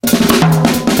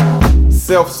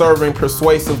self-serving,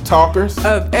 persuasive talkers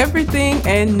of everything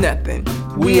and nothing.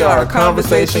 We are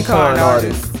Conversation Con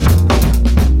Artists.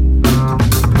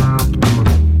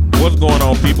 What's going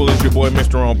on, people? It's your boy,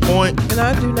 Mr. On Point. And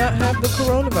I do not have the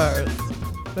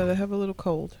coronavirus, but I have a little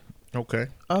cold. Okay.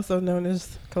 Also known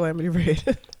as Calamity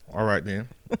Red. All right, then.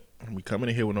 We coming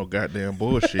in here with no goddamn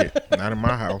bullshit. Not in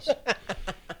my house.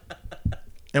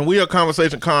 And we are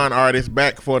Conversation Con Artists,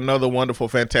 back for another wonderful,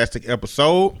 fantastic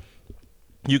episode.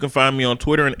 You can find me on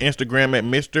Twitter and Instagram at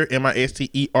Mr.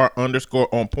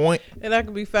 MISTER_on point. And I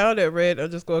can be found at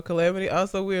red_calamity.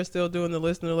 Also, we are still doing the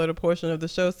listener letter portion of the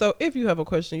show. So if you have a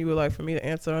question you would like for me to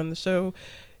answer on the show,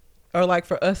 or like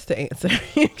for us to answer,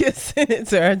 you can send it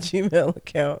to our Gmail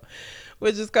account,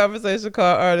 which is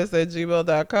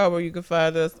conversationcarartists@gmail.com, or you can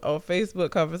find us on Facebook,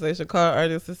 Conversation Car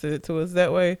Artists, and send it to us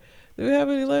that way. Do we have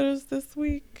any letters this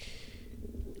week?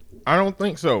 I don't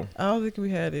think so. I don't think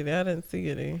we had any. I didn't see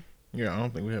any. Yeah, I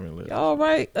don't think we have any letters. Y'all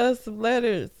write us some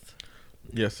letters.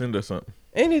 Yeah, send us something.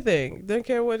 Anything. Don't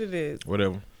care what it is.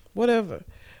 Whatever.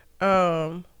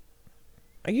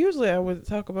 Usually I would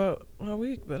talk about my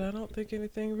week, but I don't think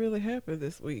anything really happened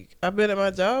this week. I've been at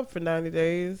my job for 90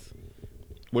 days.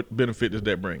 What benefit does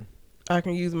that bring? I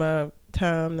can use my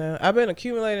time now. I've been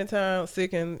accumulating time,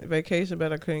 sick and vacation,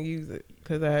 but I couldn't use it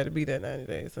because I had to be there 90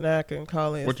 days. So now I can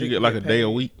call in. What you get, like a day a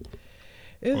week?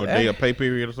 Or a day of pay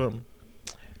period or something?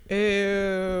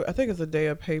 I think it's a day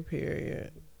of pay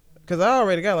period. Because I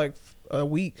already got like a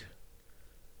week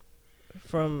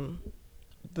from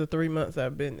the 3 months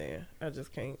I've been there. I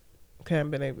just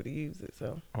haven't been able to use it.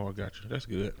 So. Oh, I got you. That's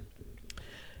good.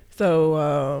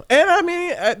 So, and I mean,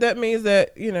 that means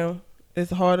that, you know,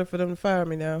 it's harder for them to fire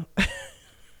me now.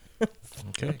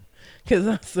 Okay. Because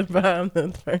I survived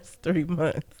the first 3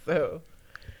 months. So,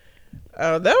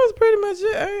 that was pretty much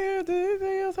it. Did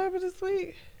anything else happen this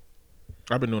week?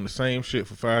 I've been doing the same shit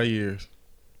for 5 years.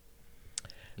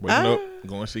 Waking up,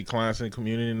 going to see clients in the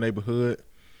community and neighborhood,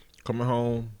 coming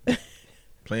home,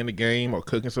 playing the game or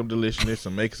cooking some deliciousness or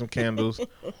making some candles,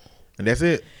 and that's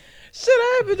it. Shit,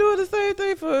 I have been doing the same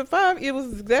thing for 5 years. It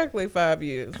was exactly 5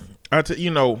 years. I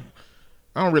don't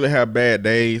really have bad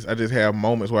days. I just have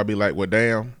moments where I be like, well,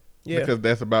 damn. Yeah. Because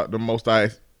that's about the most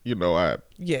yes,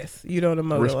 you don't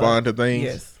emote respond to things.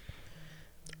 Yes.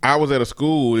 I was at a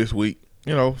school this week,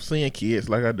 seeing kids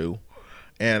like I do.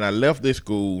 And I left this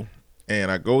school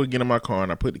and I go to get in my car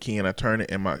and I put the key in, I turn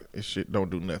it, and this shit don't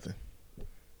do nothing.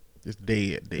 It's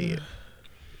dead.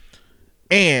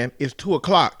 And it's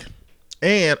 2:00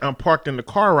 and I'm parked in the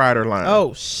car rider line.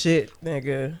 Oh shit,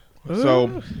 nigga.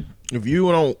 So if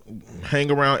you don't hang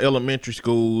around elementary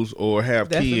schools or have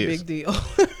That's kids. That's a big deal.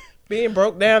 Being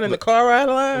broke down in the car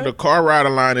rider line? The car rider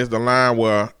line is the line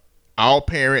where all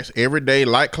parents every day,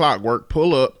 like clockwork,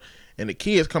 pull up and the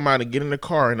kids come out and get in the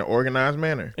car in an organized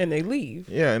manner. And they leave.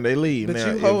 Yeah, and they leave. But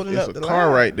now, you holding up the line. It's a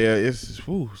car right there. It's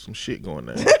some shit going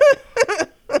on.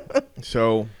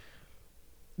 So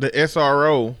the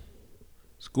SRO,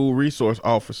 school resource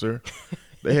officer,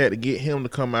 they had to get him to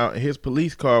come out, and his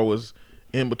police car was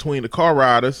in between the car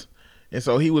riders, and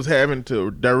so he was having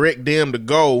to direct them to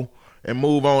go and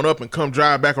move on up and come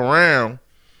drive back around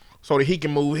so that he can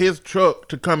move his truck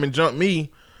to come and jump me.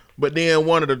 But then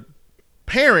one of the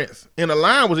parents in the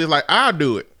line was just like, I'll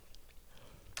do it.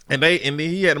 And then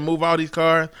he had to move all these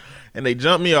cars, and they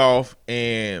jumped me off,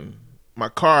 and my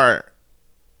car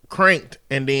cranked,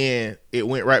 and then it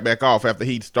went right back off after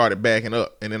he started backing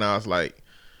up. And then I was like,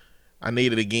 I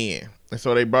need it again. And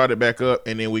so they brought it back up,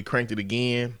 and then we cranked it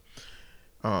again.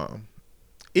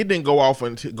 It didn't go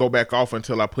back off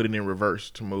until I put it in reverse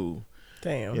to move.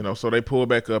 Damn. So they pulled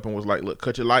back up and was like, look,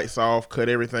 cut your lights off, cut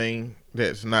everything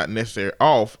that's not necessary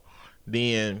off,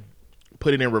 then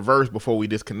put it in reverse before we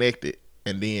disconnect it,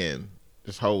 and then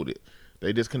just hold it.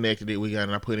 They disconnected it,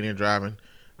 and I put it in driving.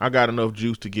 I got enough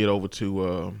juice to get over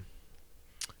to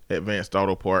Advanced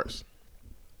Auto Parts.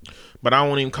 But I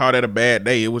won't even call that a bad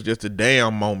day. It was just a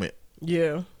damn moment.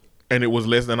 Yeah. And it was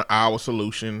less than an hour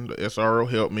solution. The SRO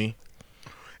helped me.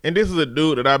 And this is a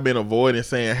dude that I've been avoiding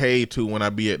saying hey to when I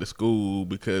be at the school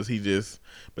because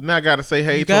but now I got to say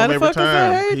hey to him every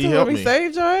time. He helped me. He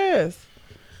saved your ass.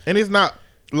 And it's not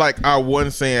like I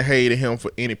wasn't saying hey to him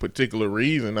for any particular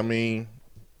reason. I mean,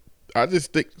 I just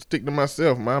stick to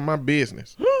myself, mind my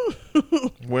business.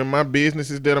 When my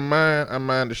business is that of mine, I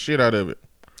mind the shit out of it.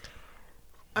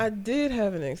 I did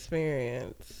have an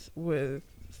experience with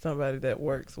somebody that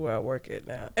works where I work at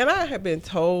now. And I have been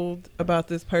told about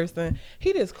this person.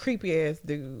 He this creepy ass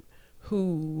dude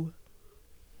who,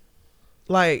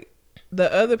 like,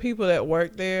 the other people that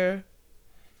work there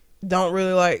don't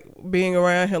really like being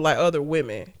around him like other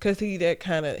women, because he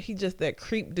just that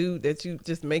creep dude that you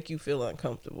just make you feel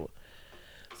uncomfortable.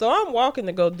 So I'm walking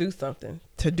to go do something,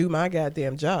 to do my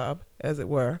goddamn job, as it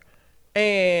were,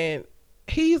 and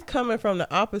he's coming from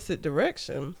the opposite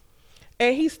direction,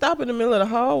 and he stopped in the middle of the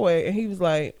hallway, and he was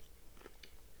like,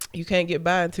 "You can't get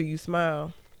by until you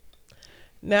smile."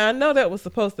 Now I know that was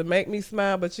supposed to make me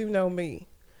smile, but you know me.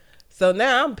 So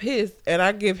now I'm pissed, and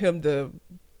I give him the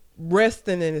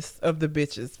restiness of the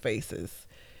bitches' faces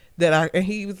and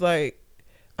he was like,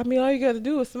 "I mean, all you got to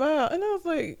do is smile." And I was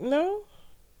like, "No."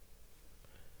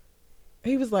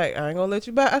 He was like, "I ain't gonna let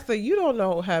you by." I said, "You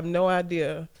don't have no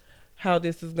idea how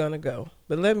this is gonna go,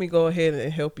 but let me go ahead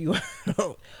and help you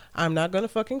out. I'm not gonna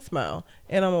fucking smile,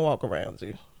 and I'm gonna walk around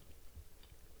you."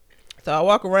 So I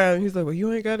walk around, and he's like, "Well,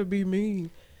 you ain't gotta be mean."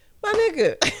 My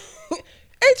nigga,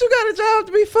 ain't you got a job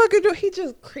to be fucking doing? He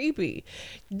just creepy.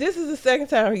 This is the second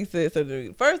time he said something to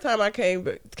me. First time I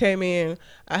came in,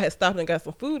 I had stopped and got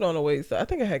some food on the way. So I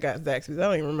think I had got Zaxby's. I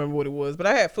don't even remember what it was, but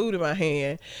I had food in my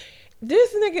hand.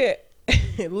 This nigga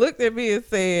looked at me and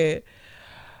said,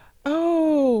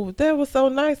 "Oh, that was so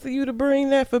nice of you to bring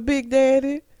that for Big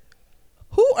Daddy."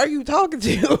 Who are you talking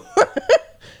to?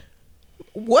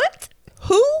 What?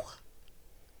 Who?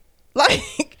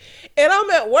 Like, and I'm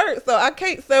at work, so I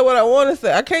can't say what I want to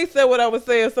say. I can't say what I would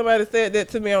say if somebody said that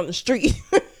to me on the street,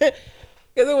 because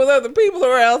there was other people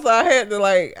around. So I had to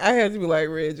be like,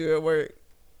 "Reg, you at work?"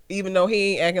 Even though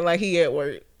he ain't acting like he at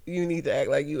work. You need to act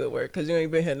like you at work, because you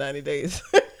ain't been here 90 days.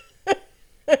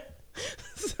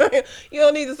 So you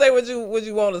don't need to say what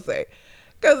you want to say,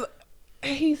 because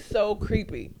he's so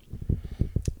creepy.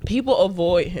 People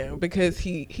avoid him because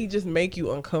he just make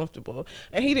you uncomfortable,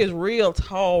 and he this real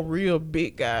tall, real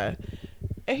big guy,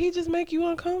 and he just make you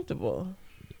uncomfortable.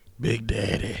 Big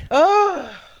Daddy.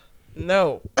 Oh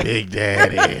no. Big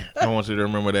Daddy. I want you to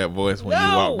remember that voice when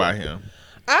you walk by him.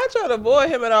 I try to avoid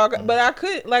him at all, but I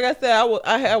couldn't. Like I said,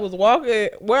 I was walking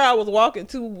where I was walking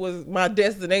to was my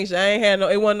destination. I ain't had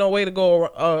it wasn't no way to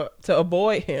go to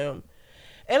avoid him,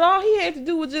 and all he had to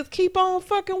do was just keep on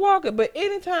fucking walking. But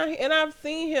anytime, and I've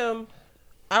seen him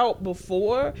out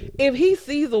before, if he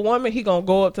sees a woman, he gonna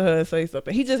go up to her and say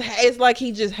something. It's like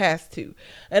he just has to,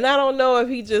 and I don't know if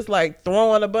he just like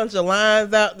throwing a bunch of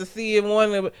lines out to see if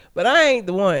one. But I ain't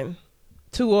the one,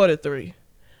 2 or 3.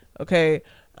 Okay.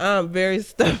 I'm very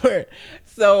stubborn.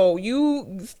 So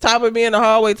you stopping me in the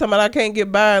hallway talking about I can't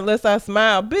get by unless I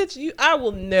smile. Bitch, I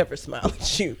will never smile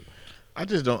at you. I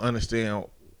just don't understand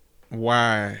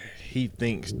why he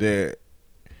thinks that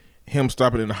him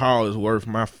stopping in the hall is worth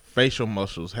my facial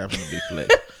muscles having to be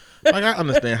flexed. Like, I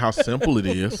understand how simple it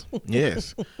is.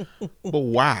 Yes. But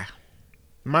why?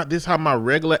 This how my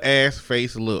regular ass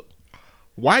face look.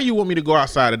 Why you want me to go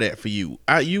outside of that for you?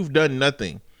 You've done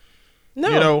nothing. No.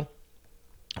 You know,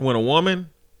 when a woman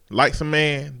likes a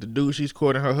man, the dude she's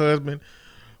courting, her husband,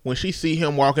 when she see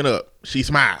him walking up, she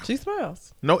smiles. She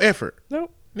smiles. No effort.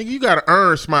 Nope. Nigga, you gotta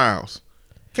earn smiles.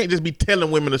 Can't just be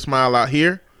telling women to smile out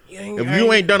here. If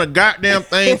you ain't done a goddamn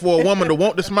thing for a woman to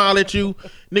want to smile at you,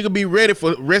 nigga, be ready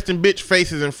for resting bitch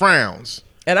faces and frowns.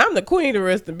 And I'm the queen of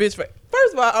resting bitch face.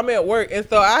 First of all, I'm at work, and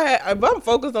so if I'm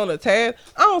focused on a task,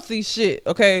 I don't see shit.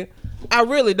 Okay. I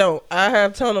really don't. I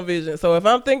have tunnel vision. So if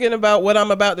I'm thinking about what I'm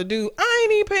about to do, I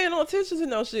ain't even paying no attention to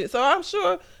no shit. So I'm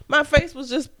sure my face was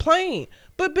just plain.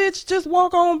 But bitch, just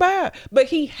walk on by. But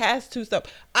he has to stop.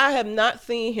 I have not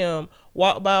seen him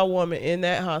walk by a woman in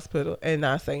that hospital and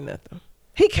not say nothing.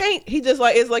 He can't. He just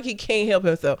like, it's like he can't help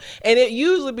himself. And it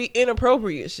usually be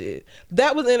inappropriate shit.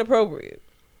 That was inappropriate.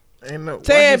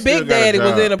 Saying Big Daddy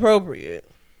was inappropriate.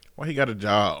 Why he got a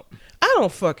job? I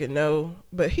don't fucking know,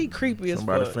 but he creepy as fuck.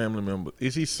 Somebody family member.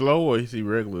 Is he slow or is he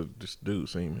regular? This dude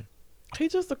seeming. He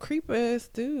just a creepy ass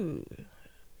dude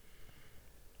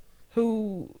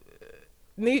who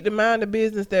need to mind the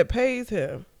business that pays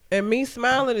him. And me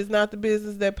smiling is not the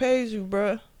business that pays you,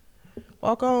 bruh.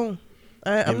 Walk on.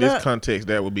 In this context,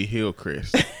 that would be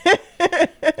Hillcrest.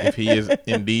 If he is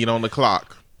indeed on the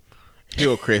clock,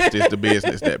 Hillcrest is the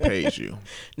business that pays you.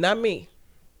 Not me.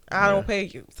 I don't pay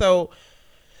you. So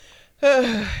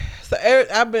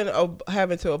I've been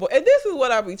having to avoid, and this is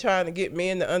what I be trying to get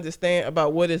men to understand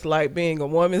about what it's like being a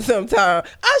woman sometimes.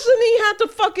 I shouldn't even have to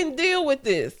fucking deal with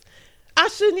this.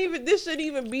 This shouldn't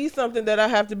even be something that I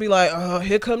have to be like, oh,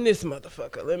 here come this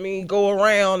motherfucker. Let me go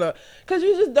around. Because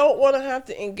you just don't want to have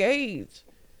to engage.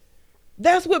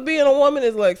 That's what being a woman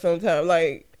is like sometimes.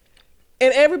 Like,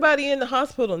 and everybody in the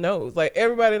hospital knows. Like,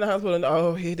 everybody in the hospital knows,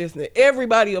 oh, he this and that.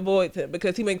 Everybody avoids him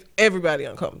because he makes everybody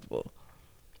uncomfortable.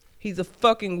 He's a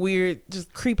fucking weird,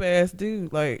 just creep ass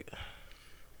dude. Like,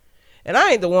 and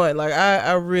I ain't the one. Like,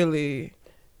 I really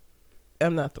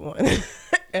I'm not the one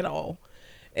at all.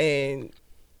 And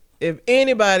if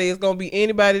anybody is going to be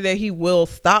anybody that he will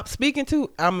stop speaking to,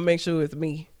 I'm going to make sure it's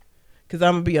me. Because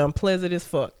I'm going to be unpleasant as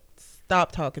fuck.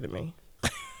 Stop talking to me.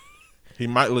 He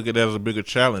might look at that as a bigger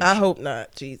challenge. I hope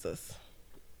not, Jesus.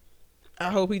 I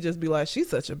hope he just be like, she's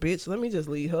such a bitch. Let me just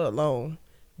leave her alone.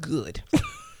 Good.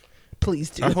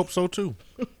 Please do. I hope so too.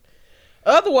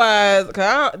 Otherwise,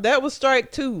 that was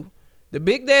strike 2. The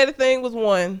Big Daddy thing was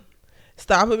 1.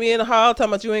 Stopping me in the hall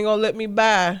talking about you ain't gonna let me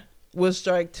buy was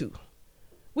strike 2.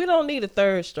 We don't need a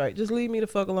 3rd strike. Just leave me the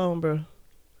fuck alone, bro.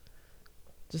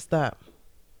 Just stop.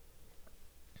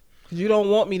 You don't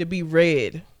want me to be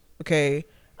read, okay?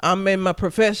 I'm in my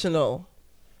professional,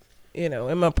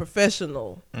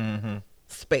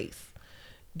 space.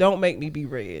 Don't make me be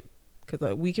read,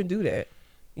 because we can do that.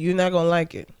 You're not going to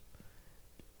like it.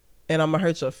 And I'm going to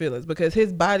hurt your feelings because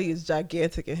his body is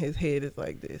gigantic and his head is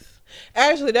like this.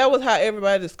 Actually, that was how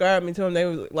everybody described me to him. They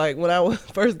was like, when I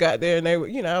first got there and they were,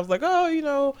 I was like,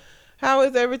 oh, how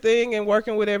is everything and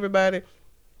working with everybody?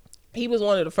 He was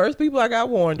one of the first people I got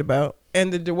warned about.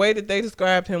 And the way that they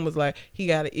described him was like, he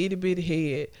got an itty bitty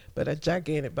head, but a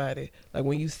gigantic body. Like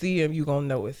when you see him, you going to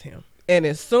know it's him. And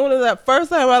as soon as that first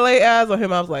time I laid eyes on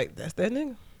him, I was like, that's that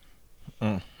nigga.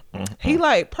 He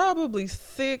like probably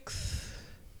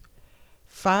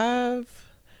 6'5",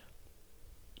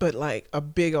 but like a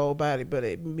big old body, but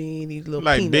a meany little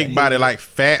like big head. body, like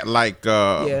fat, like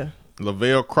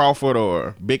Lavelle Crawford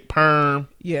or Big Perm.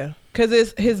 Yeah, because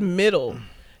it's his middle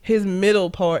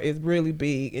part is really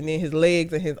big, and then his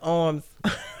legs and his arms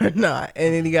are not,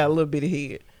 and then he got a little bit of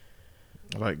head.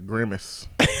 Like Grimace.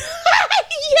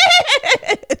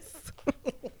 Yes.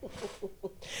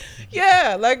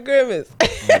 Yeah, like Grimace.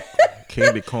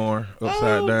 Candy corn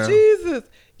upside down. Jesus.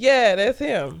 Yeah, that's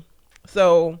him.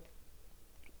 So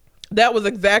that was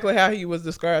exactly how he was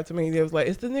described to me. It was like,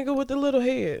 it's the nigga with the little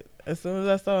head. As soon as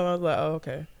I saw him, I was like, oh,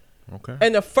 okay. Okay.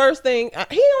 And the first thing,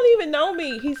 he don't even know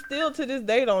me. He still to this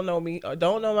day don't know me or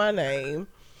don't know my name.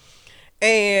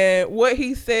 And what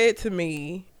he said to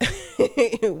me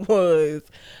was,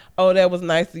 oh, that was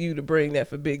nice of you to bring that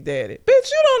for Big Daddy. Bitch,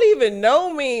 you don't even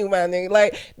know me, my nigga.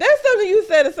 Like, that's something you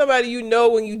say to somebody you know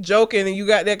when you joking and you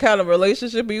got that kind of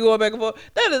relationship and you going back and forth.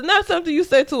 That is not something you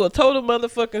say to a total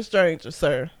motherfucking stranger,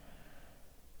 sir.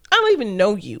 I don't even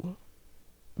know you.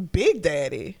 Big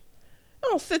Daddy. I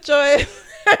don't sit your ass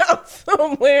out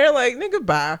somewhere like, nigga,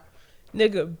 bye.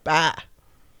 Nigga, bye.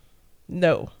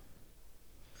 No.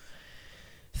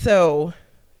 So,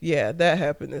 yeah, that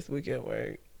happened this weekend,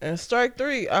 right? And strike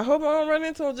 3, I hope I don't run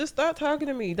into him. Just stop talking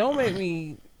to me. Don't make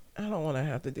me, I don't want to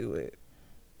have to do it.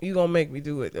 You gonna make me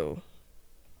do it, though.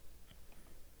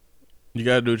 You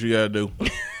gotta do what you gotta do.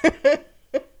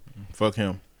 Fuck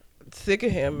him. Sick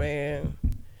of him, man.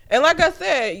 And like I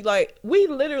said, like, we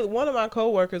literally, one of my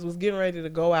coworkers was getting ready to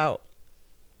go out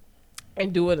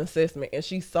and do an assessment, and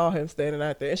she saw him standing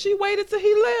out there, and she waited till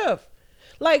he left.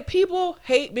 Like, people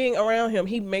hate being around him.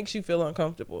 He makes you feel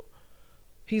uncomfortable.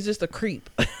 He's just a creep.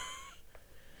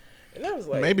 And I was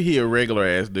like, maybe he a regular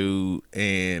ass dude,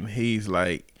 and he's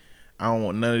like, I don't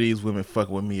want none of these women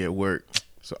fucking with me at work,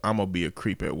 so I'm gonna be a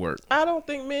creep at work. I don't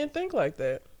think men think like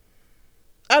that.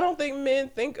 I don't think men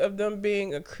think of them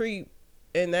being a creep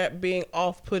and that being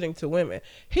off-putting to women.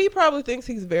 He probably thinks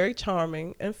he's very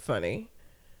charming and funny,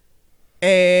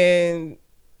 and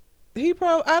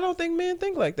I don't think men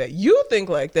think like that. You think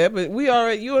like that, but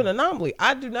you're an anomaly.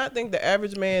 I do not think the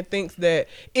average man thinks that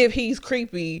if he's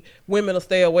creepy, women will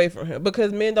stay away from him,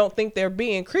 because men don't think they're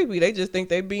being creepy. They just think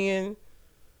they're being,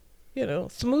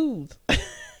 smooth.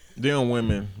 Them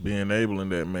women be enabling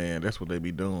that man. That's what they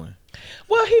be doing.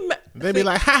 Well, they be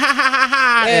like, ha, ha, ha, ha,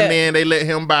 ha. Yeah. And then they let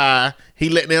him buy. He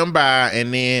let them buy.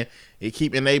 And then they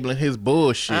keep enabling his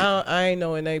bullshit. I ain't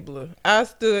no enabler. I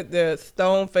stood there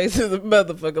stone faced as a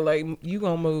motherfucker like, you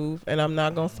gonna move and I'm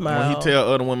not gonna smile. When he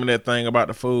tell other women that thing about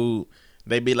the food,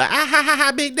 they be like, ah, ha, ha,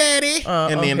 ha, Big Daddy.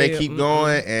 And then they keep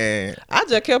going. And I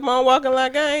just kept on walking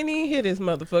like I ain't even hit this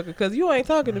motherfucker, because you ain't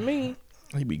talking to me.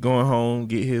 He be going home,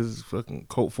 get his fucking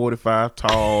Colt 45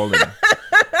 tall, and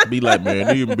be like,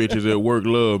 man, these bitches at work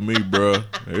love me, bro.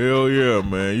 Hell yeah,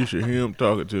 man. You should hear him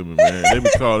talking to me, man. They be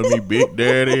calling me Big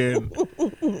Daddy and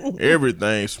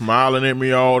everything, smiling at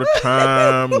me all the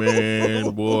time,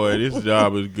 man. Boy, this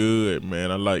job is good,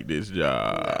 man. I like this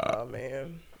job. Oh,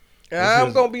 man.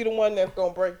 I'm going to be the one that's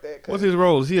going to break that. What's his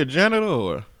role? Is he a janitor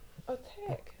or? A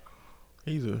tech.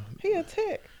 He a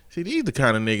tech. See, these the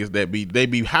kind of niggas that they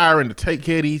be hiring to take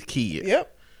care of these kids.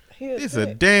 Yep. It's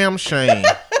a damn shame.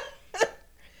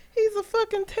 He's a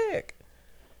fucking tech.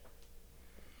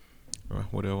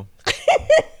 Whatever.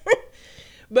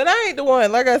 But I ain't the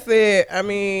one. Like I said, I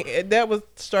mean, that was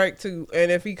strike two. And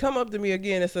if he come up to me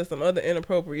again and says some other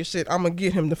inappropriate shit, I'm going to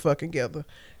get him the fuck together.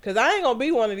 Because I ain't going to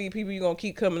be one of these people you're going to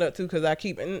keep coming up to because I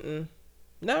keep,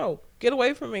 no, get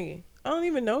away from me. I don't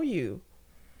even know you.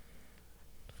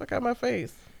 Fuck out my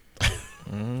face.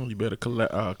 You better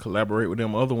collaborate with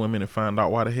them other women and find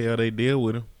out why the hell they deal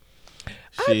with him.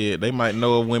 Shit, they might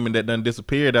know of women that done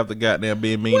disappeared after goddamn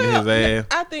being mean to his ass.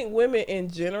 I think women in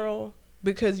general,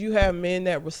 because you have men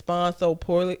that respond so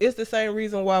poorly, it's the same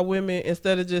reason why women,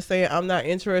 instead of just saying I'm not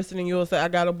interested in you, will say I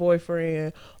got a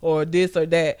boyfriend or this or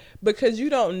that, because you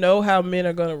don't know how men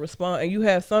are gonna respond, and you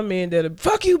have some men that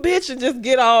fuck you bitch and just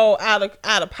get all out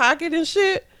of pocket and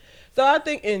shit. So I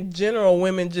think in general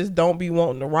women just don't be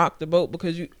wanting to rock the boat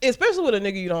because you, especially with a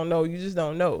nigga you don't know, you just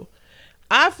don't know.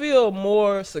 I feel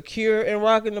more secure in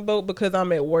rocking the boat because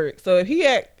I'm at work. So if he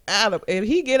get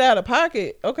out of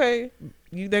pocket, okay,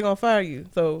 they gonna fire you.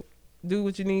 So do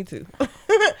what you need to.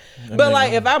 But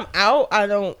like if I'm out, I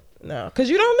don't because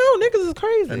you don't know, niggas is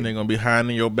crazy. And they're gonna be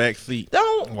hiding in your back seat.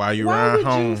 While you why ride would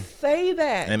home. You say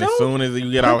that? And as soon as you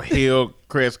get out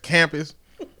Hillcrest campus,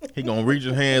 he gonna reach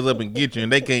his hands up and get you,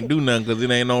 and they can't do nothing because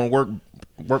it ain't on work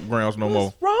grounds no more.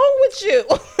 What's wrong with you?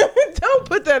 Don't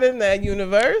put that in that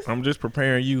universe. I'm just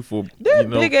preparing you for that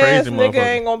big ass crazy nigga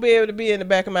ain't gonna be able to be in the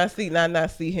back of my seat and I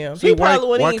not see him. See, why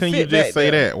can't you just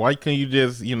say that? Why can't you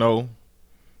just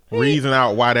reason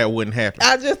out why that wouldn't happen?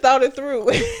 I just thought it through.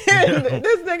 This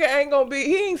nigga ain't gonna be.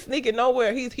 He ain't sneaking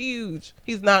nowhere. He's huge.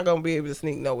 He's not gonna be able to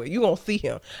sneak nowhere. You gonna see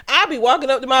him. I'll be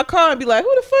walking up to my car and be like,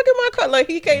 "Who the fuck in my car?" Like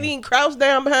he can't even crouch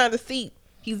down behind the seat.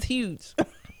 He's huge.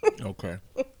 Okay.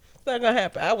 It's not gonna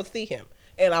happen. I would see him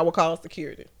and I would call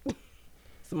security.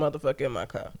 Some motherfucker in my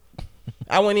car.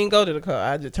 I wouldn't even go to the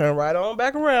car. I just turn right on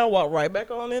back around, walk right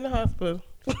back on in the hospital.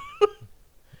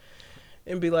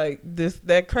 And be like,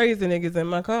 that crazy nigga's in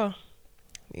my car.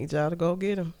 Need y'all to go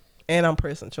get him. And I'm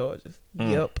pressing charges.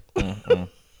 Yep.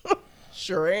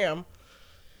 Sure am.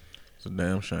 It's a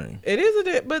damn shame. It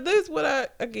is but this is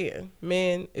what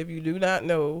men, if you do not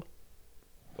know,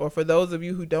 or for those of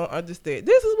you who don't understand,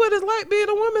 this is what it's like being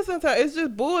a woman sometimes. It's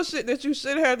just bullshit that you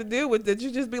shouldn't have to deal with, that you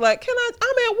just be like,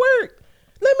 I'm at work.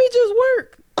 Let me just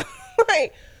work.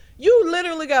 Like, you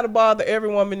literally got to bother every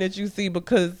woman that you see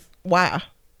because why?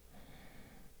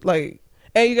 Like,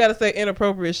 and you got to say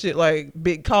inappropriate shit like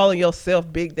calling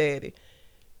yourself Big Daddy.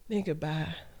 Nigga,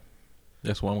 bye.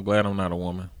 That's why I'm glad I'm not a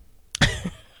woman.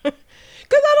 Because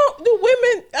I don't do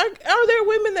women. Are there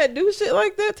women that do shit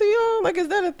like that to y'all? Like, is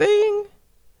that a thing?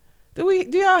 Do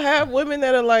y'all have women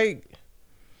that are like,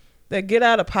 that get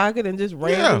out of pocket and just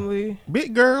randomly? Yeah.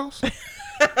 Big girls.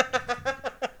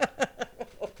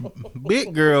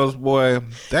 Big girls, boy,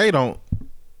 they don't.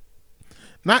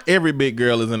 Not every big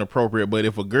girl is inappropriate, but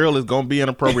if a girl is gonna be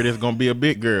inappropriate, it's gonna be a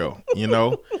big girl.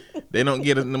 They don't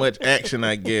get as much action,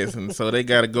 I guess, and so they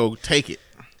gotta go take it,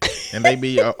 and they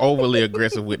be overly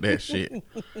aggressive with that shit.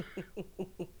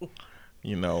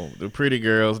 The pretty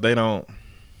girls, they don't.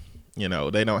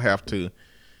 They don't have to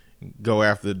go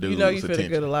after the dude's attention. You finna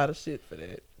get a lot of shit for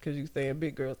that because you saying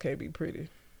big girls can't be pretty,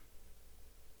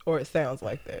 or it sounds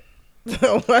like that. I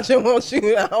don't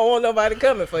want nobody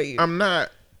coming for you. I'm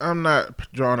not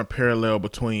drawing a parallel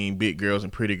between big girls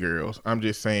and pretty girls. I'm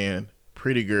just saying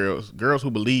pretty girls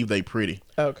who believe they pretty.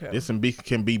 Okay. This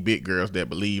can be big girls that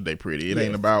believe they pretty. It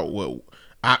ain't about what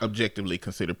I objectively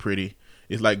consider pretty.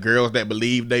 It's like girls that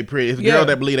believe they pretty. It's girls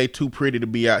that believe they too pretty to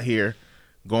be out here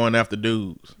going after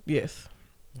dudes. Yes.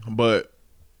 But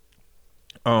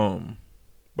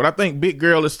I think big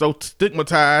girl is so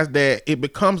stigmatized that it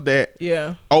becomes that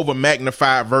over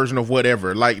magnified version of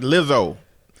whatever. Like Lizzo.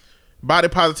 Body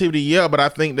positivity, but I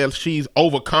think that she's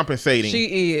overcompensating.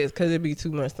 She is, because it be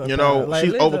too much sometimes. Like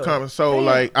she's overcompensating. So,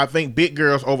 I think big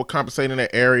girls overcompensate in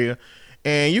that area.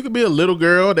 And you could be a little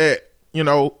girl that,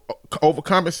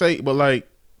 overcompensate, but,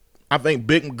 I think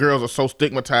big girls are so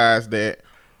stigmatized that,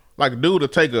 a dude to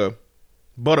take a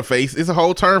butterface, it's a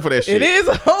whole term for that shit. It is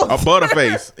a whole term.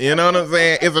 Butterface. You know what I'm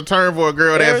saying? It's a term for a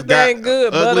girl that's got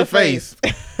good ugly face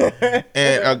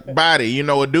and a body.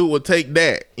 A dude would take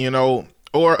that,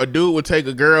 Or a dude would take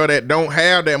a girl that don't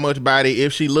have that much body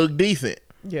if she look decent.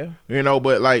 Yeah.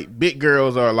 But big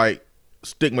girls are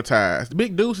stigmatized.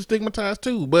 Big dudes are stigmatized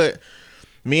too. But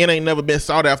men ain't never been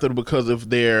sought after because of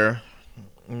their,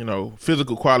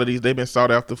 physical qualities. They've been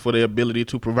sought after for their ability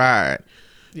to provide.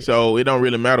 Yeah. So it don't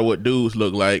really matter what dudes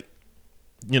look like.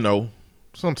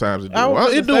 Sometimes it do. Well,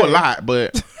 it do a lot,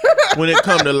 but when it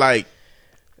come to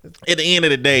at the end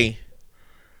of the day,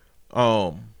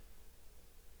 I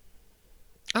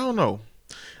don't know.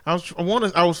 I was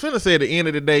finna say at the end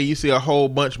of the day, you see a whole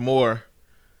bunch more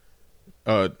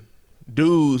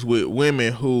dudes with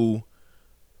women who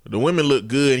the women look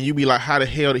good and you be like, how the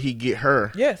hell did he get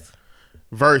her? Yes.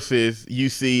 Versus you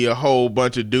see a whole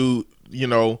bunch of dude, you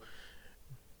know,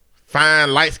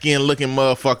 fine light skinned looking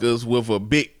motherfuckers with a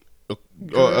big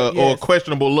or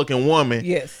questionable looking woman.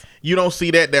 Yes. You don't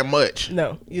see that much.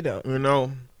 No, you don't. You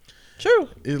know. True.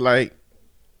 It's like,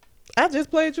 I just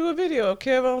played you a video of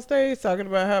Kev on stage talking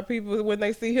about how people, when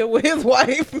they see him with his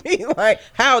wife, be like,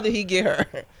 how did he get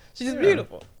her? She's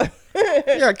beautiful.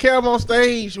 Yeah, Kev on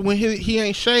stage when he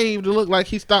ain't shaved to look like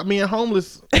he stopped being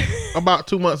homeless about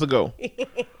 2 months ago.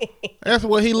 That's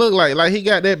what he looked like. Like he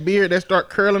got that beard that start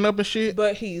curling up and shit.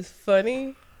 But he's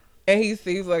funny and he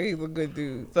seems like he's a good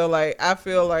dude. So like I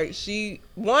feel like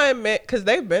met because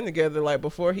they've been together like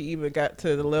before he even got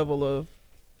to the level of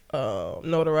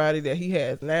notoriety that he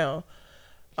has now.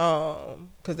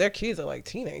 Because their kids are like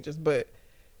teenagers. But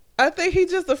I think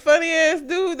he's just a funny ass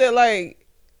dude that like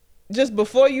just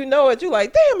before you know it, you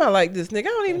like, damn, I like this nigga. I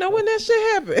don't even know when that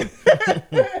shit happened.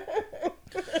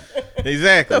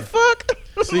 Exactly. The fuck?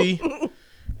 See,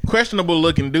 questionable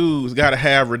looking dudes gotta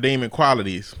have redeeming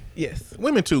qualities. Yes.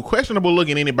 Women too. Questionable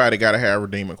looking anybody gotta have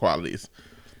redeeming qualities.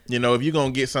 You know, if you're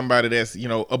gonna get somebody that's, you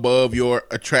know, above your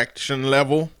attraction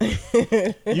level,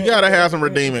 you gotta have some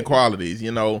redeeming qualities.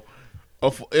 You know,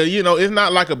 it's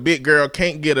not like a big girl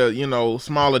can't get a, you know,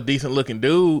 smaller, decent looking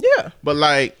dude. Yeah. But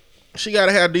like, she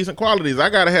gotta have decent qualities. I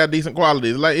gotta have decent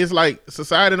qualities. Like, it's like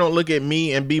society don't look at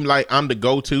me and be like I'm the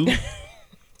go-to.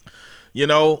 You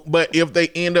know, but if they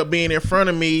end up being in front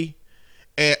of me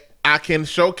and I can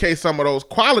showcase some of those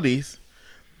qualities,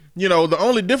 you know, the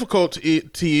only difficulty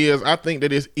is I think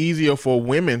that it's easier for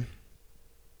women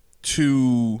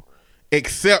to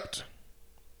accept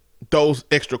those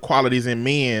extra qualities in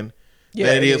men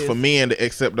than it is for men to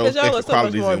accept those extra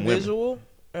qualities in women. Visual,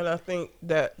 and I think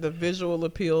that the visual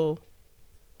appeal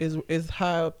is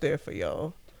high up there for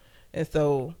y'all, and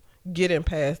so getting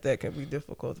past that can be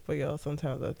difficult for y'all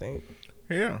sometimes, I think.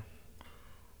 Yeah.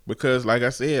 Because like I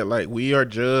said, like we are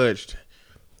judged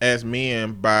as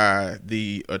men by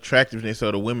the attractiveness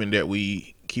of the women that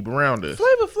we keep around us.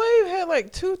 Flavor Flav had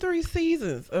like 2-3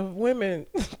 seasons of women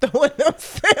throwing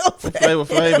themselves at Flavor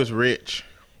Flav him. is rich.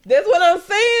 That's what I'm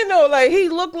saying though. Like he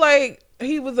looked like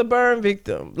he was a burn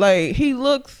victim. Like he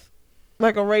looks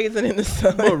like a raisin in the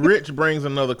sun. But rich brings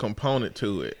another component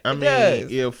to it. I mean,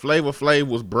 if Flavor Flav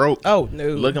was broke,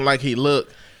 looking like he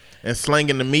looked, and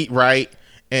slinging the meat right,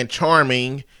 and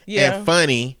charming, and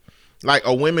funny, like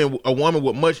a woman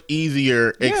would much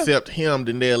easier accept him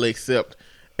than they'll accept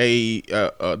than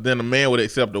a man would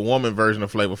accept a woman version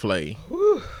of Flavor Flav.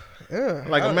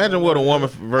 Like imagine what a woman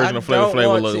version of Flavor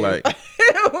Flav would look like.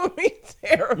 It would be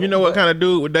terrible. You know what kind of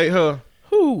dude would date her?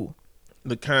 Who?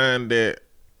 The kind that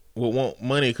would want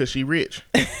money because she rich.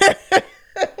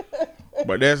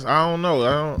 But that's, I don't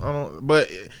know. But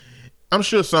I'm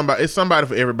sure it's somebody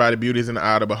for everybody. Beauty's in the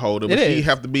eye of the beholder. But she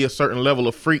have to be a certain level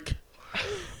of freak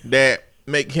that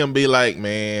make him be like,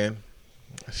 man,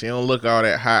 she don't look all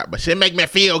that hot, but she make me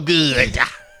feel good.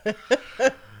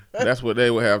 That's what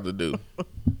they would have to do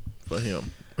for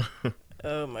him.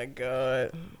 Oh my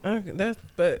God.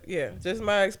 But yeah, just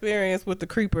my experience with the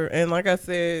creeper. And like I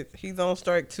said, he's on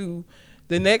strike 2.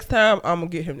 The next time I'm gonna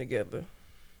get him together.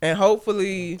 And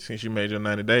hopefully, since you made your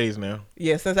 90 days now.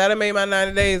 Yeah, since I done made my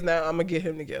 90 days now, I'm gonna get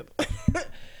him together.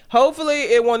 Hopefully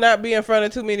it will not be in front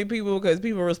of too many people because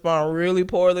people respond really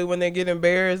poorly when they get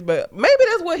embarrassed. But maybe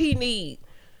that's what he need.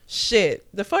 Shit,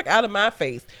 the fuck out of my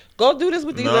face. Go do this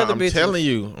with these other bitches.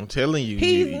 I'm telling you.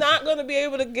 He's not going to be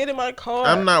able to get in my car.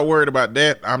 I'm not worried about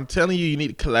that. I'm telling you, you need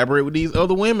to collaborate with these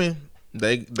other women.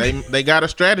 They got a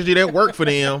strategy that worked for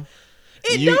them.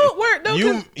 Don't work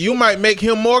though. You might make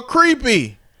him more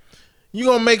creepy. You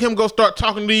gonna make him go start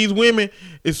talking to these women.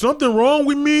 Is something wrong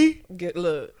with me?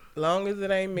 Look. Long as it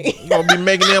ain't me. You gonna be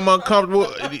making them uncomfortable.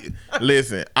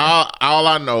 Listen, all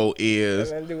I know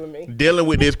is dealing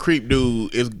with this creep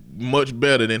dude is much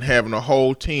better than having a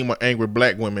whole team of angry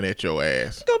black women at your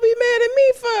ass. Gonna be mad at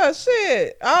me for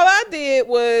shit. All I did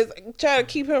was try to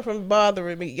keep him from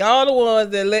bothering me. Y'all the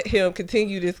ones that let him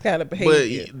continue this kind of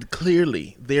behavior. But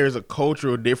clearly, there's a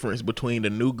cultural difference between the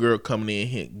new girl coming in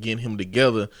here, getting him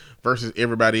together versus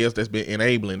everybody else that's been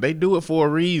enabling. They do it for a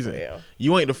reason. Yeah.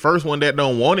 You ain't the first one that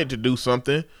don't want it to do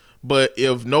something, but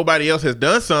if nobody else has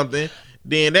done something,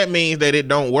 then that means that it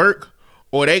don't work,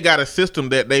 or they got a system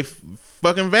that they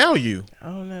fucking value. I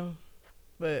don't know,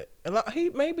 but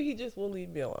maybe he just will leave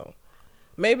me alone.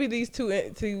 Maybe these two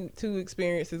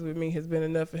experiences with me has been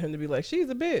enough for him to be like, she's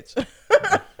a bitch.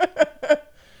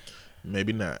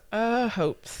 Maybe not. I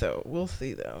hope so. We'll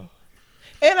see though.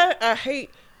 And I hate,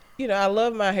 you know, I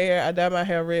love my hair. I dye my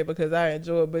hair red because I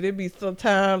enjoy it. But it be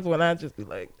sometimes when I just be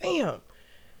like, damn.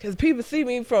 Because people see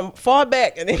me from far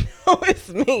back and they know it's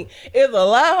me. It's a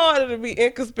lot harder to be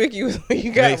inconspicuous when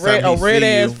you got a red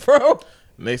ass fro.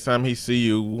 Next time he see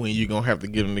you, when you going to have to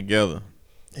get them together,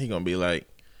 he going to be like,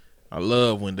 I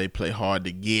love when they play hard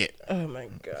to get. Oh, my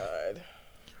God.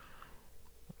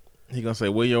 He going to say,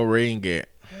 where your ring at?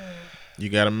 You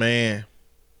got a man.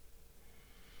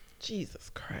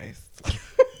 Jesus Christ.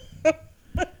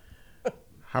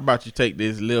 How about you take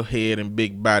this little head and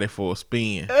big body for a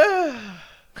spin?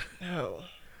 No.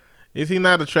 Is he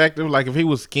not attractive? Like if he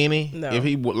was skinny, No. if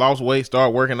he lost weight,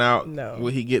 start working out, no.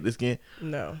 would he get the skin?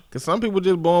 No. Because some people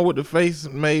just born with the face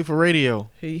made for radio.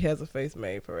 He has a face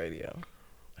made for radio.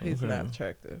 He's not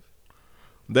attractive.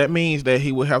 That means that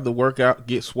he would have to work out,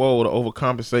 get swole to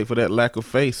overcompensate for that lack of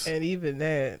face. And even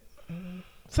that.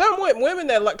 Some women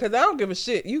that like, because I don't give a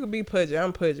shit. You can be pudgy.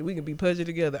 I'm pudgy. We can be pudgy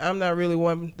together. I'm not really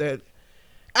one that.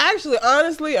 Actually,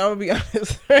 honestly, I'm going to be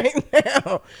honest right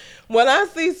now. When I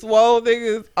see swole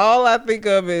niggas, all I think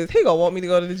of is he going to want me to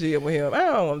go to the gym with him. I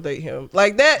don't want to date him.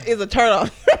 Like, that is a turn off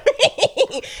for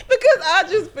me. Because I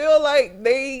just feel like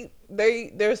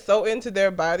they're so into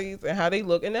their bodies and how they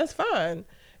look, and that's fine.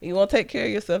 You want to take care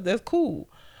of yourself, that's cool.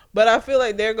 But I feel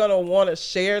like they're going to want to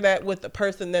share that with the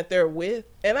person that they're with.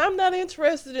 And I'm not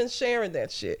interested in sharing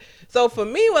that shit. So for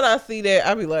me, when I see that,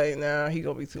 I be like, nah, he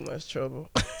going to be too much trouble.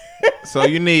 So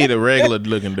you need a regular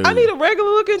looking dude. I need a regular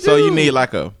looking dude. So you need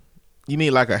like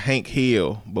a Hank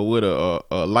Hill, but with a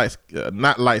light,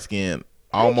 not light skin,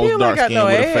 almost dark skin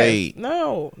with a fade.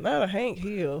 No, not a Hank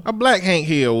Hill. A black Hank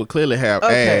Hill would clearly have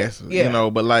ass, yeah. you know,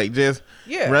 but like just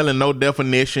really no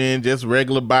definition, just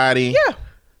regular body. Yeah.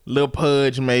 Little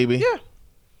pudge maybe. Yeah.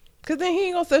 Cause then he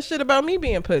ain't gonna say shit about me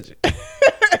being pudgy.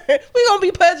 We gonna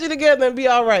be pudgy together and be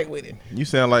all right with it. You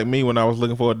sound like me when I was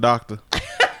looking for a doctor.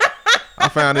 I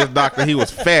found this doctor, he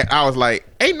was fat. I was like,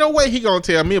 ain't no way he gonna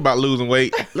tell me about losing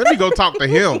weight. Let me go talk to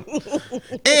him.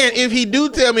 And if he do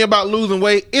tell me about losing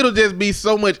weight, it'll just be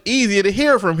so much easier to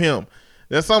hear from him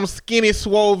than some skinny,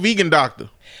 swole vegan doctor.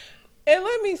 And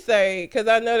let me say, because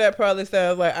I know that probably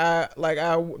sounds like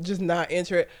I just not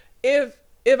interested.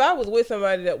 If I was with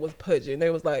somebody that was pudgy and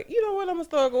they was like, you know what, I'm gonna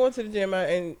start going to the gym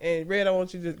and Red, I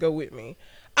want you to just go with me.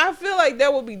 I feel like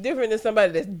that would be different than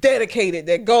somebody that's dedicated,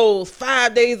 that goes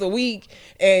 5 days a week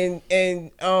and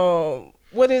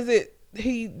what is it?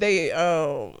 They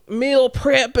meal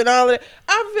prep and all that.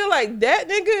 I feel like that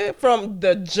nigga from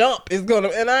the jump is gonna,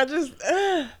 and I just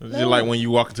It's just like when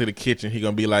you walk into the kitchen, he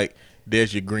gonna be like,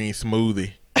 there's your green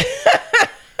smoothie.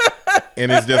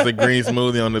 And it's just a green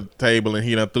smoothie on the table and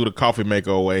he done threw the coffee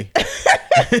maker away.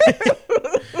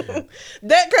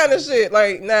 That kind of shit,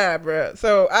 like, nah, bro.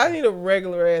 So I need a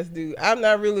regular ass dude. I'm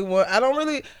not really one. I don't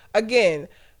really. Again,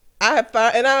 I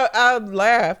find, and I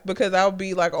laugh because I'll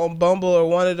be like on Bumble or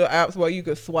one of the apps where you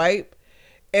could swipe,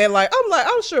 and like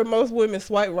I'm sure most women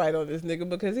swipe right on this nigga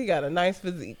because he got a nice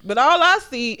physique. But all I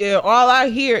see, all I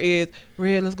hear is,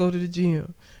 Red, let's go to the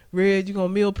gym. Red, you gonna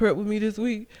meal prep with me this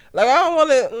week? Like, I don't want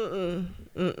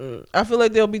to. I feel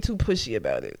like they'll be too pushy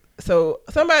about it. So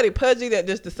somebody pudgy that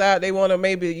just decide they want to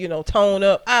maybe, tone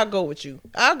up, I'll go with you.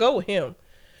 I'll go with him.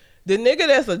 The nigga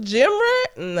that's a gym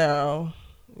rat, no,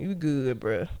 you good,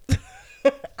 bruh.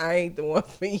 I ain't the one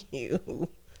for you.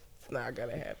 It's not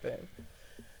gonna happen.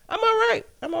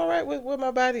 I'm all right with what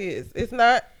my body is. It's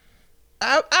not.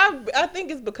 I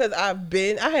think it's because I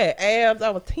had abs. I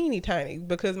was teeny tiny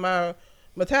because my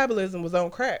metabolism was on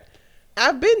crack.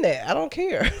 I've been there. I don't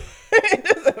care. It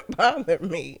doesn't bother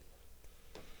me.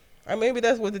 Or maybe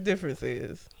that's what the difference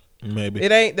is. Maybe.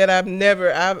 It ain't that I've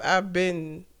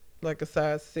been like a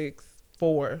size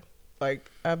 6'4".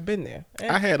 Like, I've been there.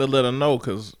 I had to let her know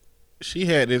because she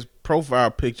had this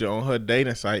profile picture on her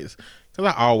dating sites.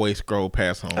 Because I always scroll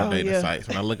past her on dating sites.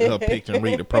 And I look at her picture and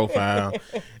read the profile.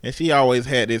 And she always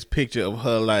had this picture of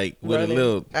her, like, with running, a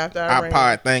little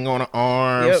iPod thing on her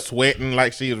arm, sweating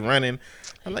like she was running.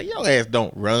 I'm like, your ass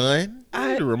don't run. You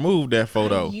need to remove that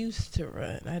photo. I used to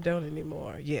run. I don't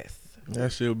anymore. Yes.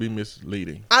 That should be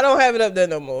misleading. I don't have it up there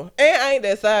no more. And I ain't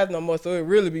that size no more, so it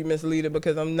really be misleading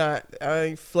because I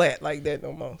ain't flat like that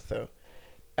no more. So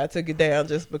I took it down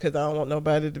just because I don't want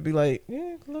nobody to be like,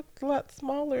 yeah, it looked a lot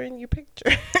smaller in your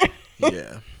picture.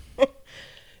 Yeah.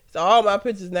 So all my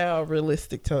pictures now are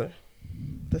realistic to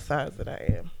the size that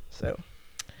I am. So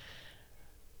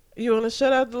you want to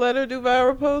shut out the letter, do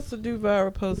viral posts, or do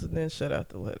viral posts and then shut out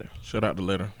the letter? Shut out the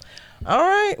letter. All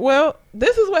right. Well,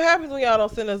 this is what happens when y'all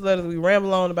don't send us letters. We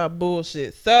ramble on about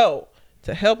bullshit. So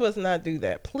to help us not do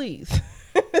that, please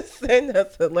send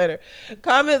us a letter.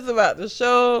 Comments about the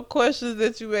show, questions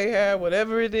that you may have,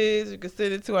 whatever it is, you can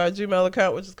send it to our Gmail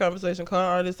account, which is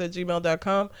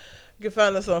conversationconartist@gmail.com. You can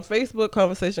find us on Facebook,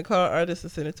 Conversation Con Artist,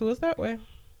 and send it to us that way.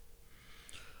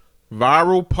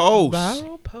 Viral post.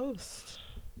 Viral post.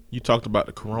 You talked about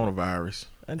the coronavirus.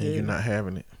 I and did. you're not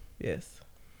having it. Yes.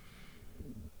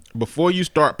 Before you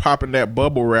start popping that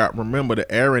bubble wrap, remember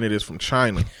the air in it is from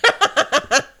China.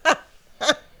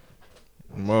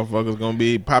 Motherfuckers gonna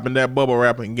be popping that bubble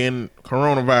wrap and getting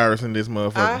coronavirus in this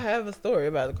motherfucker. I have a story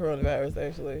about the coronavirus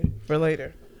actually for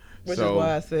later, which is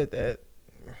why I said that.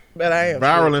 But I am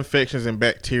viral infections and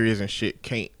bacteria and shit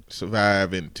can't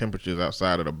survive in temperatures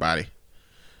outside of the body.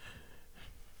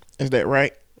 Is that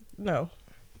right? No.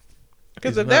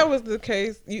 Because if that was the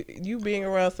case, you being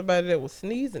around somebody that was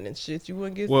sneezing and shit, you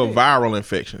wouldn't get sick. Viral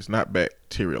infections, not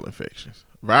bacterial infections.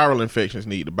 Viral infections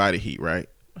need the body heat, right?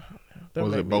 Or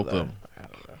was it both of them? I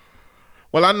don't know.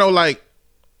 Well, I know like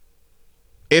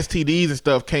STDs and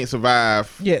stuff can't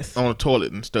survive on the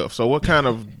toilet and stuff. So what kind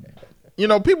of,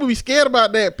 people be scared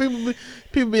about that. People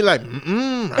be like,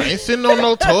 I ain't sitting on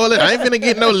no toilet. I ain't finna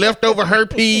get no leftover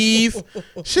herpes.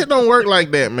 Shit don't work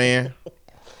like that, man.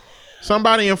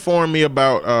 Somebody informed me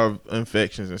about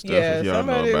infections and stuff. Yeah, if y'all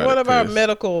somebody, know about one it, of our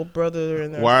medical brother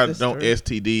and why sister. don't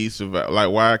STDs survive? Like,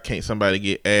 why can't somebody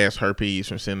get ass herpes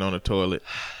from sitting on the toilet?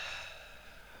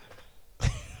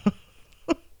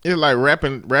 It's like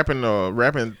wrapping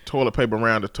toilet paper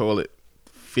around the toilet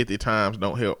 50 times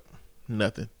don't help.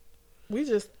 Nothing.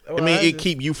 It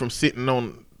keep you from sitting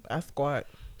on. I squat.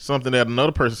 Something that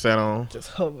another person sat on. Just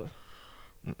hover.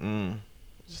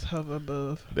 Just hover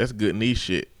above. That's good knee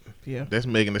shit. Yeah. That's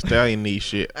Megan Thee Stallion knee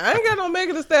shit. I ain't got no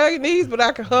Megan Thee Stallion knees, but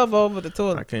I can hover over the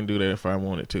toilet. I can't do that if I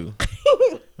wanted to.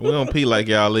 We don't pee like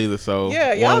y'all either, so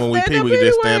y'all when we pee, up we can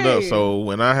just stand up. anyway. So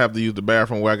when I have to use the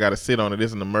bathroom where I got to sit on it,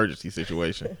 it's an emergency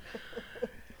situation.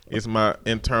 It's my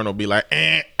internal be like,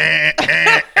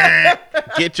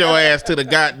 get your ass to the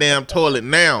goddamn toilet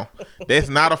now. That's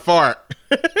not a fart.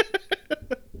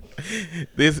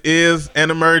 This is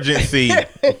an emergency.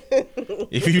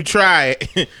 If you try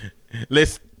it,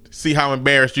 let's see how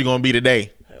embarrassed you're gonna be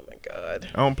today. Oh my God.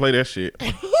 I don't play that shit.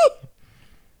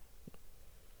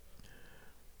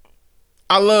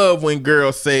 I love when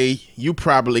girls say, you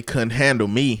probably couldn't handle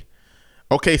me.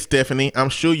 Okay, Stephanie, I'm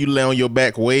sure you lay on your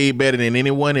back way better than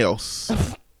anyone else.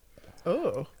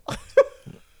 Oh.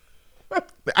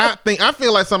 I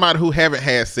feel like somebody who haven't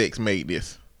had sex made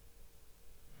this.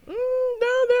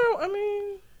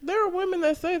 There are women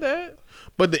that say that.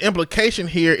 But the implication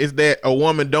here is that a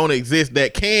woman don't exist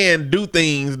that can do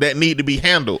things that need to be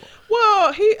handled.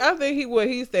 Well, I think what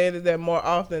he's saying is that more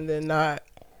often than not,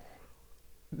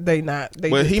 he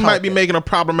might be making a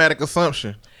problematic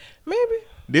assumption. Maybe.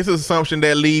 This is assumption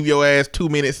that leave your ass 2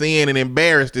 minutes in and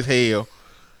embarrassed as hell.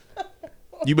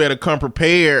 You better come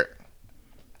prepared.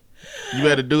 You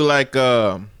better do like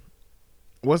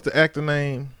what's the actor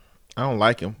name? I don't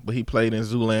like him, but he played in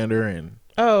Zoolander and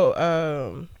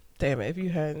damn it, if you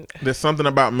hadn't. There's something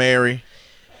about Mary.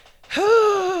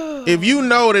 If you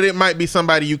know that it might be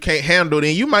somebody you can't handle,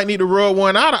 then you might need to rub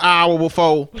one out an hour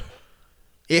before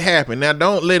it happened. Now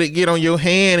don't let it get on your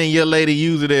hand and your lady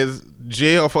use it as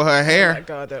gel for her hair. Oh my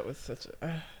God, that was such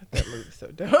a that movie's so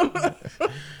dumb.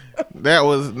 That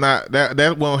was not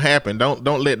that won't happen. Don't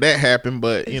let that happen.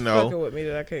 But He's fucking with me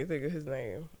that I can't think of his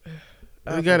name.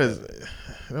 Don't got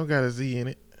a Z in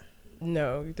it.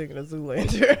 No, you're thinking of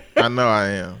Zoolander. I know I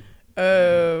am.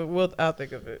 I'll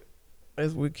think of it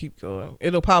as we keep going.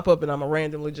 It'll pop up and I'm gonna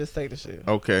randomly just say the shit.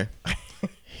 Okay.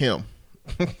 Him.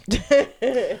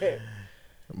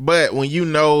 But when you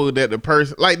know that the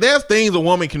person, like, there's things a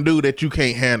woman can do that you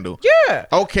can't handle. Yeah.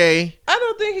 Okay. I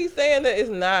don't think he's saying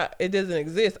that it doesn't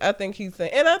exist. I think he's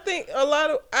saying, and I think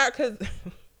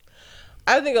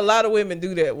I think a lot of women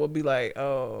do that. Will be like,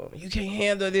 oh, you can't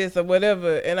handle this or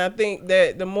whatever. And I think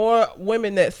that the more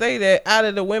women that say that, out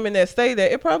of the women that say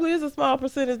that, it probably is a small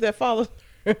percentage that follow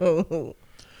through.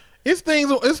 It's things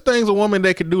a woman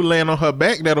that could do laying on her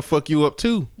back that'll fuck you up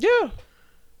too. Yeah.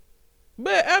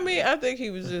 But I think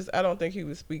he was I don't think he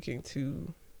was speaking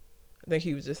to, I think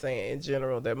he was just saying in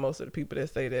general that most of the people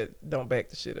that say that don't back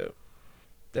the shit up.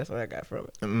 That's what I got from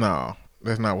it. No,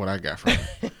 that's not what I got from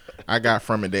it. I got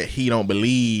from it that he don't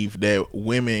believe that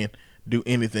women do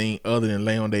anything other than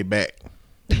lay on their back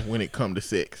when it comes to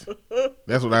sex.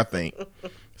 That's what I think.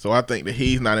 So I think that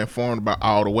he's not informed about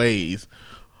all the ways.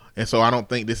 And so I don't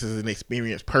think this is an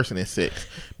experienced person in sex,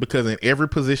 because in every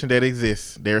position that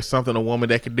exists, there's something a woman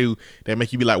that can do that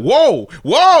make you be like, whoa,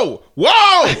 whoa,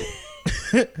 whoa.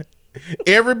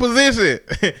 Every position.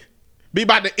 Be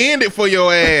about to end it for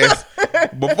your ass.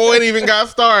 before it even got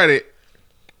started.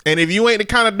 And if you ain't the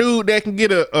kind of dude that can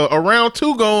get a round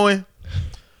 2 going,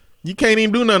 you can't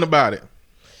even do nothing about it.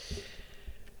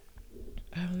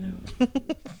 I don't know.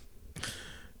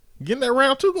 Getting that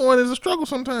round 2 going is a struggle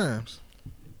sometimes.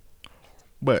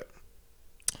 But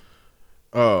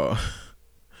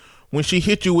when she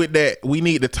hit you with that, we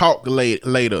need to talk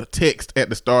later text at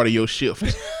the start of your shift.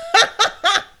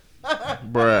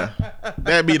 Bruh,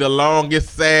 that'd be the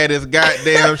longest, saddest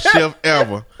goddamn shift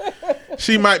ever.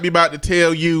 She might be about to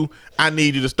tell you, I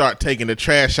need you to start taking the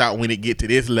trash out when it get to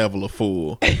this level of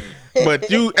full. But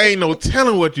you ain't no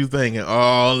telling what you thinking.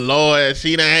 Oh, Lord,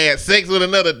 she done had sex with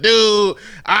another dude.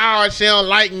 Oh, she don't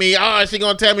like me. Oh, she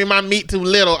gonna tell me my meat too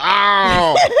little.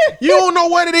 Oh, you don't know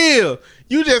what it is.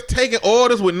 You just taking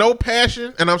orders with no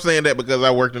passion. And I'm saying that because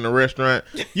I worked in a restaurant.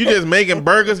 You just making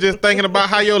burgers, just thinking about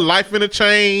how your life finna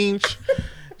change.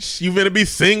 You finna be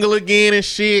single again and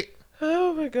shit.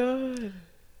 Oh, my God.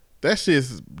 That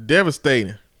shit's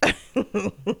devastating.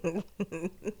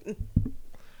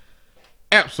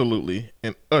 Absolutely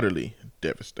and utterly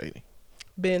devastating.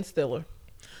 Ben Stiller.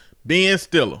 Ben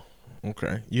Stiller.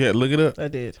 Okay. You had to look it up? I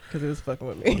did, because it was fucking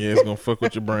with me. Yeah, it's going to fuck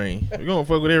with your brain. It's going to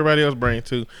fuck with everybody else's brain,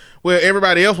 too. Well,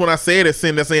 everybody else, when I said it,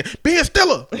 sitting there saying, Ben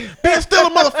Stiller! Ben Stiller,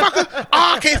 motherfucker!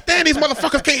 Oh, I can't stand these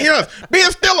motherfuckers, can't hear us.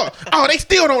 Ben Stiller! Oh, they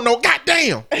still don't know.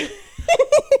 Goddamn!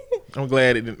 I'm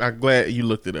glad you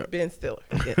looked it up. Ben Stiller,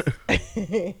 yes.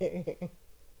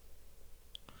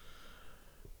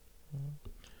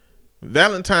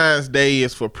 Valentine's Day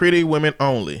is for pretty women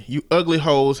only. You ugly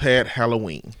hoes had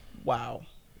Halloween. Wow.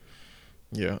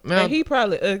 Yeah. Now, And he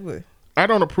probably ugly. I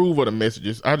don't approve of the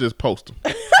messages. I just post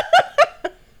them.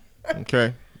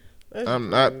 Okay. I'm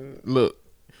not. Look,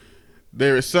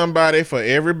 there is somebody for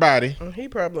everybody. He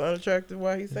probably unattractive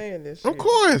while he's saying this shit. Of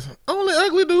course. Only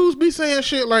ugly dudes be saying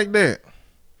shit like that.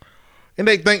 And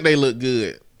they think they look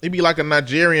good. It be like a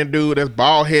Nigerian dude that's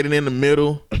bald headed in the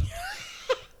middle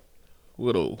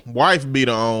with a wife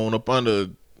beater on up under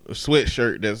a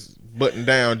sweatshirt that's buttoned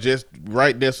down just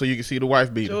right there so you can see the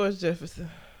wife beater. George Jefferson.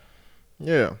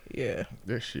 Yeah. Yeah.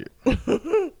 That shit.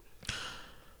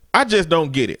 I just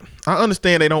don't get it. I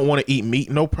understand they don't want to eat meat.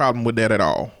 No problem with that at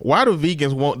all. Why do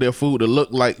vegans want their food to look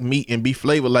like meat and be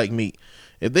flavored like meat?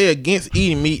 If they're against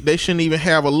eating meat, they shouldn't even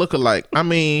have a look-alike. I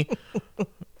mean,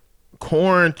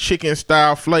 corn chicken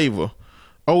style flavor.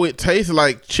 Oh, it tastes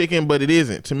like chicken, but it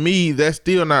isn't. To me, that's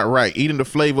still not right. Eating the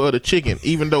flavor of the chicken,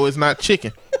 even though it's not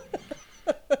chicken.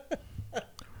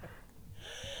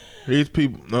 These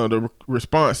people, the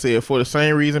response said, for the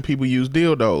same reason people use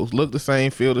dildos. Look the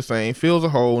same, feel the same, feels a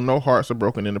hole, no hearts are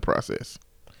broken in the process.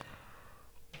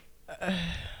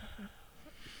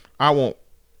 I won't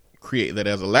create that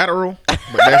as a lateral,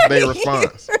 but that's their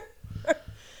response.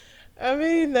 I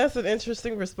mean, that's an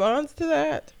interesting response to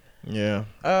that. Yeah.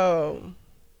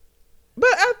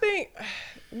 But I think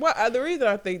the reason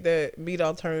I think that meat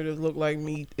alternatives look like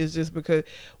meat is just because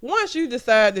once you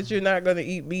decide that you're not going to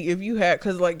eat meat, if you had,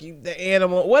 because like the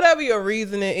animal, whatever your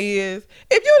reasoning is,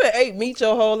 if you done ate meat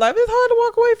your whole life, it's hard to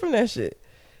walk away from that shit.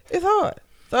 It's hard.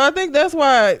 So I think that's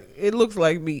why it looks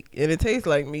like meat and it tastes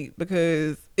like meat,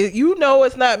 because you know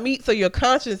it's not meat, so your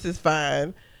conscience is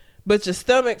fine, but your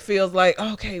stomach feels like,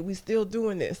 okay, we still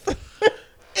doing this.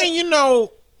 And you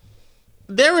know,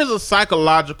 there is a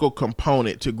psychological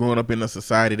component to growing up in a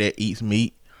society that eats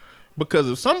meat, because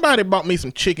if somebody bought me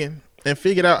some chicken and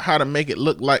figured out how to make it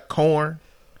look like corn,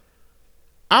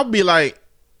 I'd be like,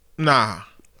 nah,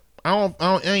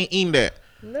 I ain't eating that.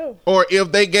 No. Or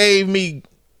if they gave me,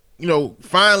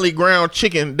 finely ground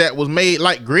chicken that was made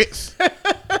like grits, I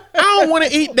don't want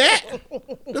to eat that.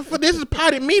 This is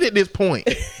potted meat at this point.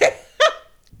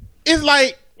 It's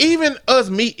like, even us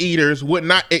meat eaters would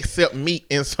not accept meat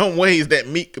in some ways that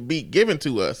meat could be given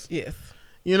to us. Yes.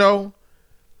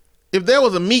 If there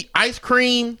was a meat ice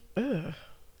cream,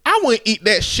 I wouldn't eat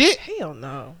that shit. Hell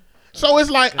no. So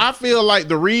it's like, I feel like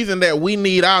the reason that we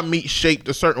need our meat shaped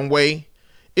a certain way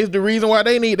is the reason why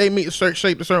they need their meat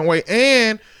shaped a certain way.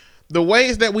 And the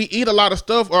ways that we eat a lot of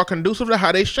stuff are conducive to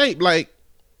how they shape. Like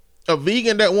a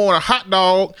vegan that want a hot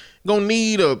dog gonna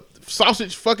need a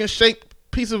sausage fucking shaped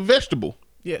piece of vegetable.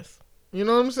 Yes. You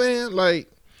know what I'm saying? Like,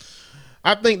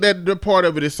 I think that the part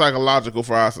of it is psychological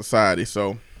for our society.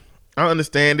 So I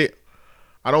understand it.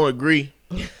 I don't agree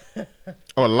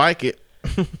or like it,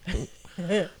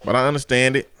 but I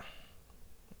understand it.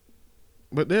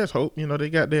 But there's hope. They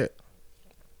got that.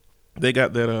 They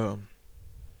got that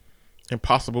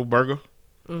Impossible Burger.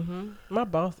 Mm-hmm. My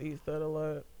boss eats that a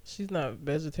lot. She's not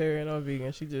vegetarian or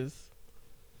vegan. She just.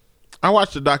 I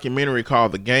watched a documentary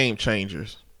called The Game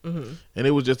Changers. Mm-hmm. And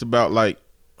it was just about like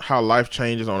how life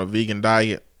changes on a vegan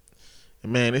diet.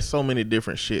 Man, there's so many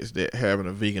different shits that having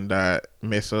a vegan diet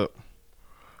mess up.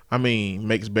 I mean,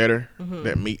 makes better.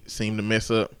 That meat seem to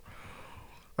mess up.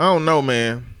 I don't know,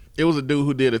 man. It was a dude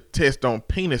who did a test on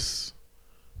penis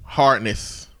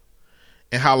hardness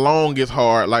and how long it's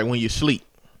hard, like when you sleep.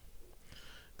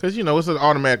 Because, you know, it's an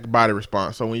automatic body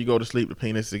response. So when you go to sleep, the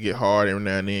penis will get hard every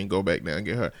now and then, go back down and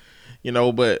get hard. You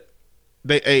know, but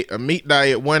they ate a meat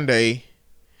diet one day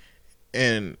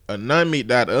and a non-meat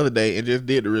diet the other day and just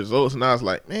did the results. And I was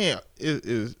like, man,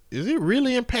 is it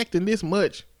really impacting this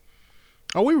much?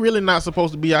 Are we really not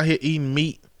supposed to be out here eating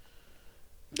meat?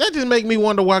 That just make me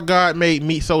wonder why God made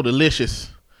meat so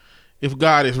delicious if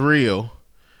God is real.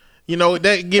 You know,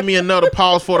 that give me another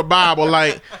pause for the Bible.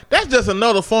 Like, that's just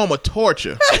another form of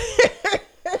torture.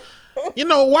 You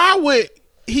know, why would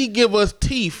he give us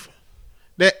teeth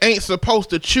that ain't supposed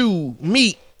to chew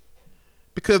meat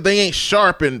because they ain't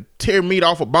sharp and tear meat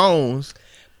off of bones?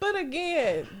 But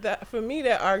again, for me,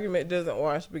 that argument doesn't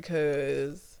wash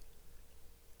because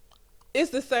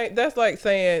it's the same. That's like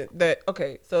saying that,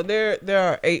 okay, so there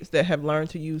are apes that have learned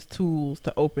to use tools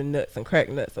to open nuts and crack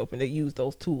nuts open. They use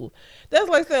those tools. That's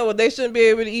like saying, well, they shouldn't be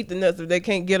able to eat the nuts if they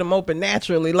can't get them open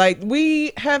naturally. Like,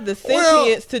 we have the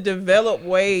sentience to develop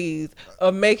ways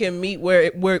of making meat where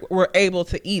we're able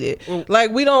to eat it.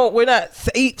 Like, we're not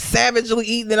savagely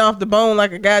eating it off the bone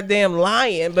like a goddamn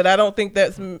lion, but I don't think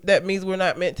that means we're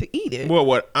not meant to eat it. Well,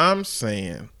 what I'm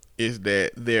saying is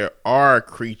that there are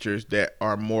creatures that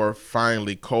are more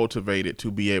finely cultivated to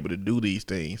be able to do these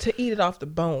things. To eat it off the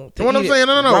bone. What I'm saying,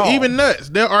 no. Even nuts.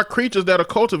 There are creatures that are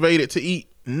cultivated to eat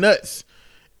nuts,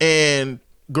 and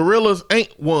gorillas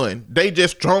ain't one. They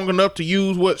just strong enough to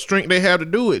use what strength they have to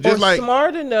do it. Just or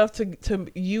smart enough to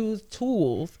use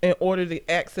tools in order to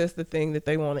access the thing that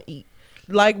they want to eat,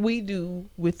 like we do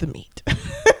with the meat.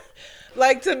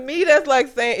 Like, to me, that's like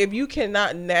saying if you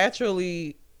cannot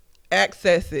naturally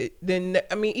access it, then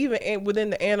I mean, even within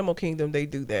the animal kingdom, they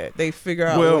do that. They figure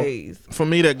out ways. For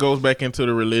me, that goes back into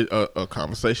the a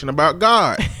conversation about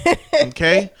God.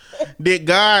 Okay, did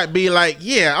God be like,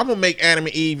 yeah, I'm gonna make Adam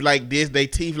and Eve like this, they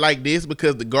teeth like this,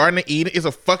 because the Garden of Eden is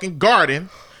a fucking garden,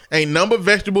 ain't number of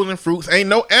vegetables and fruits, ain't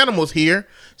no animals here,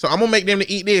 so I'm gonna make them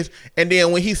to eat this. And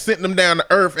then when he sent them down to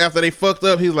earth after they fucked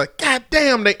up, he was like, God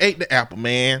damn, they ate the apple,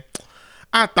 man.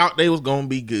 I thought they was gonna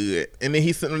be good. And then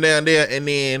he sent them down there, and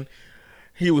then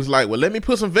he was like, well, let me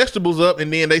put some vegetables up.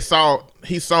 And then he saw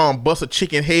him bust a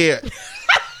chicken head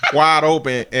wide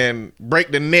open and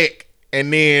break the neck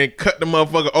and then cut the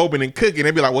motherfucker open and cook it. And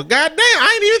they'd be like, well, goddamn,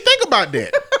 I didn't even think about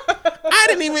that. I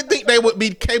didn't even think they would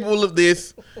be capable of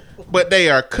this. But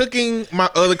they are cooking my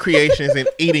other creations and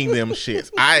eating them shits.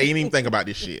 I didn't even think about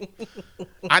this shit.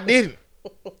 I didn't.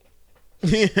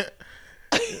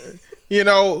 You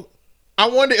know, I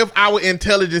wonder if our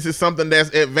intelligence is something that's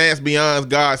advanced beyond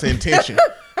God's intention.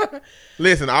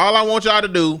 Listen, all I want y'all to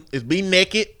do is be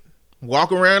naked,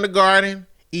 walk around the garden,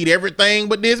 eat everything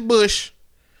but this bush.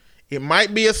 It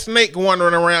might be a snake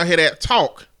wandering around here that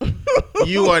talk.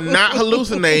 You are not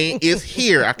hallucinating. It's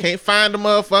here. I can't find the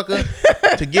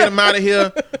motherfucker to get him out of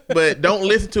here, but don't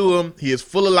listen to him. He is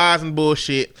full of lies and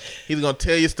bullshit. He's going to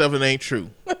tell you stuff that ain't true.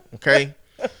 Okay?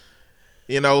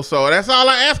 You know, so that's all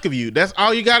I ask of you. That's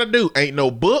all you got to do. Ain't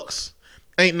no books.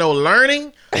 Ain't no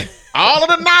learning. All of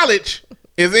the knowledge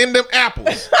is in them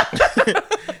apples.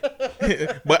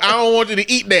 But I don't want you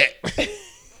to eat that.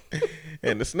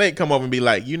 And the snake come up and be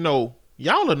like, you know,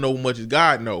 y'all will know much as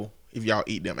God know if y'all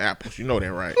eat them apples. You know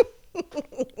that, right?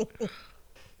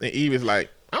 And Eve is like,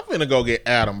 I'm finna go get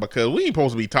Adam because we ain't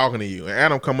supposed to be talking to you. And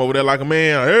Adam come over there like a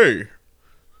man. Hey,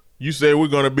 you said we're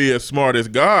going to be as smart as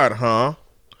God, huh?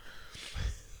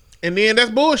 And then that's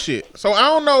bullshit. So I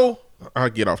don't know. I'll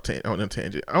get off on a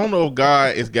tangent. I don't know if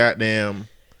God is goddamn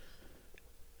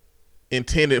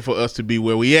intended for us to be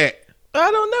where we at. I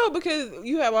don't know, because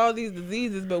you have all these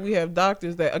diseases, but we have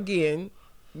doctors that, again,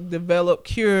 develop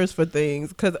cures for things,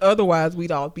 because otherwise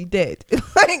we'd all be dead.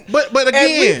 Like, but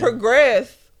again, as we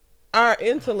progress, our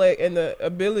intellect and the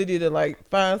ability to like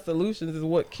find solutions is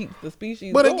what keeps the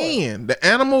species going. But again, the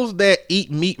animals that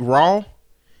eat meat raw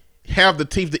have the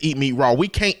teeth to eat meat raw. We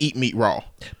can't eat meat raw.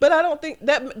 But I don't think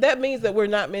that means that we're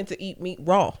not meant to eat meat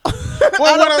raw.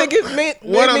 Well, I don't think it's meant.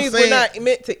 That means we're not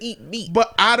meant to eat meat.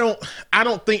 But I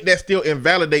don't think that still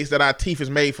invalidates that our teeth is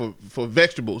made for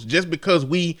vegetables. Just because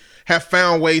we have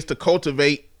found ways to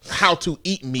cultivate how to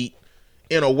eat meat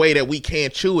in a way that we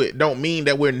can't chew it, don't mean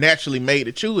that we're naturally made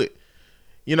to chew it.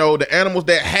 You know, the animals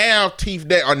that have teeth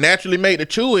that are naturally made to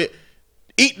chew it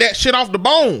eat that shit off the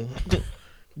bone.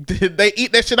 They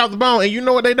eat that shit off the bone, and you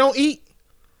know what they don't eat?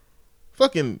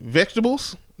 Fucking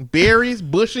vegetables, berries,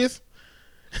 bushes.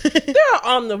 There are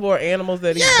omnivore animals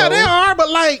that eat both. there are, but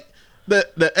like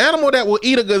the animal that will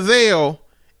eat a gazelle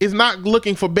is not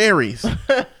looking for berries.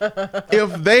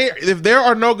 If there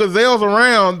are no gazelles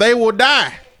around, they will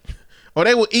die. Or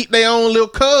they will eat their own little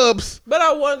cubs. But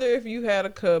I wonder if you had a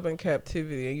cub in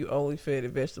captivity and you only fed it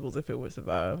vegetables, if it would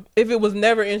survive. If it was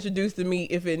never introduced to meat,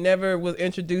 if it never was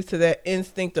introduced to that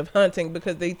instinct of hunting,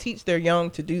 because they teach their young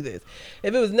to do this.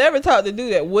 If it was never taught to do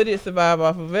that, would it survive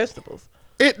off of vegetables?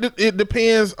 It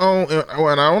depends on, and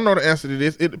I don't know the answer to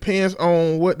this. It depends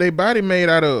on what their body made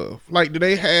out of. Like, do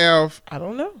they have? I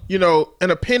don't know. You know, an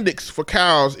appendix for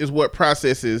cows is what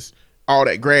processes all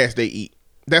that grass they eat.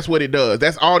 That's what it does.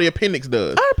 That's all the appendix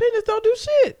does. Our appendix don't do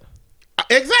shit.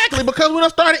 Exactly, because we done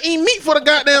started eating meat for the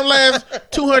goddamn last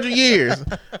 200 years.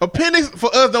 Appendix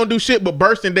for us don't do shit but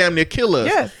burst and damn near kill us.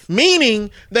 Yes.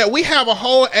 Meaning that we have a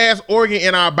whole ass organ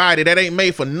in our body that ain't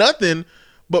made for nothing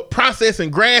but processing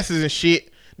grasses and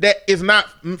shit that is not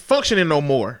functioning no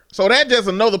more. So that's just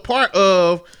another part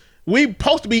of we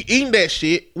supposed to be eating that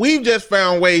shit. We've just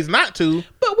found ways not to.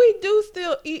 But we do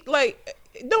still eat, like,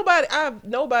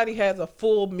 nobody has a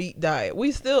full meat diet.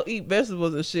 We still eat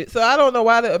vegetables and shit. So I don't know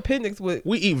why the appendix would.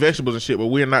 We eat vegetables and shit, but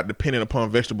we're not dependent upon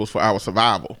vegetables for our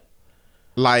survival,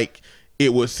 like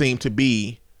it would seem to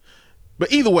be.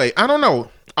 But either way, I don't know.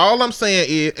 All I'm saying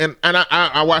is, and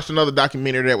I watched another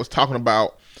documentary that was talking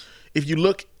about if you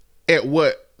look at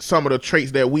what some of the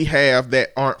traits that we have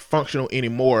that aren't functional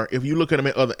anymore, if you look at them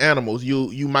in other animals,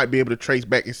 you might be able to trace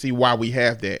back and see why we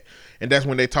have that. And that's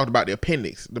when they talked about the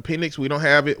appendix. The appendix, we don't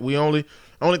have it. We only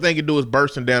thing it do is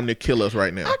burst and damn near kill us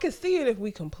right now. I could see it if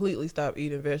we completely stopped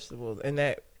eating vegetables and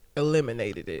that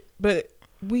eliminated it. But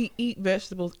we eat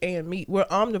vegetables and meat. We're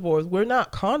omnivores. We're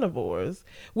not carnivores.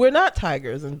 We're not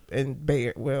tigers and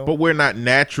bear. Well, but we're not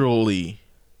naturally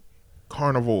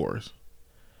carnivores.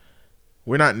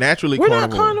 We're not naturally carnivores. We're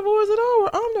not carnivores at all. We're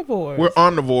omnivores. We're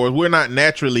omnivores. We're not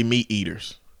naturally meat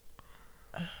eaters.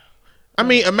 I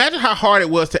mean, imagine how hard it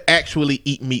was to actually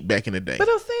eat meat back in the day. But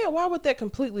I'm saying, why would that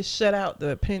completely shut out the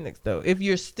appendix, though? If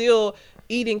you're still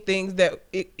eating things that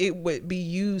it would be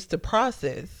used to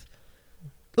process.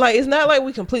 Like, it's not like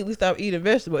we completely stopped eating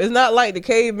vegetables. It's not like the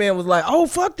caveman was like, oh,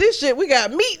 fuck this shit. We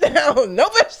got meat now. No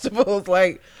vegetables.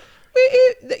 Like,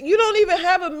 you don't even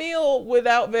have a meal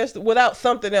without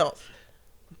something else.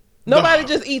 Nobody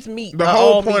just eats meat. The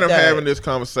whole point of having this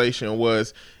conversation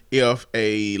was if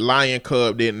a lion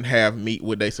cub didn't have meat,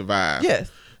 would they survive?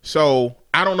 Yes. So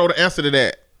I don't know the answer to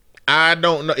that. I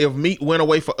don't know if meat went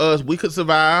away for us, we could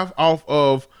survive off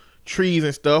of trees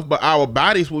and stuff, but our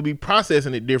bodies would be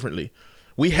processing it differently.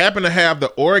 We happen to have the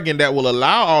organ that will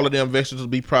allow all of them vegetables to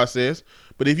be processed.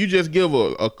 But if you just give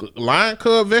a lion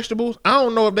cub vegetables, I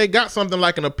don't know if they got something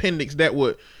like an appendix that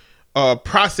would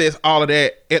process all of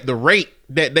that at the rate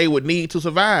that they would need to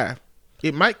survive.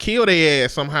 It might kill their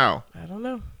ass somehow. I don't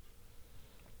know.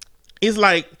 It's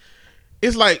like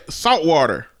salt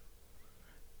water.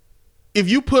 If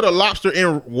you put a lobster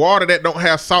in water that don't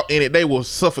have salt in it, they will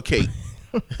suffocate.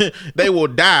 They will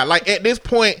die. Like at this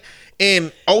point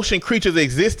in ocean creatures'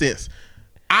 existence,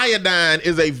 iodine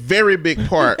is a very big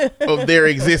part of their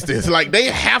existence. Like they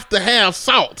have to have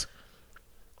salt.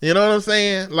 You know what I'm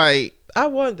saying? Like, I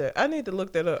wonder. I need to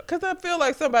look that up because I feel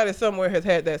like somebody somewhere has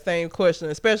had that same question,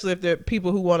 especially if there are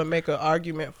people who want to make an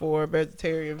argument for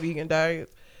vegetarian, vegan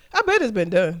diets. I bet it's been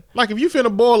done. Like if you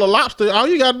finna boil a lobster, all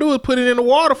you gotta do is put it in the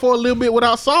water for a little bit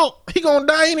without salt. He gonna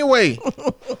die anyway.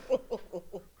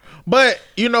 But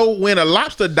you know, when a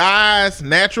lobster dies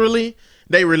naturally,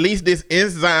 they release this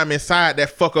enzyme inside that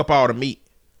fuck up all the meat.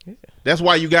 Yeah. That's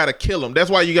why you gotta kill them. That's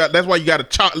why you gotta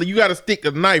chop. You gotta stick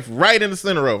a knife right in the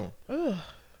center of them. Ugh.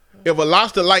 If a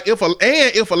lobster,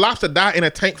 if a lobster die in a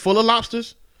tank full of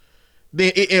lobsters,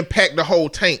 then it impact the whole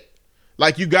tank.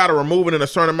 Like you gotta remove it in a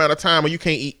certain amount of time, or you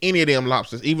can't eat any of them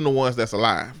lobsters, even the ones that's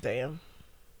alive. Damn.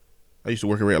 I used to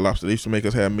work at Red Lobster. They used to make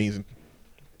us have meetings and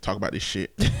talk about this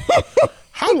shit.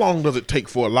 How long does it take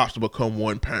for a lobster to become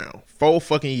 1 pound? 4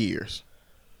 fucking years.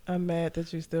 I'm mad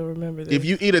that you still remember this. If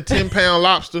you eat a 10-pound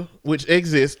lobster, which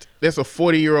exists, that's a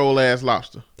 40-year-old ass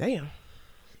lobster. Damn.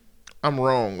 I'm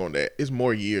wrong on that. It's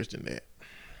more years than that.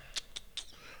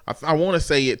 I want to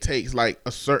say it takes like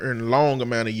a certain long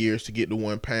amount of years to get to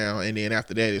 1 pound, and then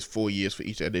after that it's 4 years for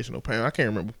each additional pound. I can't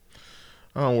remember.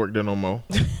 I don't work there no more.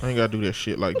 I ain't gotta do that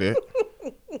shit like that.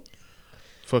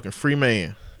 Fucking free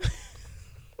man.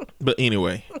 But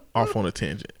anyway, off on a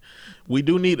tangent. We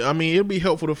do need, it'd be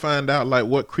helpful to find out like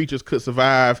what creatures could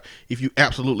survive if you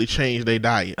absolutely change their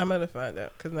diet. I'm gonna find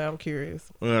out because now I'm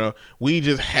curious. You know, we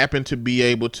just happen to be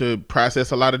able to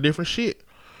process a lot of different shit.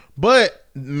 But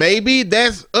maybe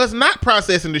that's us not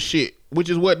processing the shit, which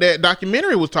is what that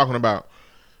documentary was talking about.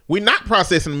 We're not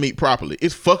processing the meat properly.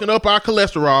 It's fucking up our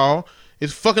cholesterol.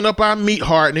 It's fucking up our meat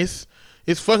hardness.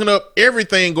 It's fucking up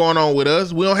everything going on with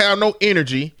us. We don't have no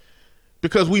energy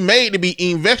because we made to be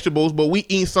eating vegetables, but we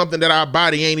eat something that our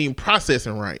body ain't even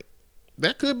processing right.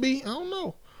 That could be, I don't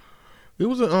know. It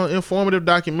was an informative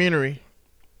documentary.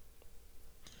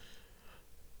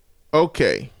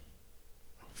 Okay.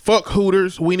 Fuck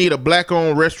Hooters. We need a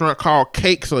black-owned restaurant called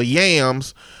Cakes or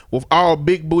Yams with all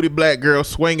big booty black girls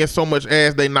swinging so much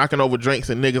ass they knocking over drinks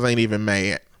and niggas ain't even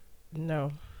mad.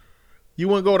 No. You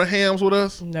want to go to Hams with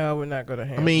us? No, we're not going to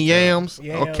Hams. I mean Yams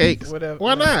or Cakes. Whatever.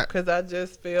 Why not? Because I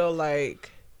just feel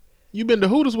like You been to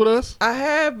Hooters with us? I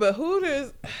have, but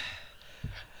Hooters.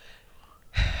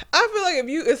 I feel like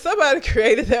if somebody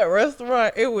created that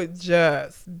restaurant, it would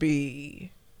just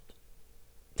be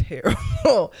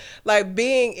terrible. Like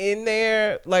being in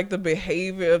there, like the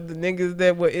behavior of the niggas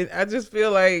that were in, I just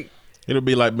feel like It'll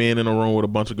be like being in a room with a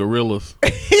bunch of gorillas.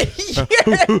 Let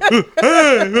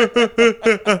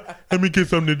me get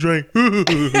something to drink.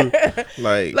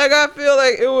 like I feel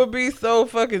like it would be so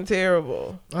fucking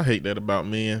terrible. I hate that about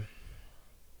men.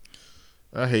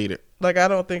 I hate it. Like I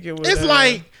don't think it would. It's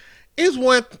like it's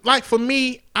one like for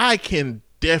me, I can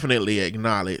definitely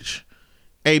acknowledge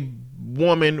a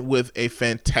woman with a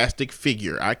fantastic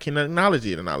figure. I can acknowledge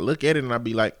it and I look at it and I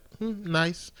be like,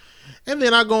 nice. And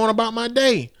then I go on about my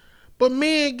day. But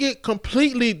men get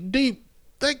completely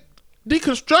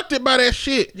deconstructed by that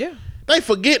shit. Yeah. They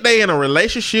forget they in a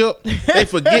relationship. They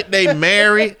forget they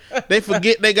married. They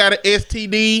forget they got an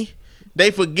STD. They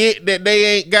forget that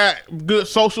they ain't got good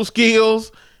social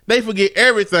skills. They forget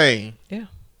everything. Yeah.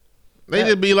 They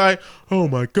just be like, oh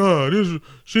my God,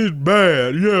 she's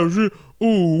bad. Yeah,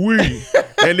 ooh wee.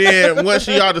 And then once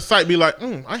she out of sight, be like,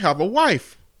 I have a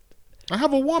wife. I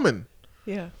have a woman.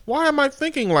 Yeah. Why am I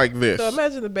thinking like this? So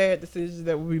imagine the bad decisions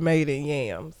that would be made in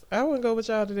Yams. I wouldn't go with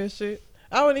y'all to this shit.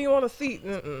 I wouldn't even want a seat.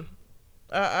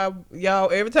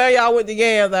 Y'all, every time y'all went to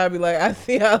Yams, I'd be like, I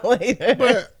see y'all later.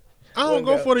 But I don't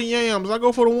go for the yams. I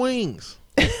go for the wings.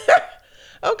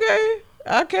 Okay.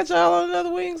 I'll catch y'all on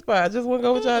another wing spot. I just wouldn't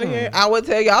go with y'all to Yams. I would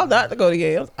tell y'all not to go to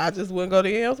Yams. I just wouldn't go to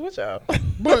Yams with y'all.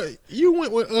 But you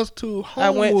went with us to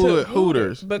I went to Homewood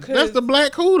Hooters. because That's the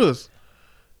black Hooters.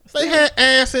 They had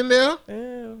ass in there.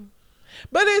 Yeah.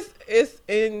 But it's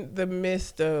in the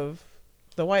midst of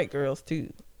the white girls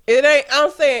too. It ain't.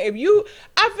 I'm saying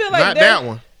I feel like Not that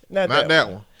one. Not that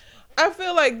one. I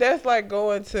feel like that's like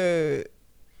going to,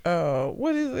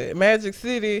 what is it, Magic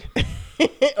City,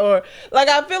 or like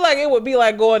I feel like it would be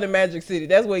like going to Magic City.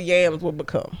 That's what Yams would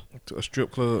become. To a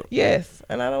strip club. Yes,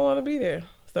 and I don't want to be there.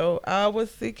 So I would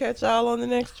catch y'all on the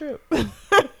next trip. I'm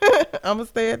gonna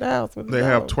stay at the house with. They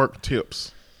have twerk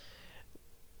tips.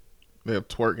 They have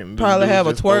twerking. Probably have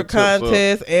a twerk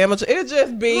contest, amateur. It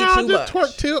just be too much.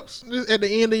 Twerk tips just at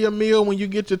the end of your meal when you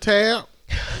get your tab.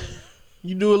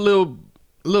 You do a little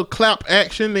clap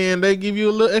action, and they give you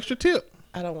a little extra tip.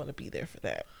 I don't want to be there for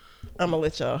that. I'm gonna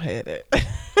let y'all have it.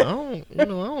 I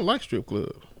don't like strip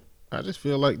clubs. I just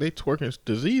feel like they twerking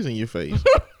disease in your face.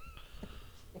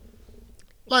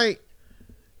 Like,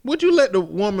 would you let the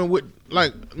woman with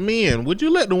would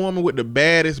you let the woman with the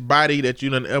baddest body that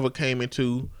you done ever came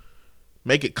into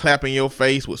make it clap in your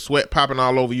face with sweat popping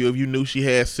all over you if you knew she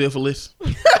had syphilis?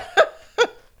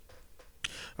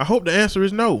 I hope the answer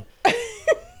is no.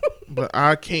 But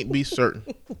I can't be certain.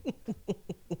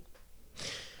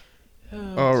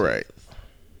 All right.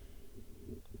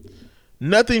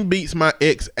 Nothing beats my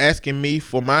ex asking me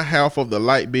for my half of the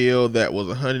light bill that was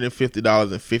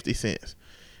 $150.50.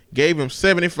 Gave him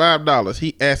 $75.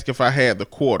 He asked if I had the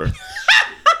quarter.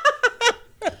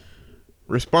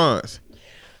 Response.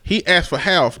 He asked for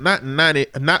half, not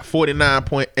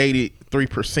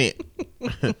 49.83%.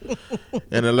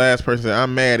 And the last person said,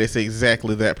 I'm mad it's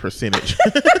exactly that percentage.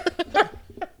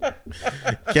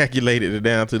 Calculated it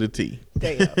down to the T.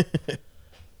 Damn.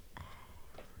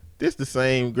 This the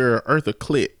same girl, Eartha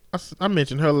Kitt. I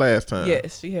mentioned her last time.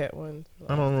 Yes, she had one.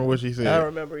 I don't remember what she said. I don't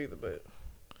remember either, but.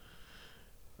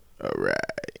 All right.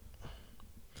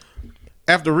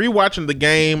 After rewatching the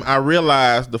game, I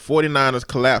realized the 49ers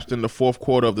collapsed in the fourth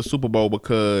quarter of the Super Bowl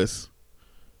because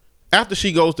after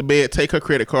she goes to bed, take her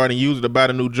credit card and use it to buy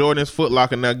the new Jordans. Foot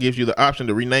Locker now gives you the option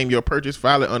to rename your purchase,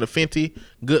 file it under Fenty.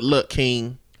 Good luck,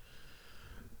 King.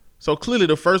 So clearly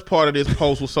the first part of this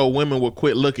post was so women would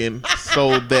quit looking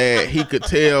so that he could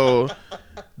tell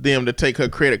them to take her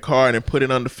credit card and put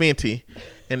it under Fenty.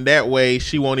 And that way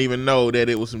she won't even know that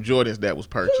it was some Jordans that was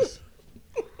purchased.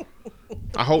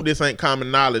 I hope this ain't common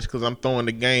knowledge because I'm throwing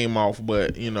the game off,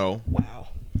 but Wow.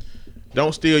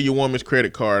 Don't steal your woman's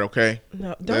credit card, okay?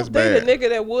 No, That's don't date bad. a nigga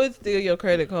that would steal your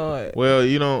credit card. Well,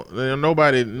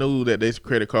 nobody knew that this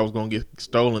credit card was gonna get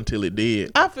stolen until it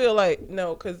did. I feel like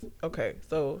no, cause okay,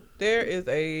 so there is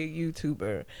a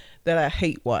YouTuber that I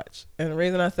hate watch, and the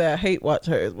reason I say I hate watch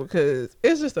her is because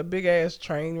it's just a big ass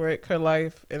train wreck, her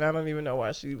life, and I don't even know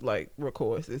why she like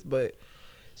records this, but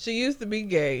she used to be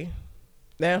gay.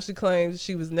 Now she claims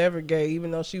she was never gay,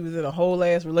 even though she was in a whole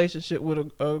ass relationship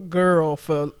with a girl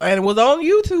and it was on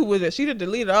YouTube with it. She done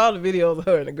deleted all the videos of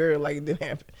her and the girl like it didn't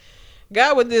happen.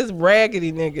 Got with this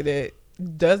raggedy nigga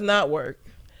that does not work.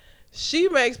 She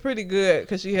makes pretty good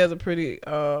because she has a pretty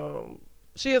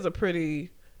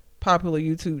popular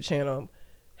YouTube channel.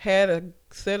 Had a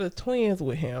set of twins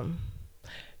with him.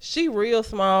 She real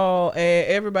small and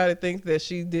everybody thinks that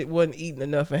she wasn't eating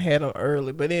enough and had them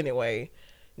early. But anyway,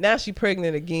 now she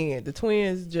pregnant again. The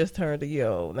twins just turned a year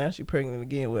old. Now she pregnant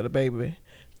again with a baby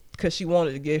because she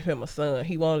wanted to give him a son.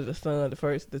 He wanted a son.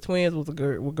 The twins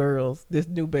were girls. This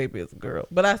new baby is a girl.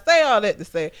 But I say all that to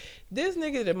say, this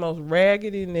nigga the most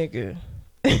raggedy nigga.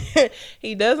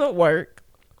 He doesn't work.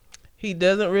 He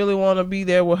doesn't really want to be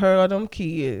there with her or them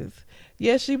kids.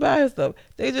 Yes, she buys stuff.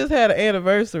 They just had an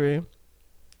anniversary,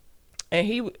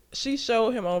 and she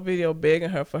showed him on video begging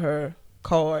her for her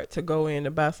card to go in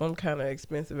and buy some kind of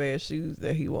expensive ass shoes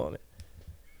that he wanted.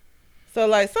 So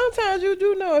like sometimes you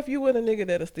do know if you with a nigga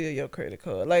that'll steal your credit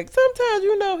card. Like sometimes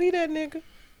you know he that nigga.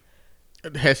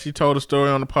 Has she told a story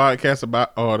on the podcast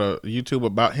or the YouTube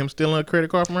about him stealing a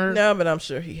credit card from her? No, but I'm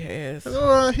sure he has.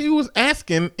 He was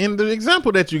asking in the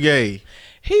example that you gave.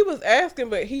 He was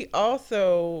asking, but he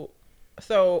also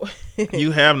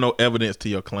You have no evidence to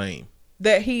your claim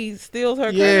that he steals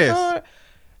her credit card.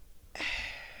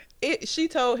 She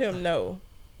told him no,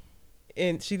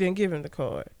 and she didn't give him the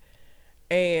card.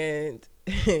 And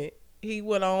he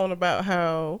went on about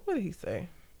how, what did he say?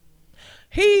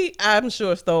 I'm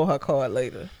sure, stole her card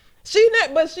later. She's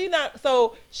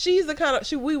the kind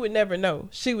of, we would never know.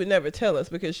 She would never tell us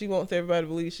because she wants everybody to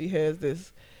believe she has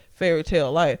this fairy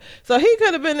tale life. So he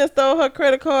could have been and stole her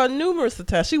credit card numerous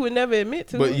times. She would never admit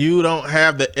to it. But you don't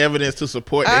have the evidence to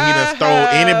support that he done stole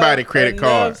anybody's credit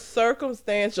card.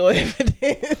 Circumstantial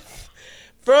evidence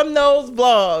from those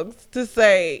vlogs to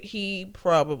say he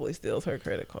probably steals her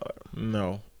credit card.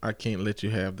 No, I can't let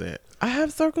you have that. I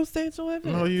have circumstantial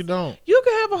evidence. No, you don't. You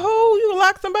can have you can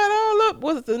lock somebody all up.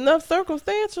 Was it enough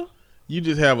circumstantial? You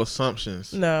just have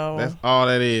assumptions. No. That's all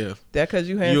that is. That because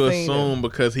you haven't seen You assume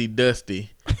because he dusty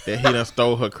that he done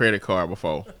stole her credit card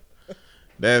before.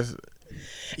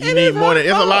 You need more than...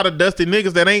 It's a lot of dusty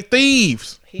niggas that ain't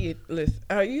thieves. It's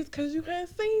because you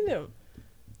hadn't seen them.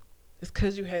 It's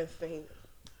because you hadn't seen them.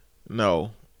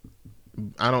 No.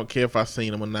 I don't care if I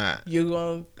seen him or not. You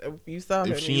saw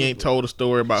her. If she ain't told a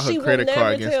story about her credit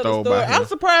card getting stole by him. I'm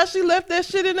surprised she left that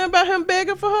shit in there about him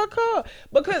begging for her card.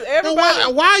 Because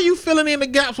everybody... Why are you filling in the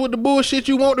gaps with the bullshit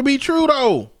you want to be true,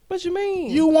 though? What you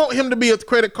mean? You want him to be a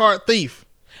credit card thief.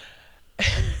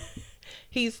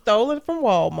 He's stolen from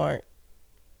Walmart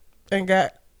and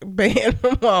got banned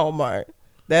from Walmart.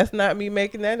 That's not me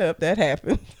making that up. That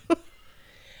happened.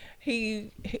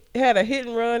 He had a hit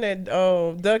and run at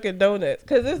Dunkin' Donuts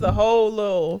because it's a whole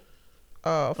little.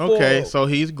 Okay, so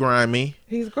he's grimy.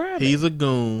 He's grimy. He's a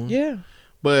goon. Yeah.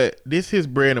 But this his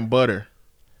bread and butter.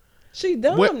 She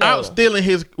done without stealing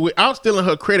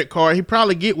her credit card. He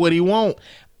probably get what he want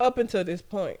up until this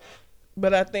point.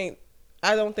 But I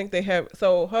don't think they have.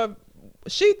 So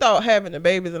she thought having the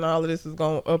babies and all of this is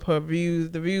going to up her views.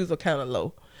 The views are kind of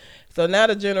low. So now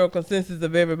the general consensus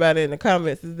of everybody in the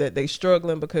comments is that they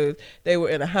struggling because they were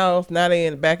in a house. Now they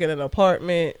back in an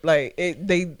apartment. Like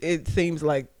it seems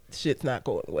like shit's not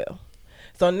going well.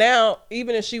 So now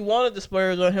even if she wanted to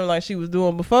splurge on him like she was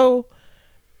doing before,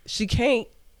 she can't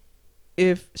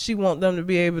if she want them to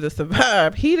be able to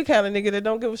survive. He the kind of nigga that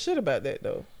don't give a shit about that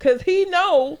though. Cause he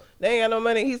know they ain't got no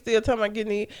money. He's still talking about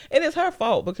getting it. And it's her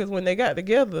fault because when they got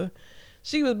together,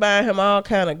 she was buying him all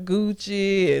kind of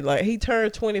Gucci and like he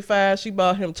turned 25. She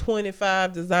bought him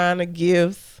 25 designer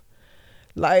gifts,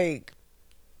 like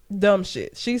dumb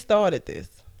shit. She started this,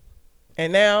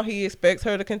 and now he expects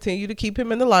her to continue to keep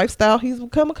him in the lifestyle he's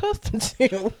become accustomed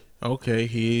to. Okay,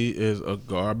 he is a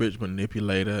garbage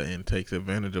manipulator and takes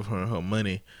advantage of her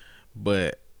money,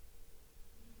 but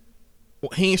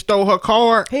he ain't stole her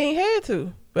card. He ain't had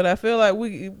to, but I feel like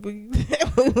we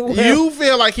you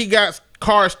feel like he got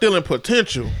card stealing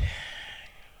potential.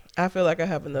 I feel like I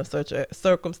have enough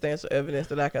circumstantial evidence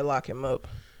that I can lock him up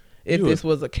if this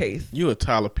was a case. You a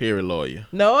Tyler Perry lawyer.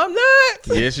 No, I'm not.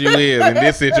 Yes, you is. In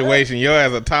this situation, you're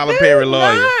as a Tyler Perry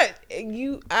lawyer.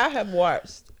 I have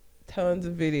watched tons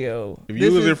of video. If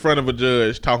you was in front of a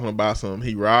judge talking about something,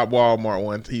 he robbed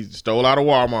Walmart he stole out of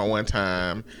Walmart one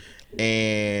time,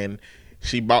 and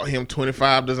she bought him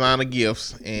 25 designer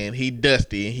gifts, and he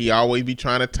dusty, and he always be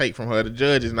trying to take from her. The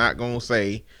judge is not gonna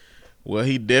say, well,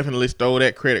 he definitely stole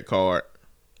that credit card.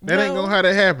 That ain't gonna how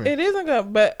that happen. It isn't gonna.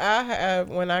 But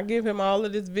when I give him all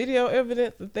of this video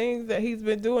evidence, the things that he's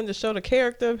been doing to show the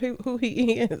character of who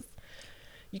he is.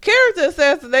 Your character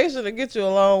assassination will get you a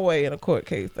long way in a court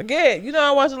case. Again, you know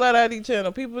I watch a lot of ID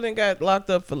channel. People didn't got locked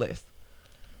up for less.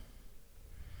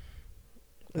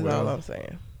 That's all I'm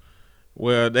saying.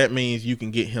 Well, that means you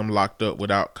can get him locked up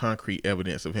without concrete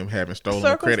evidence of him having stolen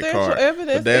a credit card. Circumstantial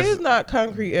evidence is not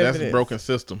concrete evidence. That's a broken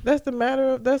system. That's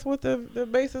that's what the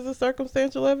basis of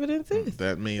circumstantial evidence is.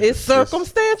 That means it's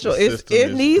circumstantial.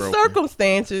 In these broken.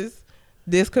 circumstances,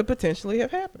 this could potentially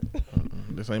have happened.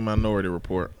 This ain't Minority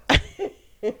Report.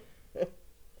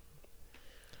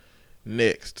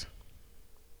 Next.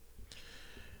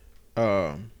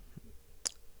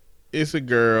 It's a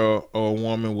girl or a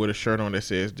woman with a shirt on that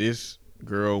says, "This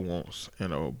girl wants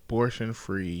an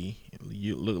abortion-free."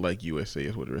 You look like USA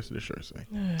is what the rest of the shirt say.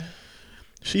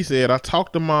 She said, "I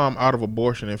talked the mom out of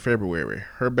abortion in February.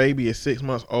 Her baby is 6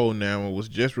 months old now and was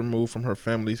just removed from her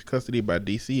family's custody by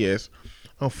DCS.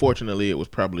 Unfortunately, it was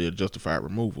probably a justified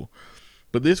removal.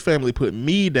 But this family put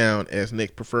me down as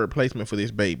next preferred placement for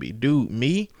this baby. Dude,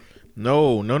 me?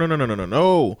 No.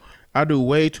 I do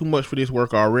way too much for this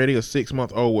work already. A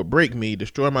 6-month-old would break me,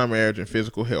 destroy my marriage and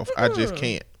physical health. I just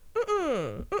can't."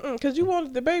 Because you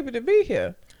wanted the baby to be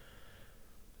here.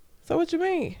 So what you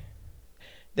mean?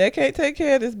 They can't take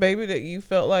care of this baby that you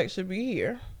felt like should be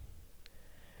here.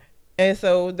 And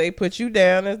so they put you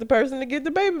down as the person to get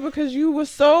the baby because you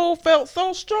felt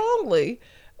so strongly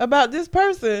about this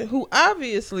person who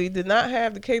obviously did not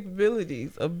have the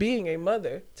capabilities of being a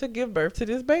mother to give birth to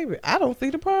this baby. I don't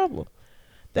see the problem.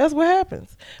 That's what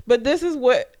happens. But this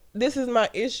is my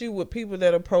issue with people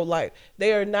that are pro-life.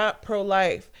 They are not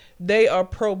pro-life. They are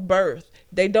pro-birth.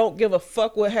 They don't give a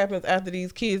fuck what happens after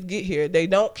these kids get here. They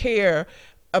don't care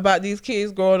about these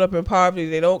kids growing up in poverty.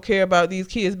 They don't care about these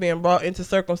kids being brought into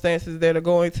circumstances that are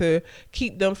going to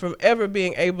keep them from ever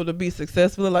being able to be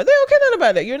successful in life. They don't care nothing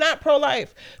about that. You're not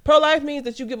pro-life. Pro-life means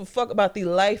that you give a fuck about the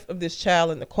life of this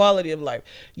child and the quality of life.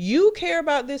 You care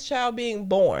about this child being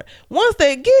born. Once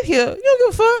they get here, you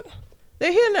don't give a fuck.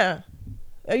 They're here now.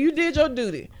 And you did your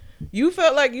duty. You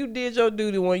felt like you did your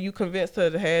duty when you convinced her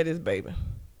to have this baby.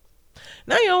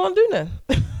 Now you don't want to do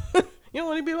nothing. You don't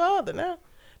want to be bothered now.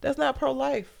 That's not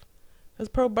pro-life. That's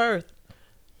pro-birth.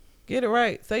 Get it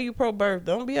right. Say you pro-birth.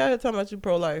 Don't be out here talking about you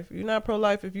pro-life. You're not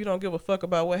pro-life if you don't give a fuck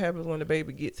about what happens when the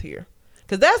baby gets here.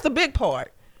 Because that's the big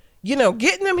part. You know,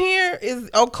 getting them here is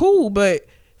cool, but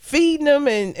feeding them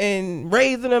and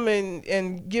raising them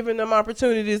and giving them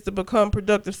opportunities to become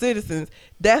productive citizens,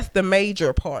 that's the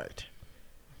major part.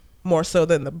 More so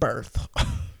than the birth.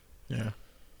 Yeah.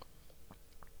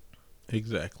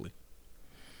 Exactly.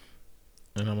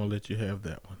 And I'm going to let you have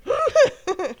that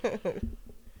one.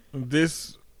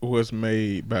 This was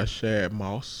made by Shad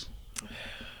Moss,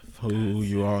 who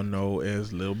you all know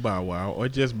as Lil Bow Wow, or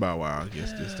just Bow Wow, I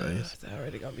guess these days. It's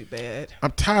already going to be bad.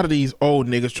 "I'm tired of these old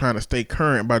niggas trying to stay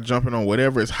current by jumping on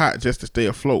whatever is hot just to stay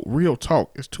afloat. Real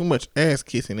talk, it's too much ass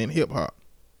kissing in hip hop."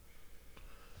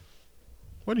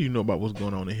 What do you know about what's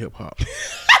going on in hip hop?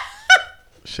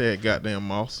 Shad goddamn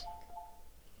Moss.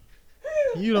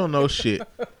 You don't know shit.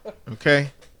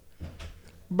 Okay?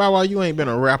 Bow Wow, you ain't been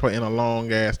a rapper in a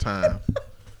long ass time.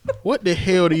 What the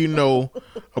hell do you know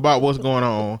about what's going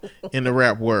on in the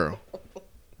rap world?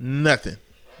 Nothing.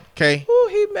 Okay? Ooh,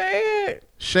 he mad.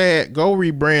 Shad, go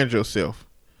rebrand yourself.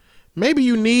 Maybe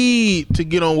you need to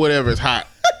get on whatever's hot.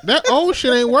 That old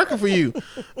shit ain't working for you.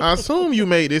 I assume you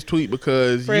made this tweet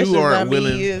because you aren't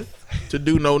willing to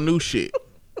do no new shit.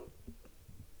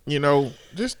 You know,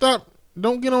 just stop.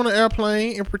 Don't get on an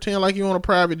airplane and pretend like you on a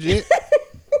private jet.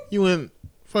 You in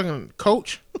fucking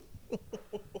coach.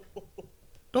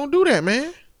 Don't do that,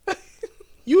 man.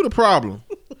 You the problem.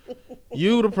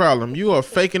 You the problem. You are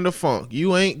faking the funk.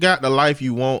 You ain't got the life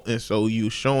you want, and so you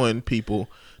showing people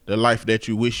the life that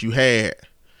you wish you had.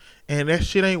 And that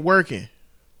shit ain't working.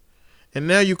 And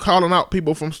now you calling out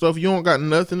people from stuff you don't got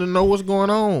nothing to know what's going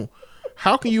on.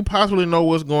 How can you possibly know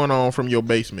what's going on from your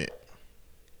basement?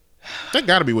 That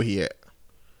gotta be where he at.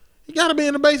 He gotta be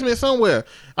in the basement somewhere.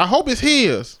 I hope it's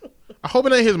his. I hope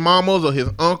it ain't his mama's or his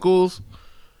uncle's.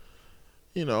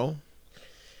 You know.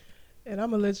 And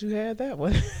I'm gonna let you have that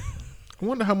one. I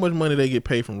wonder how much money they get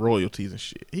paid from royalties and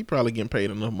shit. He probably getting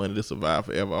paid enough money to survive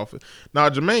forever off it. Now,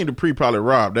 Jermaine Dupri probably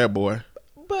robbed that boy.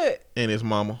 But and his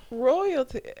mama.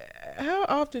 Royalty, how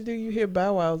often do you hear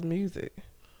Bow Wow's music?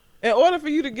 In order for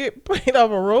you to get paid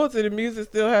off a royalty, the music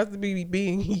still has to be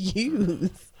being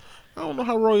used. I don't know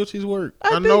how royalties work.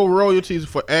 I I know royalties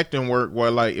for acting work where,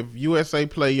 like, if USA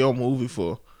play your movie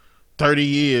for 30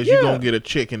 years, you're going to get a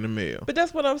check in the mail. But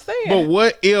that's what I'm saying. But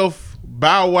what if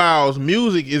Bow Wow's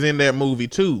music is in that movie,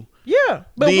 too? Yeah.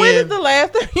 But then, when is the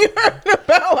last time you heard of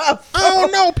Bow Wow song? I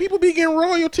don't know. People be getting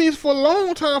royalties for a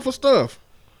long time for stuff.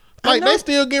 Like, they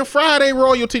still getting Friday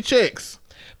royalty checks.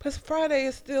 Because Friday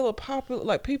is still a popular,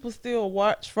 like, people still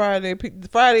watch Friday.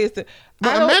 Friday is still.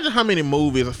 But imagine how many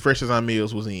movies Fresh as Our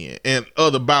Meals was in and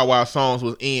other Bow Wow songs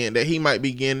was in that he might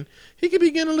be getting. He could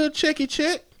be getting a little check.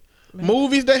 Man.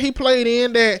 Movies that he played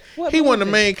in that he wasn't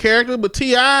the main character, but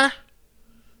T.I.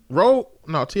 That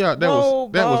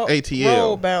was ATL.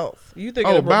 Roll Bounce. You think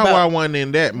Bow Wow wasn't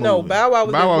in that movie. No, Bow Wow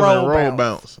was in Roll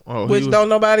Bounce. Oh, which don't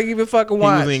nobody even fucking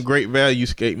watch. He was in Great Value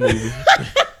Skate movie.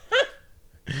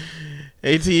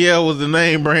 ATL was the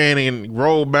name brand and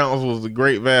Roll Bounce was the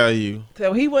Great Value.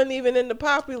 So he wasn't even in the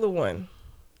popular one.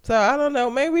 So I don't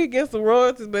know. Maybe he gets the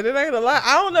royalties, but it ain't a lot.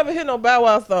 I don't ever hear no Bow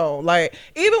Wow song. Like,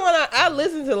 even when I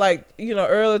listen to, like, you know,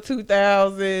 early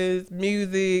 2000s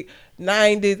music,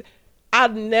 90s, I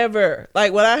never,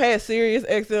 like, when I had Sirius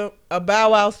XM, a Bow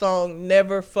Wow song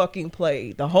never fucking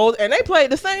played. And they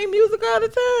played the same music all the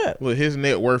time. Well, his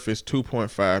net worth is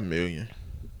 $2.5 million.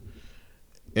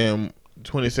 In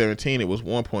 2017, it was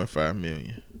 $1.5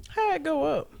 million. How'd it go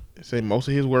up? They say most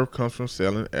of his work comes from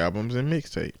selling albums and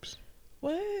mixtapes.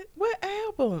 What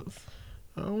albums?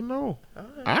 I don't know.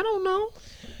 I don't know.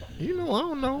 You know, I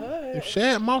don't know. If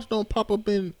Shad Moss don't pop up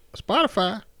in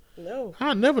Spotify, no,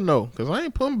 I never know, because I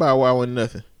ain't putting Bow Wow in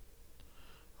nothing.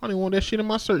 I don't even want that shit in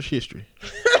my search history.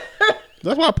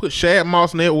 That's why I put Shad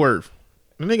Moss net worth.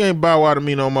 The nigga ain't Bow Wow to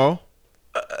me no more.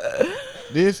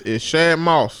 This is Shad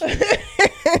Moss.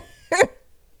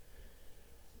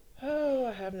 Oh,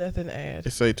 I have nothing to add.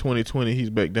 They say 2020 he's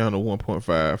back down to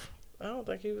 1.5. I don't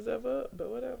think he was ever up, but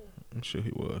whatever. I'm sure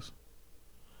he was.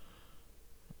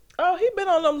 Oh, he been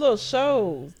on them little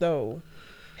shows though.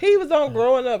 He was on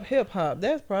Growing Up Hip Hop.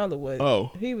 That's probably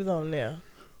what he was on there.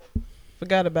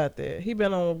 Forgot about that. He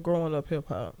been on Growing Up Hip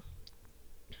Hop.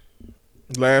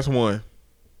 Last one.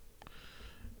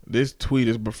 This tweet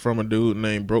is from a dude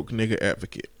named Broke Nigga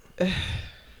Advocate.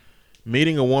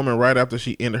 Meeting a woman right after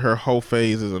she ended her whole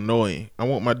phase is annoying. I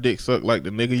want my dick sucked like the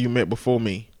nigga you met before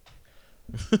me.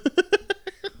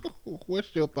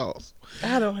 What's your thoughts?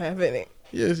 I don't have any.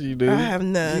 Yes, you do. I have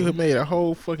none. You have made a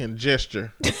whole fucking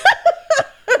gesture.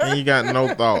 And you got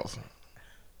no thoughts.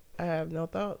 I have no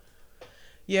thoughts.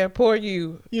 Yeah, poor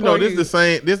you. You know, this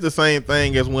the same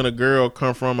thing as when a girl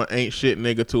come from an ain't shit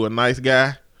nigga to a nice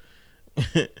guy.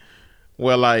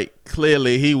 Well, like,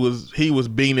 clearly he was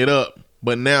beating it up,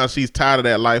 but now she's tired of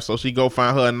that life, so she go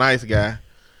find her a nice guy.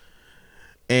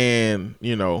 And,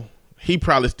 you know, he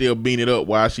probably still beating it up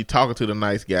while she talking to the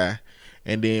nice guy.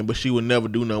 But she would never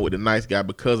do nothing with the nice guy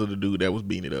because of the dude that was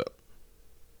beating it up.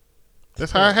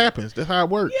 That's how it happens. That's how it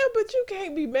works. Yeah, but you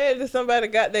can't be mad that somebody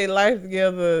got their life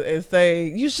together and say,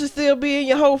 you should still be in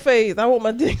your whole phase. I want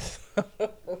my dick.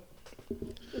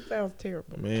 It sounds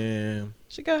terrible. Man.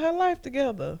 She got her life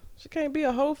together. She can't be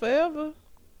a hoe forever.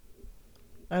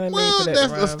 I didn't mean for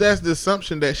that. That's the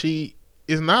assumption that she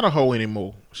is not a hoe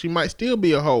anymore. She might still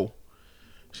be a hoe.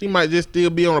 She might just still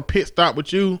be on a pit stop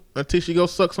with you until she go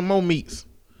suck some more meats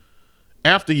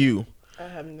after you. I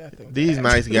have nothing. These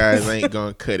nice guys ain't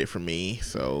gonna cut it for me.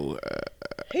 So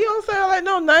he don't sound like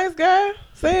no nice guy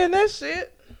saying that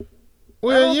shit.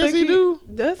 Well, yes, he do.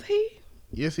 Does he?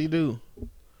 Yes, he do.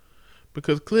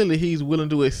 Because clearly he's willing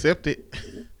to accept it.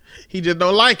 He just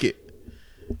don't like it.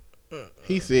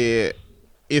 He said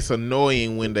it's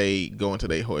annoying when they go into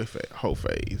their whole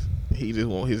phase. He just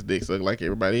want his dick sucked like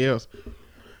everybody else.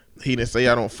 He didn't say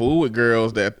I don't fool with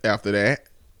girls that after that.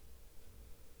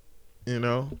 You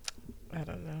know? I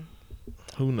don't know.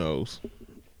 Who knows?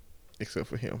 Except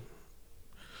for him.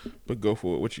 But go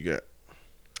for it. What you got?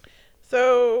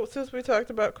 So, since we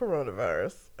talked about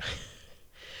coronavirus,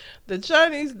 the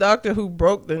Chinese doctor who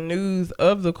broke the news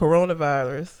of the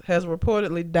coronavirus has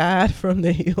reportedly died from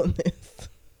the illness.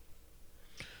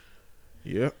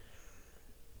 Yep.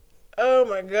 Oh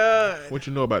my God. What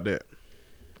you know about that?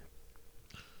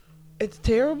 It's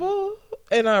terrible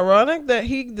and ironic that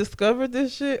he discovered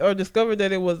this shit, or discovered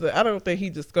that it was I don't think he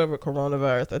discovered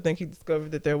coronavirus. I think he discovered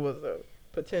that there was a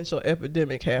potential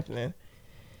epidemic happening.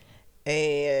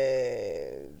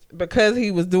 And because he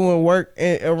was doing work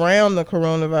around the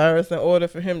coronavirus, in order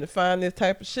for him to find this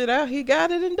type of shit out, he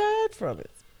got it and died from it.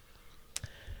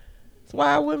 That's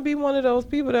why I wouldn't be one of those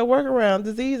people that work around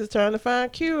diseases trying to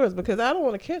find cures, because I don't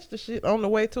want to catch the shit on the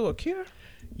way to a cure.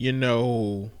 You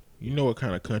know what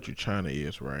kind of country China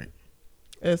is, right?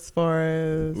 As far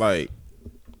as Like,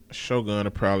 Shogun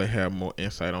will probably have more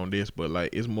insight on this, but like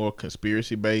it's more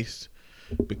conspiracy based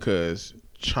because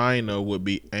China would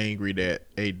be angry that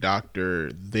a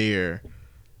doctor there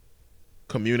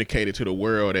communicated to the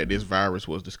world that this virus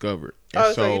was discovered.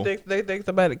 And so you think they think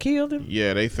somebody killed him?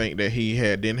 Yeah, they think that he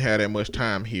didn't have that much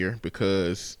time here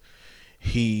because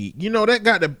he, that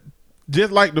got the,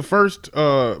 just like the first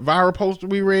viral poster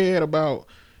we read about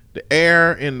the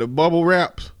air and the bubble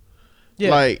wraps.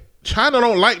 Yeah. Like, China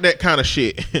don't like that kind of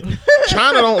shit.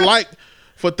 China don't like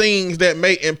for things that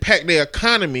may impact their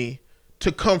economy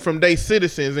to come from their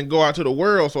citizens and go out to the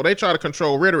world. So they try to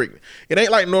control rhetoric. It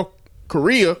ain't like North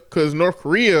Korea, because North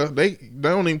Korea, they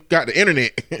don't even got the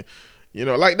internet.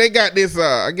 Like they got this,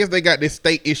 I guess they got this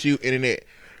state issue internet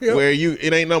where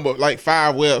it ain't number like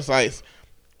 5 websites.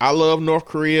 I love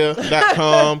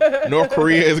NorthKorea.com,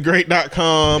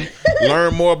 NorthKoreaIsGreat.com,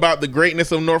 learn more about the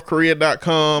greatness of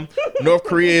NorthKorea.com,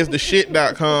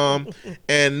 NorthKoreaIsTheShit.com,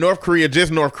 and North Korea,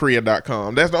 just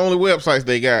NorthKorea.com. That's the only websites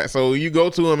they got. So you go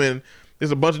to them and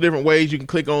there's a bunch of different ways you can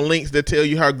click on links that tell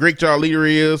you how great y'all leader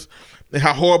is and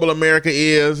how horrible America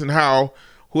is and how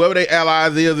whoever their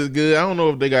allies is good. I don't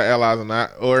know if they got allies or not.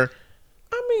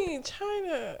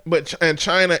 China. And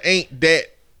China ain't that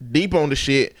deep on the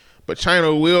shit. But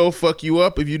China will fuck you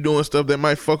up if you're doing stuff that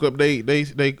might fuck up they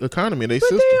economy, they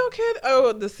system. But they don't care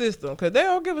the system, because they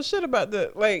don't give a shit about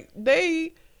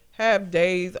they have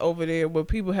days over there where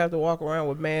people have to walk around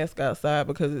with masks outside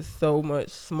because it's so much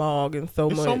smog and so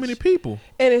many people.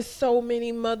 And it's so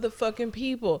many motherfucking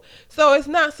people. So it's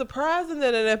not surprising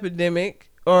that an epidemic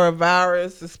or a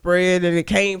virus is spread and it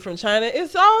came from China.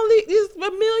 It's a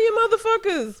million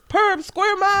motherfuckers per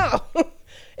square mile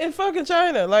in fucking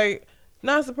China. Like,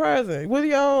 not surprising. What do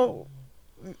y'all?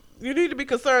 You need to be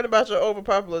concerned about your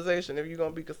overpopulation if you're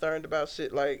gonna be concerned about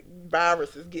shit like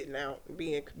viruses getting out and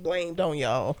being blamed on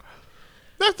y'all.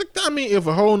 If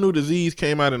a whole new disease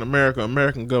came out in America,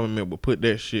 American government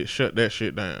would shut that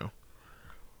shit down.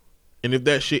 And if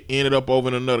that shit ended up over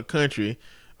in another country,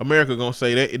 America gonna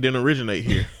say that it didn't originate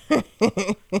here.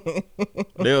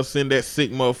 They'll send that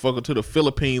sick motherfucker to the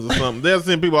Philippines or something. They'll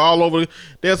send people all over.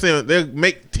 They'll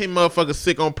make 10 motherfuckers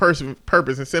sick on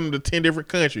purpose and send them to 10 different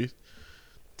countries.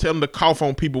 Tell them to cough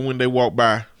on people when they walk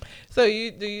by. So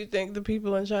do you think the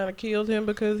people in China killed him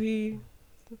because he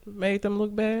made them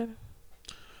look bad?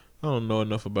 I don't know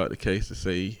enough about the case to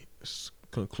say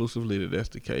conclusively that that's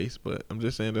the case, but I'm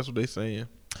just saying that's what they're saying.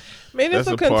 It's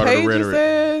a contagious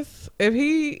ass. If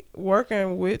he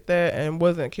working with that and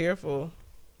wasn't careful,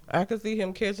 I could see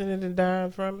him catching it and dying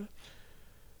from it.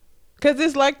 Cause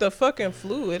it's like the fucking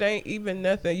flu. It ain't even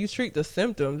nothing. You treat the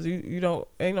symptoms.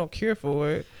 Ain't no cure for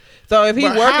it. So if he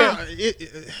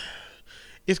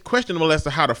it's questionable as to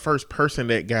how the first person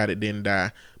that got it didn't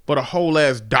die. But a whole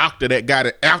ass doctor that got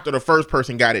it after the first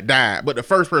person got it died. But the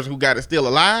first person who got it still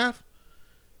alive?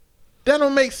 That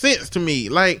don't make sense to me.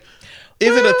 Like,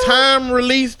 is it a time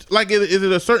released? Like, is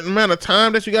it a certain amount of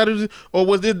time that you got to do? Or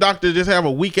was this doctor just have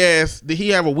a weak ass, did he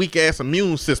have a weak ass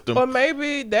immune system? Or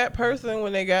maybe that person,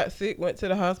 when they got sick, went to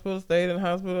the hospital, stayed in the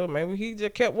hospital. Maybe he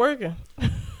just kept working.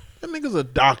 That nigga's a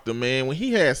doctor, man. When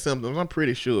he had symptoms, I'm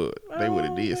pretty sure they would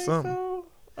have did something. So.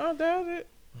 I doubt it.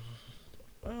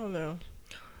 I don't know.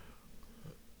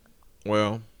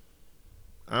 Well,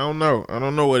 I don't know. I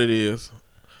don't know what it is.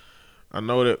 I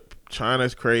know that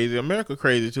China's crazy. America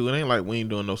crazy too. It ain't like we ain't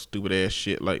doing no stupid ass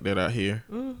shit like that out here.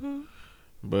 Mm-hmm.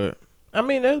 But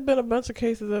there's been a bunch of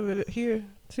cases of it here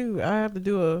too. I have to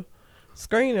do a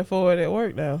screening for it at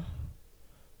work now.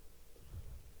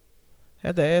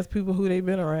 Have to ask people who they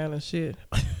been around and shit.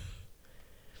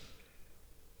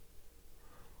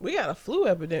 We got a flu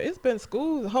epidemic. It's been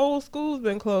whole school's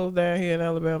been closed down here in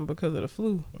Alabama because of the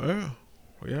flu. Yeah,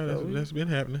 that's been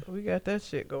happening. We got that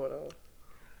shit going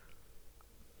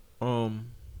on.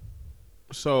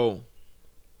 So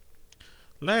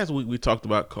last week we talked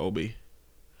about Kobe,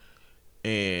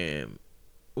 and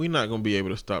we're not gonna be able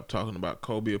to stop talking about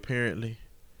Kobe apparently.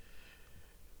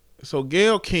 So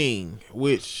Gayle King,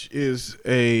 which is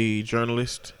a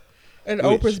journalist. And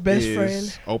Oprah's best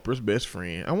friend. Oprah's best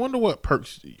friend. I wonder what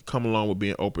perks come along with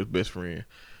being Oprah's best friend.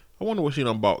 I wonder what she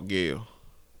done bought Gayle.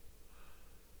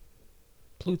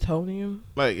 Plutonium.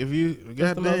 Like, if you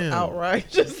goddamn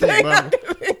outrageous thing.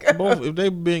 Both, if they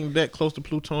being that close to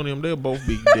plutonium, they'll both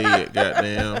be dead.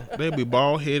 Goddamn, they'll be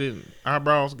bald headed,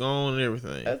 eyebrows gone, and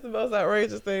everything. That's the most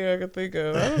outrageous thing I could think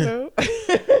of. I don't know.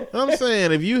 I'm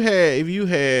saying if you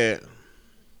had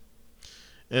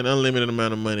an unlimited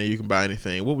amount of money, you can buy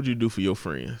anything, what would you do for your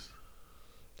friends?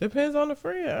 Depends on the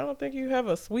friend. I don't think you have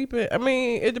a sweeping. I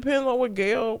mean, it depends on what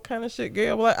Gail kind of shit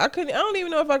Gail. Like I don't even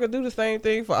know if I could do the same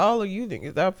thing for all of you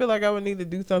niggas. I feel like I would need to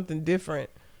do something different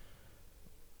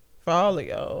for all of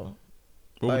y'all.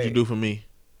 What would you do for me?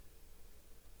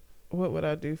 What would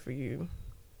I do for you?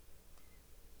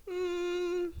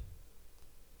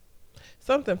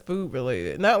 Something food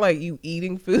related. Not like you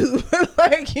eating food, but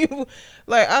like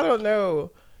I don't know.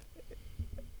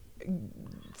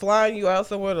 Flying you out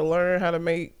somewhere to learn how to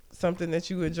make something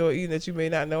that you enjoy eating that you may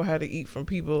not know how to eat from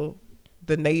people,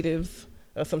 the natives,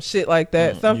 or some shit like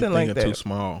that. Something like that. Too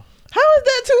small. How is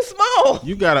that too small?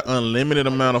 You got an unlimited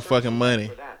amount of fucking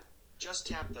money. Just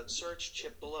tap the search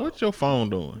chip below. What's your phone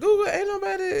doing? Google ain't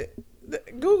nobody.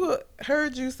 Google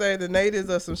heard you say the natives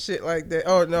or some shit like that.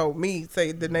 Oh no, me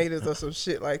say the natives or some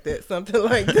shit like that. Something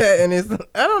like that. And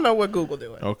I don't know what Google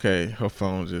doing. Okay, her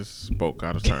phone just spoke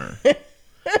out of turn.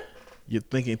 You're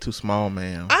thinking too small,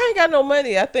 ma'am. I ain't got no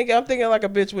money. I'm thinking like a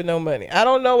bitch with no money. I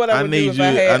don't know what I would do if I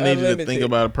had I need unlimited. you to think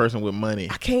about a person with money.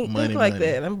 I can't think like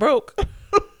that. I'm broke.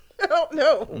 I don't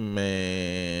know.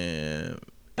 Man,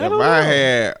 I if don't I know.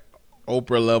 had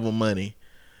Oprah level money,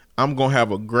 I'm gonna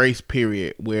have a grace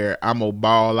period where I'm gonna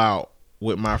ball out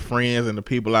with my friends and the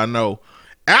people I know.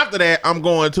 After that, I'm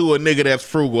going to a nigga that's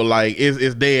frugal. Like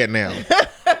it's dead now.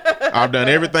 I've done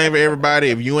everything for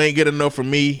everybody. If you ain't get enough from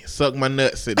me, suck my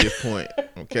nuts at this point.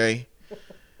 Okay.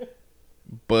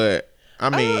 But I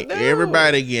mean, don't know.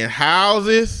 everybody getting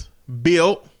houses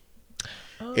built.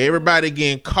 Everybody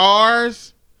getting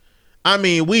cars. I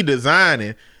mean, we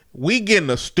designing. We getting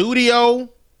a studio.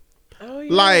 Oh,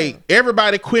 yeah. Like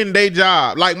everybody quitting their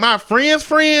job. Like my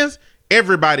friends,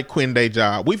 everybody quitting their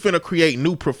job. We finna create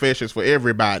new professions for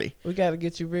everybody. We got to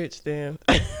get you rich then.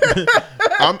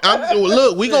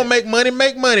 Look, we gonna make money.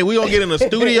 We gonna get in a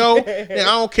studio, and I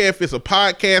don't care if it's a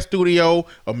podcast studio,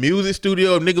 a music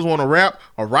studio, if niggas want to rap,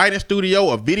 a writing studio,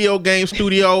 a video game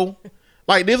studio.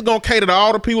 Like this gonna cater to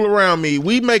all the people around me.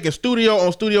 We making studio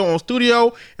on studio on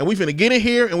studio, and we finna get in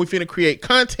here and we finna create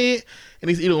content,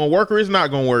 and it's either gonna work or it's not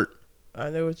gonna work.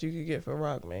 I know what you could get for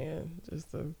Rock, man.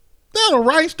 Just a There's a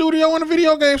writing studio and a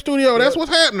video game studio. That's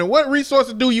what's happening. What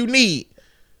resources do you need?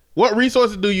 How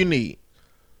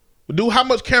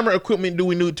much camera equipment do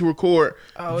we need to record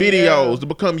videos, to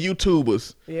become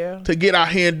YouTubers? Yeah. To get out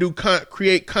here and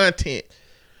create content.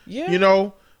 Yeah. You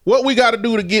know, what we got to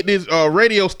do to get this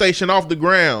radio station off the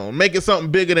ground, make it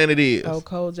something bigger than it is. Oh,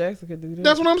 Cole Jackson could do that.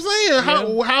 That's what I'm saying.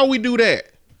 How we do that?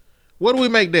 What do we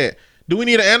make that? Do we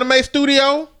need an anime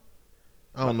studio?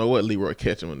 I don't know what Leroy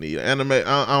Ketchum would need. Anime.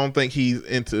 I don't think he's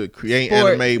into creating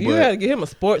anime. You But gotta get him a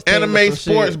sports team anime, or some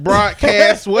sports, shit.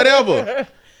 broadcast, whatever.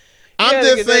 I'm gotta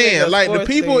just get that nigga saying, a like the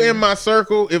sports people team. in my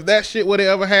circle, if that shit would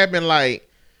ever happen, like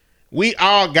we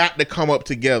all got to come up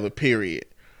together. Period.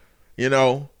 You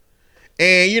know,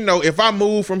 and you know, if I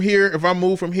move from here,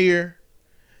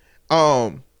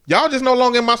 y'all just no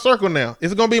longer in my circle now.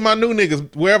 It's gonna be my new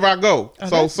niggas wherever I go. Oh,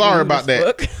 So that's sorry rude about as that.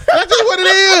 fuck. That's just what it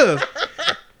is.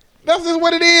 That's just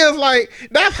what it is. Like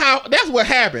that's what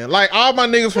happened. Like all my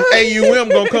niggas from AUM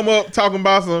gonna come up talking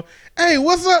about some. Hey,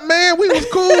 what's up, man? We was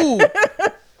cool.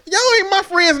 Y'all ain't my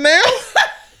friends now.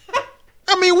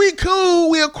 I mean, we cool,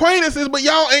 we acquaintances, but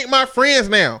y'all ain't my friends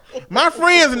now. My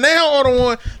friends now are the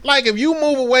one. Like if you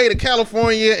move away to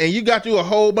California and you got you a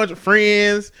whole bunch of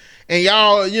friends and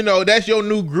y'all, you know, that's your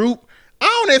new group. I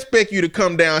don't expect you to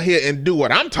come down here and do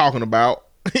what I'm talking about.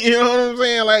 You know what I'm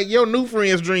saying? Like your new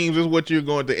friends' dreams is what you're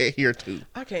going to adhere to.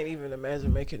 I can't even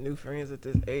imagine making new friends at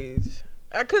this age.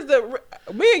 Cause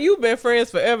me and you been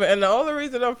friends forever, and the only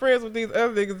reason I'm friends with these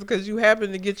other niggas is because you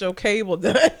happen to get your cable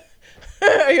done,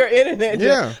 your internet.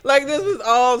 Yeah. Like this was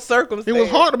all circumstance. It was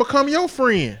hard to become your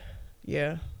friend.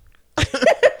 Yeah.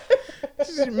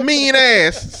 Mean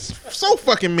ass. So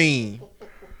fucking mean.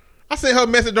 I sent her a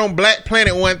message on Black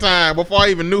Planet one time before I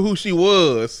even knew who she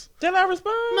was. Did I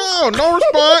respond? No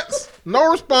response.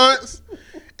 No response.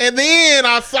 And then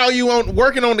I saw you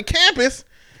working on the campus,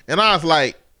 and I was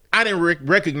like, I didn't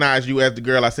recognize you as the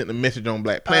girl I sent the message on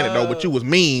Black Planet though, but you was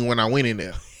mean when I went in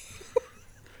there.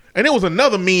 And there was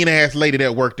another mean ass lady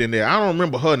that worked in there. I don't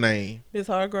remember her name. Miss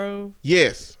Hargrove?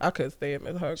 Yes. I couldn't stand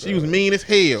Miss Hargrove. She was mean as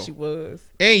hell. She was.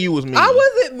 And you was mean. I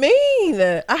wasn't mean.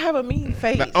 I have a mean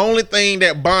face. The only thing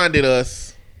that bonded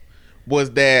us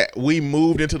was that we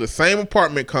moved into the same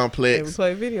apartment complex. And we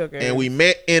played video games. And we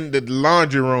met in the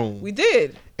laundry room. We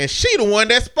did. And she the one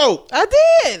that spoke. I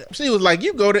did. She was like,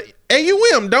 you go to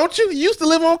AUM, don't you? You used to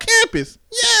live on campus.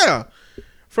 Yeah.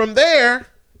 From there,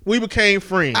 we became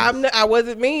friends. I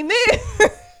wasn't mean then.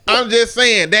 I'm just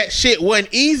saying that shit wasn't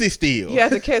easy still. You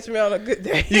have to catch me on a good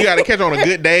day. You got to catch on a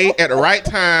good day at the right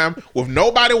time with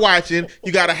nobody watching.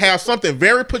 You got to have something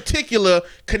very particular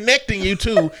connecting you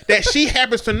to that she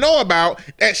happens to know about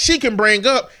that she can bring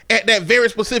up at that very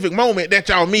specific moment that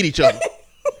y'all meet each other.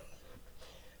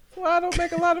 Well, I don't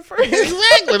make a lot of friends.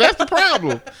 Exactly. That's the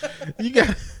problem.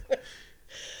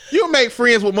 You make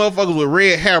friends with motherfuckers with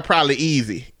red hair probably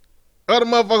easy. Other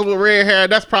motherfuckers with red hair,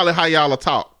 that's probably how y'all will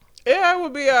talk. Yeah, it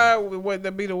would be would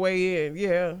that be the way in?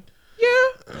 Yeah.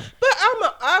 But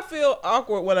I feel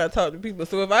awkward when I talk to people.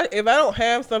 So if I don't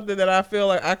have something that I feel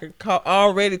like I could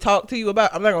already talk to you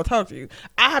about, I'm not gonna talk to you.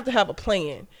 I have to have a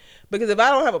plan, because if I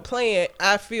don't have a plan,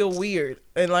 I feel weird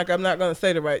and like I'm not gonna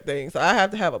say the right thing. So I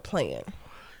have to have a plan.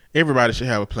 Everybody should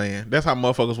have a plan. That's how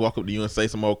motherfuckers walk up to you and say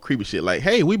some old creepy shit like,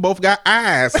 "Hey, we both got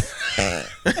eyes."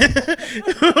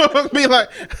 Be like,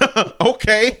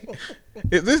 "Okay,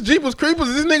 is this Jeepers Creepers?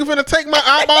 Is this nigga finna take my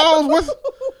eyeballs?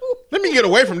 Let me get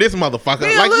away from this motherfucker."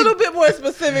 Be a little bit more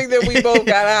specific than we both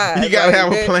got eyes. You gotta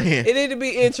have a plan. It need to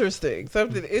be interesting,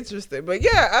 something interesting. But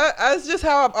yeah, it's just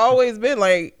how I've always been.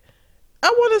 Like, I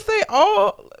want to say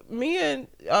me and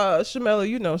Shamela,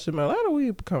 you know Shamela, how do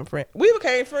we become friends? We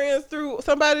became friends through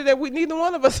somebody that neither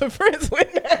one of us are friends with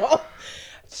now.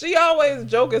 She always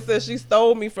joke and says she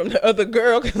stole me from the other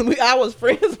girl because I was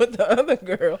friends with the other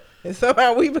girl, and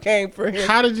somehow we became friends.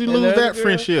 How did you lose that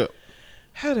friendship?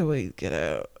 How did we get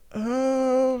out?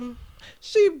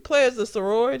 She pledged a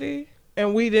sorority,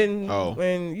 and we didn't. Oh.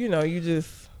 And you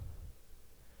just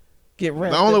get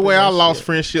wrapped. The only up way in I that lost shit.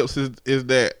 friendships is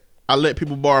that I let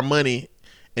people borrow money,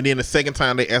 and then the second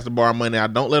time they ask to borrow money, I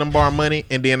don't let them borrow money,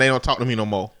 and then they don't talk to me no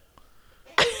more.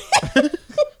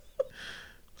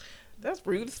 That's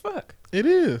rude as fuck. It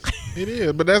is,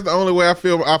 but that's the only way I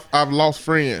feel I've lost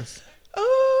friends.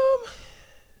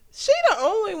 She the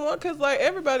only one, cause like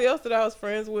everybody else that I was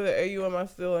friends with at AUM, I'm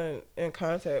still in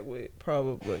contact with.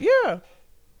 Probably, yeah.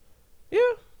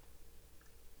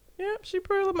 She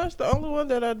pretty much the only one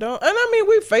that I don't. And I mean,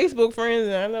 we Facebook friends,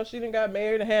 and I know she done got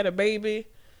married and had a baby.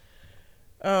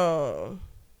 But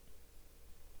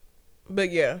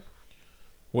yeah.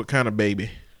 What kind of baby?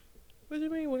 What do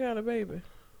you mean? What kind of baby?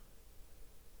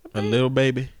 A little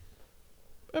baby?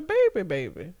 A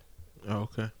baby. Oh,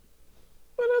 okay.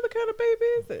 What other kind of baby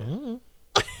is it?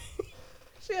 Mm-hmm.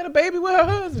 She had a baby with her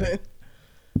husband.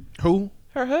 Who?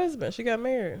 Her husband. She got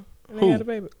married. And Who? they had a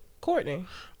baby. Courtney.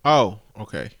 Oh,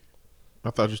 okay. I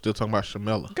thought you were still talking about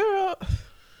Shamela.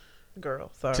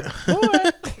 Girl, sorry. Boy.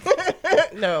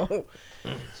 No.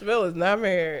 Shamela is not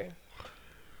married.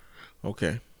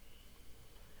 Okay.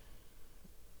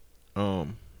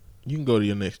 You can go to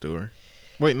your next story.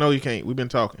 Wait, no, you can't. We've been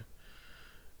talking.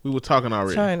 We were talking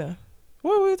already. China.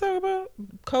 What were we talking about?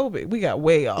 COVID. We got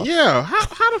way off. Yeah.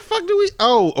 How the fuck do we?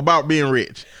 Oh, about being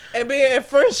rich. And being in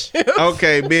friendships.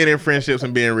 Okay, being in friendships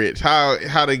and being rich. How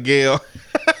the Gail?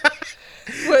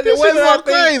 But This shit so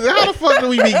crazy. How the fuck do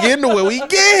we be getting to where we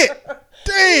get?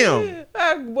 Damn.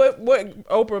 What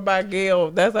Oprah by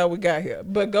Gail? That's how we got here.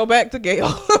 But go back to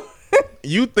Gail.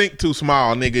 You think too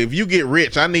small, nigga. If you get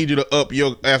rich, I need you to up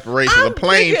your aspirations. A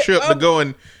plane trip to go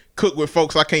and cook with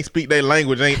folks I can't speak their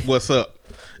language ain't what's up.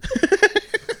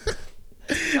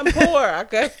 I'm poor.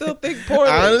 I still think poorly.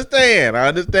 I understand.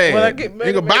 When I get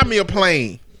money, nigga, buy me a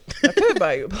plane. I could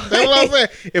buy you a plane. That's what I'm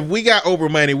saying. If we got Oprah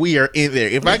money, we are in there.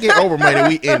 If I get Oprah money,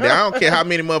 we in there. I don't care how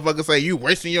many motherfuckers say you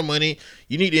wasting your money.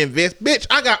 You need to invest. Bitch,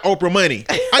 I got Oprah money.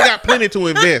 I got plenty to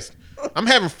invest. I'm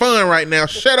having fun right now.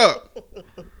 Shut up.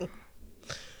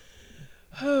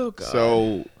 Oh God.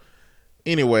 So,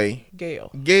 anyway,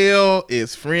 Gail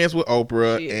is friends with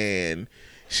Oprah, She is. and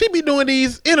she be doing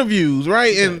these interviews,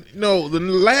 right? And the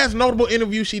last notable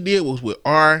interview she did was with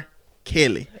R.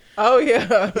 Kelly. Oh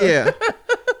yeah. Yeah.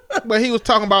 But he was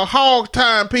talking about hog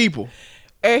time people.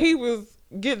 And he was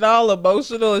getting all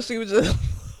emotional, and she was just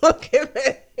looking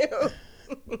at him.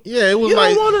 Yeah, it was You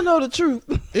like don't want to know the truth.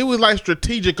 it was like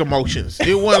strategic emotions.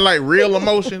 It wasn't like real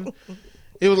emotion.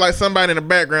 It was like somebody in the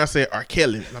background said, R.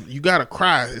 Kelly, you gotta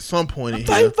cry at some point in here.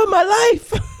 Fighting for my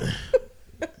life.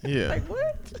 Yeah. Like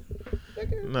what?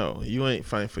 No, you ain't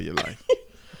fighting for your life.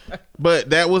 But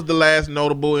that was the last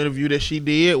notable interview that she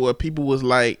did where people was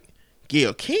like,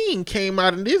 Gayle King came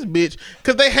out in this bitch.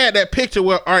 Because they had that picture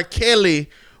where R. Kelly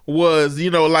was,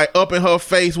 like up in her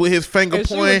face with his finger And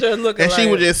she was pointing. just looking And she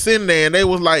like- was just sitting there and they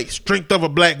was like, strength of a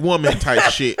black woman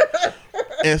type shit.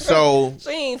 And so She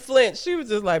ain't flinched. She was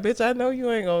just like, bitch, I know you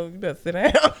ain't gonna, you better sit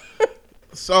down.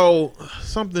 So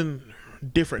something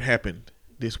different happened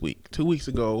this week. 2 weeks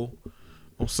ago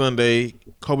on Sunday,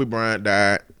 Kobe Bryant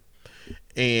died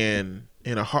and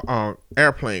in a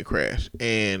airplane crash,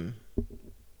 and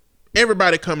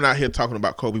everybody coming out here talking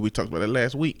about Kobe. We talked about it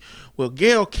last week. Well,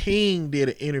 Gayle King did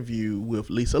an interview with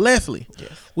Lisa Leslie,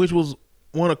 which was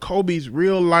one of Kobe's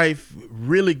real life,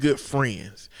 really good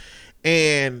friends.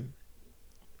 And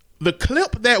the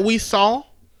clip that we saw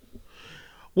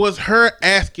was her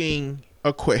asking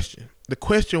a question. The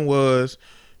question was,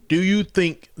 do you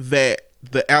think that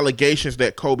the allegations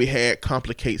that Kobe had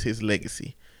complicates his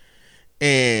legacy?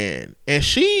 And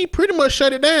she pretty much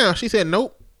shut it down. She said,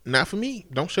 nope. Not for me.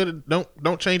 Don't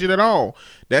change it at all.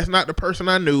 That's not the person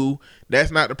I knew.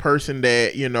 That's not the person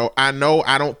that, I know.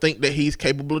 I don't think that he's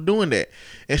capable of doing that.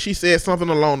 And she said something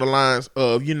along the lines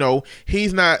of,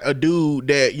 he's not a dude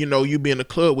that, you be in the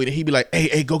club with and he'd be like,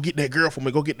 hey, go get that girl for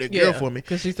me. Go get that girl for me.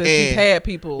 Because she said she's had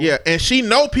people. Yeah. And she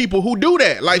know people who do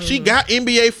that. Like she got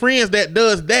NBA friends that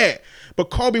does that.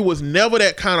 But Kobe was never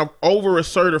that kind of over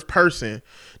assertive person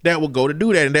that would go to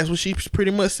do that. And that's what she pretty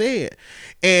much said.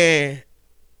 And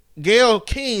Gayle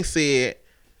King said,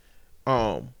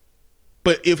 but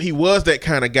if he was that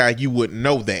kind of guy, you wouldn't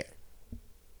know that.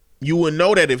 You wouldn't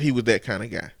know that if he was that kind of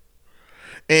guy.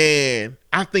 And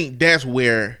I think that's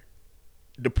where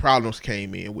the problems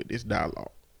came in with this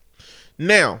dialogue.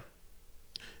 Now,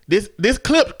 this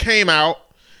clip came out.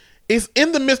 It's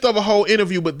in the midst of a whole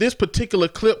interview, but this particular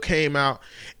clip came out,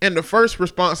 and the first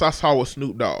response I saw was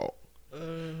Snoop Dogg.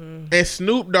 And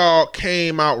Snoop Dogg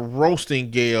came out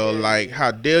roasting Gayle, like,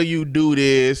 how dare you do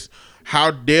this?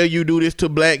 How dare you do this to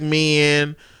black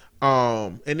men?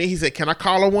 And then he said, can I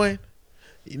call her one?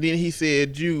 And then he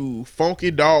said, you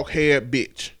funky dog haired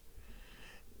bitch.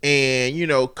 And,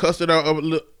 cussed at her a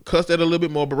little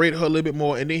bit more, berated her a little bit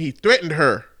more, and then he threatened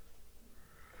her.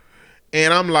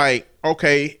 And I'm like,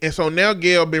 okay. And so now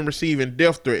Gayle been receiving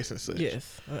death threats and such.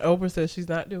 Yes. Oprah says she's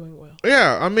not doing well.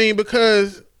 Yeah, I mean,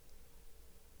 because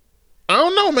I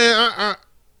don't know, man. I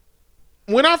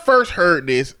when I first heard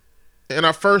this and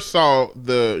I first saw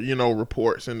the,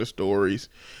 reports and the stories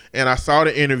and I saw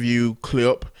the interview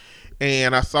clip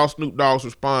and I saw Snoop Dogg's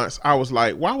response, I was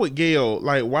like, why would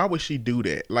she do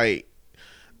that? Like,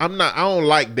 I don't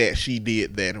like that she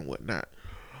did that and whatnot.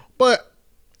 But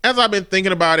as I've been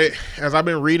thinking about it, as I've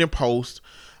been reading posts,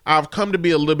 I've come to be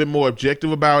a little bit more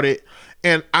objective about it.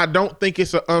 And I don't think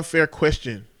it's an unfair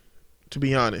question, to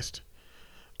be honest.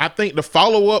 I think the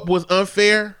follow-up was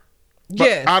unfair,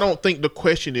 but I don't think the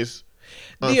question is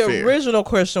unfair. The original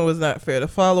question was not fair. The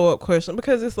follow-up question,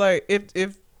 because it's like,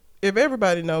 if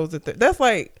everybody knows that's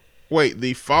like... Wait,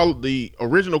 the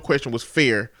original question was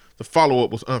fair. The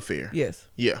follow-up was unfair. Yes.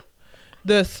 Yeah.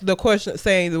 The question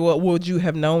saying, well, would you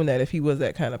have known that if he was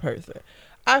that kind of person?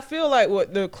 I feel like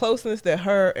what the closeness that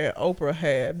her and Oprah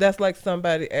have, that's like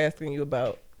somebody asking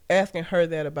her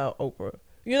that about Oprah.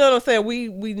 You know what I'm saying?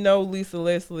 We know Lisa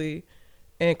Leslie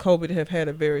and Kobe to have had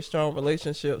a very strong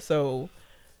relationship. So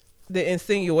the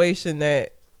insinuation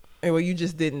that, you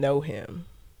just didn't know him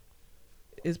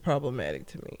is problematic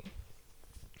to me.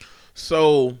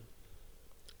 So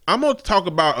I'm going to talk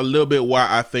about a little bit why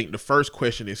I think the first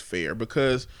question is fair,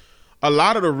 because a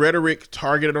lot of the rhetoric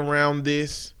targeted around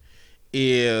this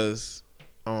is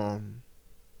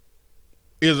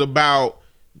about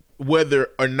whether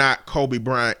or not Kobe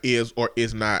Bryant is or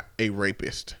is not a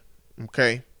rapist.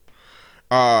 Okay.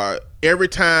 Every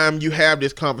time you have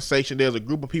this conversation, there's a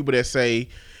group of people that say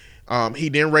he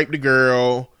didn't rape the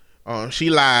girl. She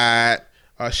lied.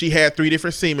 She had 3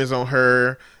 different semens on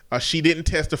her. She didn't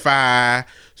testify,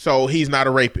 so he's not a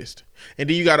rapist. And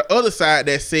then you got the other side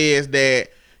that says that,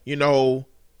 he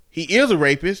is a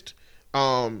rapist.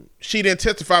 She didn't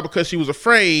testify because she was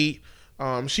afraid.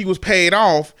 She was paid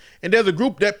off. And there's a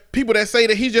group that people that say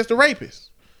that he's just a rapist.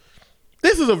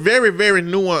 This is a very, very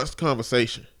nuanced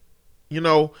conversation,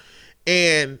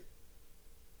 and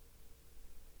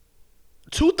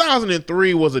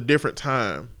 2003 was a different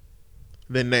time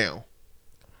than now.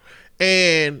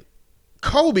 And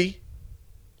Kobe,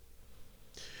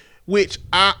 which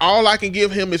all I can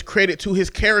give him is credit to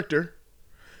his character,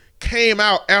 came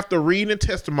out after reading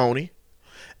testimony,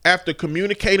 after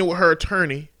communicating with her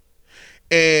attorney,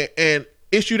 and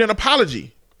issued an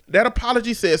apology. That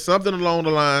apology said something along the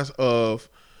lines of,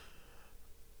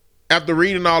 after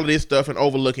reading all of this stuff and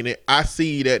overlooking it, I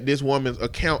see that this woman's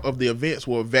account of the events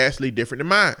were vastly different than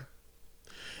mine.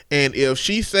 And if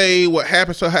she say what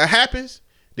happens to her happens,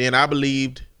 then I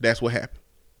believed that's what happened.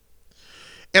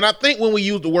 And I think when we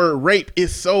use the word rape,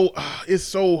 it's so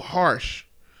harsh.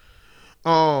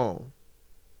 But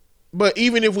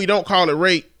even if we don't call it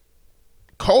rape,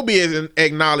 Kobe has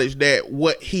acknowledged that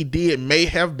what he did may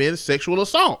have been sexual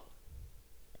assault.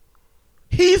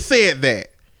 He said that.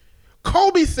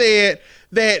 Kobe said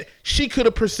that she could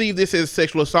have perceived this as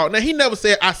sexual assault. Now, he never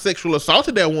said I sexual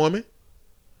assaulted that woman.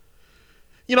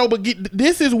 But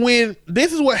this is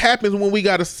what happens when we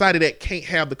got a society that can't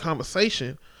have the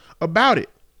conversation about it,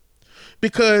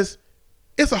 because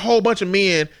it's a whole bunch of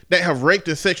men that have raped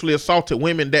and sexually assaulted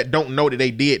women that don't know that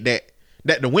they did that.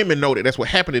 That the women know that that's what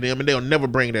happened to them, and they'll never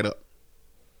bring that up.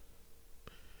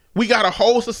 We got a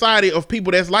whole society of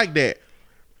people that's like that.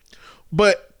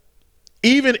 But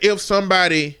even if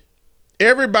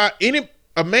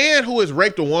a man who has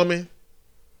raped a woman,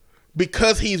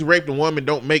 because he's raped a woman,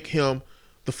 don't make him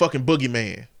the fucking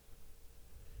boogeyman.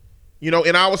 In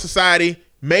our society,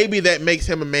 maybe that makes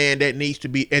him a man that needs to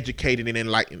be educated and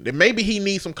enlightened. And maybe he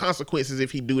needs some consequences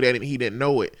if he do that and he didn't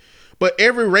know it. But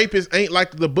every rapist ain't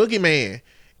like the boogeyman.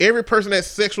 Every person that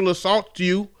sexual assaults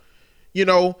you,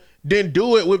 didn't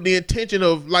do it with the intention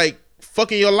of like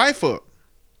fucking your life up.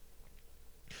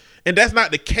 And that's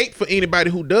not the case for anybody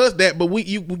who does that. But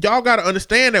y'all got to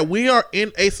understand that we are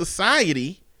in a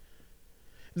society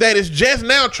that is just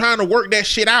now trying to work that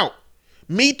shit out.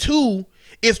 Me Too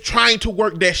is trying to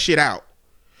work that shit out.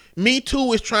 Me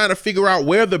Too is trying to figure out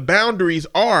where the boundaries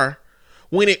are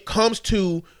when it comes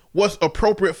to what's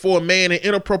appropriate for a man and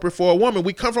inappropriate for a woman.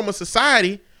 We come from a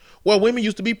society where women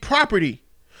used to be property.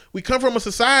 We come from a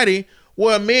society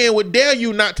where a man would dare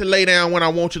you not to lay down when I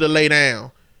want you to lay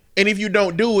down. And if you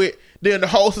don't do it, then the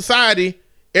whole society,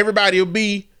 everybody will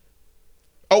be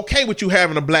okay with you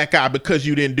having a black eye because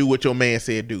you didn't do what your man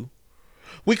said do.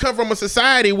 We come from a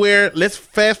society where, let's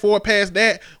fast forward past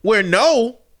that, where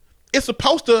no, it's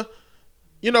supposed to,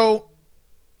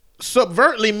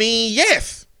 subvertly mean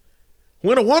yes.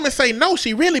 When a woman say no,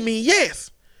 she really mean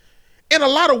yes. And a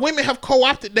lot of women have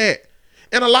co-opted that.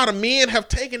 And a lot of men have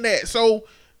taken that. So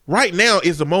right now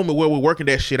is the moment where we're working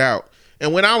that shit out.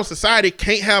 And when our society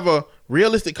can't have a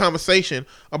realistic conversation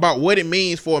about what it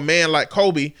means for a man like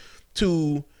Kobe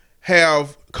to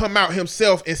have come out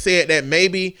himself and said that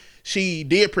maybe she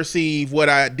did perceive what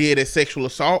I did as sexual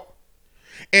assault,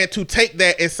 and to take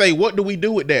that and say, what do we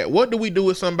do with that? What do we do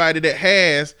with somebody that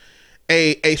has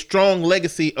a strong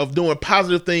legacy of doing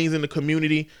positive things in the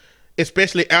community,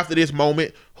 especially after this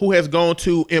moment, who has gone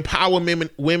to empower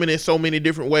women in so many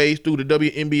different ways through the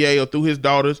WNBA or through his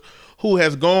daughters, who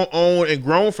has gone on and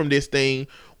grown from this thing?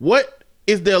 What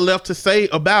is there left to say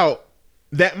about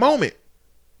that moment?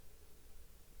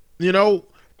 And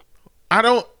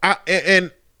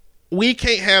we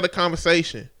can't have a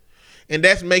conversation. And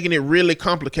that's making it really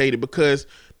complicated, because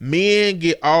men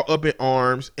get all up in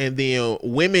arms, and then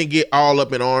women get all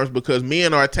up in arms because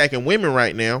men are attacking women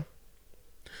right now.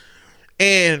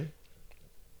 And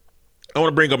I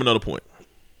want to bring up another point.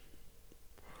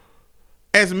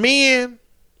 As men,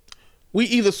 we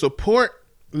either support,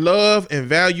 love, and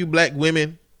value black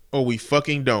women, or we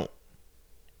fucking don't.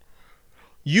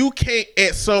 You can't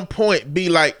at some point be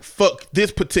like, fuck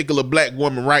this particular black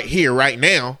woman right here, right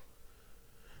now,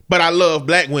 but I love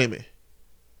black women.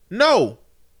 No.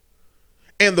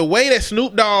 And the way that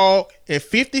Snoop Dogg and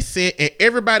 50 Cent and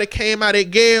everybody came out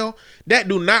at Gayle, that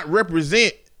do not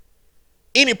represent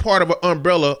any part of an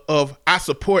umbrella of I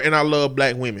support and I love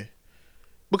black women.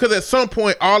 Because at some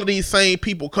point, all of these same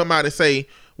people come out and say,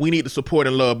 we need to support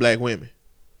and love black women.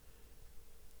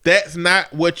 That's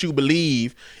not what you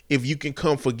believe if you can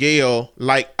come for Gayle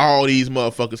like all these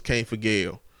motherfuckers came for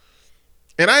Gayle.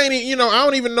 And I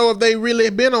don't even know if they really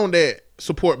been on that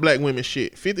support black women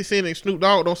shit. 50 Cent and Snoop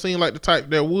Dogg don't seem like the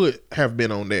type that would have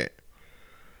been on that.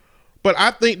 But I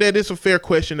think that it's a fair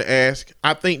question to ask.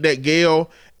 I think that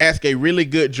Gayle asked a really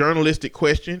good journalistic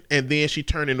question, and then she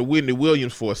turned into Whitney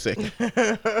Williams for a second.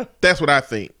 That's what I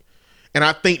think. And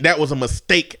I think that was a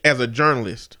mistake as a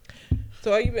journalist.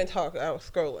 So you've been talking, I was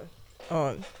scrolling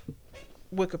on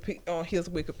his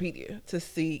Wikipedia to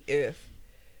see if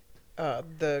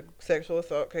the sexual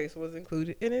assault case was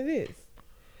included, and it is.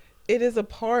 It is a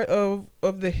part of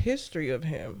the history of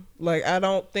him. Like, I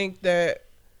don't think that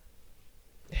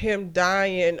him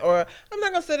dying, or I'm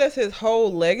not gonna say that's his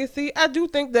whole legacy. I do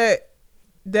think that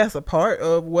that's a part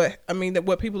of what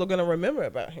people are gonna remember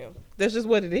about him. That's just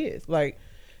what it is. Like,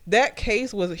 that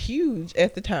case was huge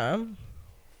at the time,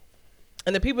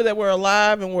 and the people that were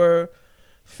alive and were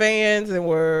fans and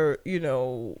were,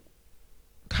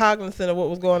 cognizant of what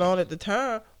was going on at the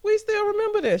time, we still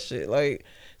remember that shit. Like,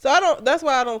 so that's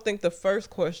why I don't think the first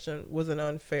question was an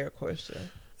unfair question.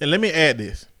 And let me add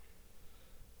this.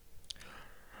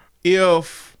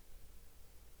 If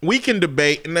we can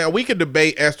debate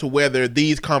as to whether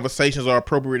these conversations are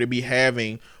appropriate to be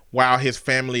having while his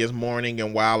family is mourning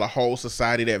and while a whole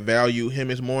society that value him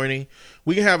is mourning,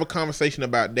 we can have a conversation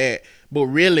about that. But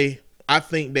really, I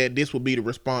think that this would be the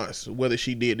response, whether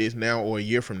she did this now or a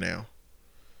year from now.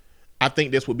 I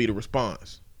think this would be the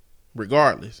response,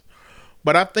 regardless.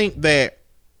 But I think that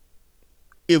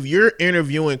if you're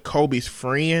interviewing Kobe's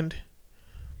friend,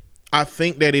 I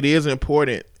think that it is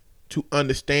important to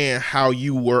understand how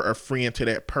you were a friend to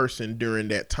that person during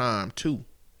that time too.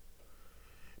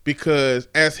 Because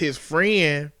as his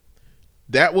friend,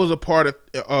 that was a part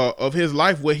of his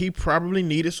life where he probably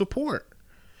needed support.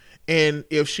 And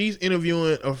if she's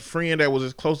interviewing a friend that was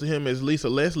as close to him as Lisa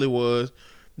Leslie was,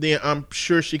 then I'm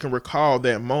sure she can recall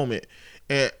that moment.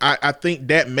 And I think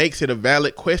that makes it a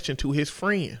valid question to his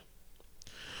friend.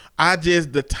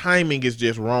 The timing is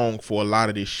just wrong for a lot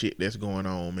of this shit that's going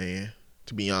on, man.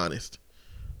 To be honest,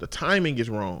 the timing is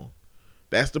wrong.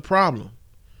 That's the problem.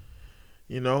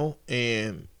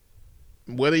 And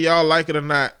whether y'all like it or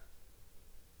not,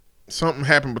 something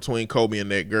happened between Kobe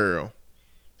and that girl.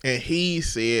 And he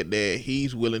said that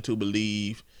he's willing to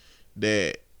believe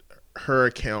that her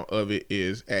account of it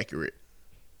is accurate.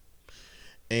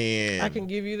 And I can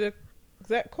give you the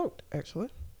exact quote, actually,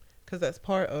 because that's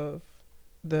part of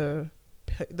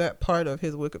that part of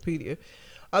his Wikipedia.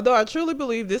 Although I truly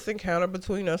believe this encounter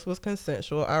between us was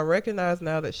consensual, I recognize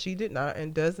now that she did not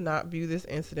and does not view this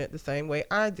incident the same way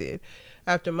I did.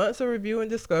 After months of review and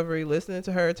discovery, listening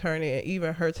to her attorney and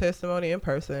even her testimony in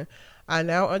person, I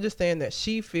now understand that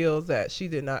she feels that she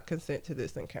did not consent to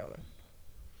this encounter.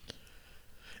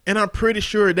 And I'm pretty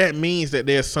sure that means that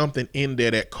there's something in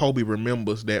there that Kobe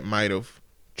remembers that might have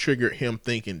triggered him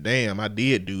thinking, damn, I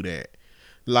did do that.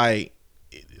 Like,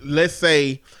 let's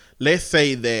say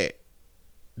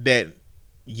that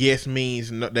yes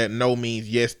means no, that no means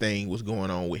yes thing was going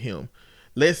on with him.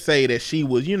 Let's say that she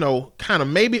was, kind of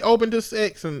maybe open to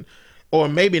sex or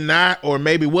maybe not, or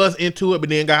maybe was into it, but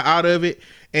then got out of it.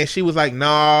 And she was like,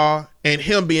 nah. And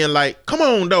him being like, come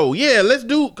on though. Yeah, let's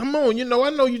do, come on. I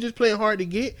know you just playing hard to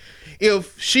get.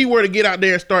 If she were to get out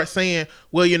there and start saying,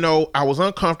 well, I was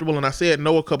uncomfortable and I said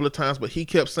no a couple of times, but he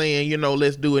kept saying,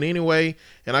 let's do it anyway.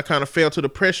 And I kind of fell to the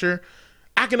pressure.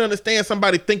 I can understand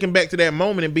somebody thinking back to that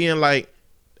moment and being like,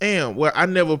 damn, well, I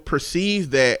never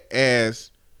perceived that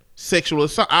as sexual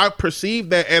assault. I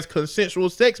perceived that as consensual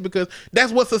sex because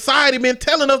that's what society been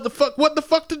telling us what the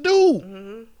fuck to do.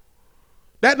 Mm-hmm.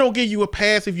 That don't give you a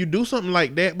pass if you do something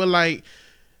like that. But like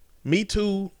Me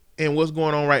Too and what's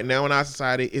going on right now in our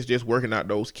society is just working out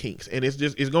those kinks. And it's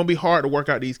going to be hard to work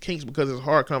out these kinks because it's a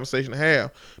hard conversation to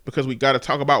have, because we got to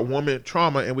talk about woman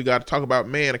trauma and we got to talk about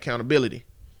man accountability.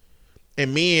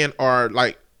 And men are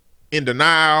like in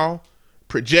denial,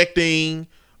 projecting,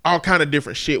 all kind of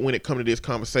different shit when it comes to this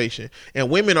conversation. And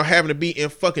women are having to be in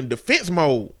fucking defense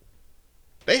mode.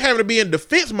 They having to be in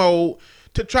defense mode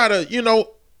to try to,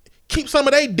 keep some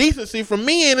of their decency from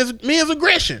men's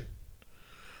aggression.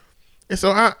 And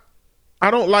so I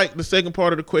don't like the second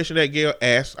part of the question that Gail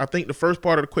asked. I think the first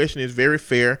part of the question is very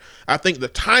fair. I think the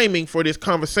timing for this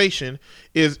conversation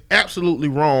is absolutely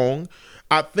wrong.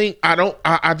 I think I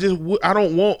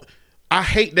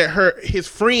hate that his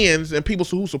friends and people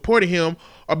who supported him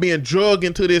are being drugged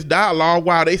into this dialogue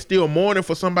while they still mourning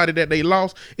for somebody that they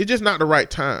lost. It's just not the right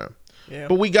time. Yeah.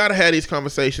 But we gotta have these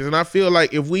conversations, and I feel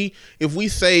like if we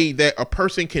say that a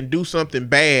person can do something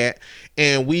bad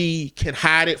and we can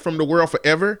hide it from the world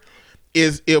forever,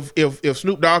 is if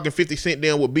Snoop Dogg and 50 Cent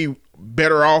then would be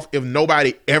better off if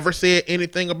nobody ever said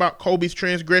anything about Kobe's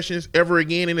transgressions ever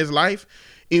again in his life,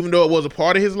 even though it was a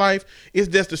part of his life. It's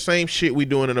just the same shit we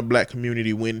doing in the black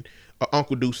community when an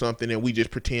uncle do something and we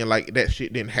just pretend like that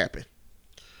shit didn't happen,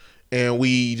 and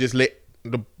we just let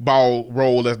the ball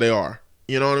roll as they are.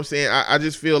 You know what I'm saying? I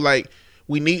just feel like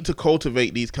we need to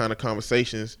cultivate these kind of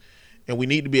conversations, and we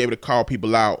need to be able to call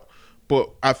people out. But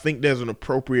I think there's an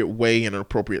appropriate way and an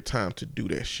appropriate time to do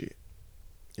that shit.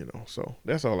 So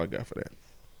that's all I got for that.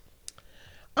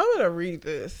 I'm going to read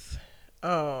this.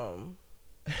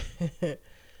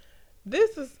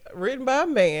 This is written by a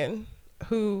man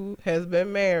who has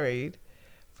been married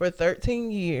for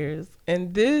 13 years,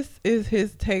 and this is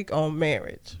his take on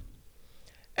marriage.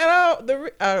 And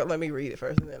let me read it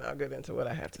first, and then I'll get into what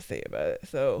I have to say about it.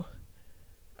 So,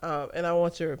 and I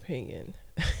want your opinion.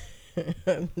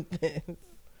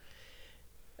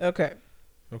 Okay.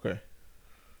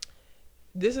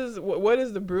 This is what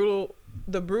is the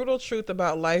brutal truth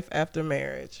about life after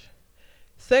marriage.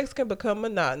 Sex can become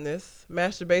monotonous,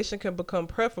 masturbation can become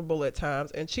preferable at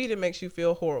times, and cheating makes you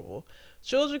feel horrible.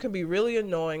 Children can be really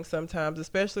annoying sometimes,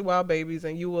 especially while babies,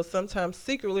 and you will sometimes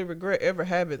secretly regret ever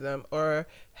having them or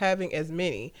having as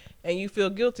many, and you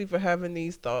feel guilty for having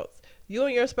these thoughts. You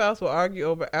and your spouse will argue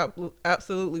over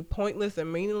absolutely pointless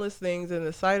and meaningless things, and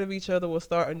the sight of each other will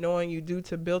start annoying you due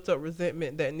to built-up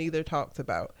resentment that neither talks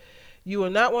about. You will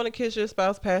not want to kiss your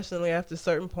spouse passionately after a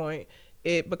certain point.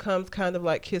 It becomes kind of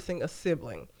like kissing a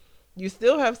sibling. You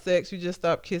still have sex, you just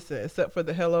stop kissing, except for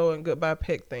the hello and goodbye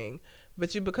peck thing.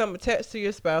 But you become attached to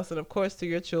your spouse and, of course, to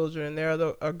your children. And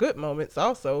there are good moments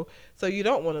also, so you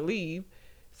don't want to leave.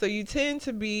 So you tend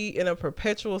to be in a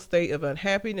perpetual state of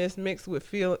unhappiness mixed with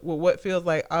what feels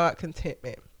like odd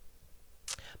contentment.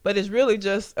 But it's really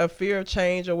just a fear of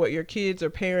change or what your kids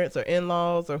or parents or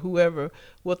in-laws or whoever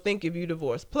will think if you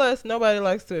divorce. Plus, nobody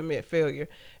likes to admit failure.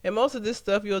 And most of this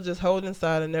stuff you'll just hold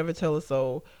inside and never tell a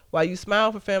soul while you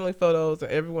smile for family photos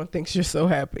and everyone thinks you're so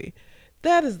happy.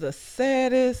 That is the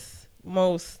saddest,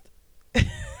 most...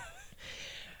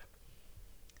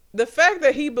 The fact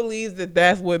that he believes that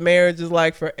that's what marriage is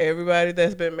like for everybody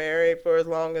that's been married for as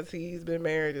long as he's been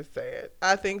married is sad.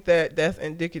 I think that that's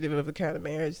indicative of the kind of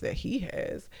marriage that he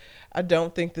has. I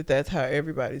don't think that that's how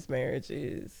everybody's marriage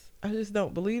is. I just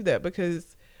don't believe that,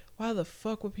 because why the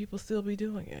fuck would people still be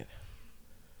doing it?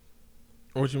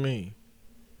 What you mean?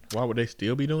 Why would they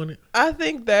still be doing it? I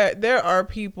think that there are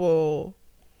people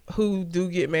who do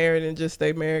get married and just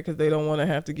stay married because they don't want to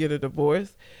have to get a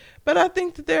divorce. But I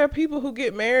think that there are people who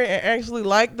get married and actually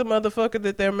like the motherfucker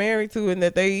that they're married to, and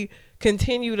that they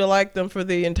continue to like them for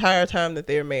the entire time that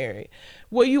they're married.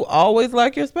 Will you always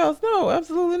like your spouse? No,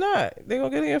 absolutely not. They're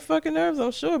going to get on your fucking nerves, I'm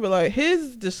sure. But like,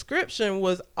 his description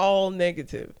was all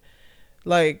negative.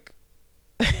 Like,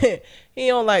 he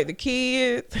don't like the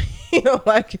kids. He don't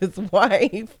like his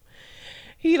wife.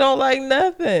 He don't like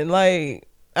nothing. Like,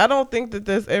 I don't think that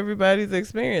that's everybody's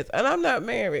experience. And I'm not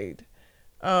married.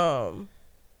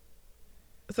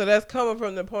 So that's coming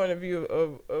from the point of view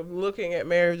of looking at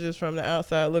marriages from the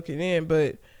outside looking in.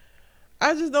 But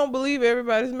I just don't believe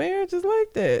everybody's marriage is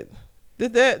like that.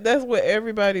 That's what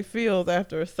everybody feels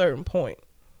after a certain point.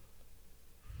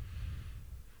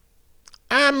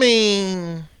 I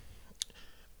mean,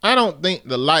 I don't think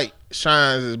the light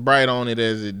shines as bright on it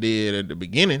as it did at the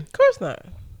beginning. Of course not.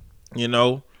 You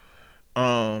know?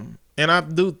 And I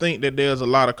do think that there's a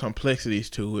lot of complexities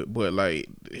to it, but like,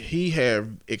 he have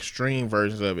extreme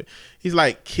versions of it. He's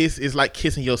like it's like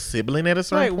kissing your sibling at a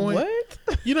certain point.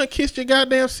 What? You done kissed your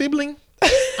goddamn sibling?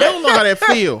 I don't know how that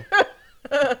feel.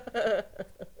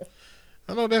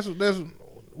 I know that's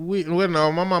we. Well,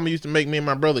 no, my mama used to make me and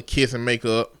my brother kiss and make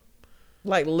up.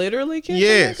 Like literally kiss?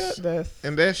 Yes. And make up?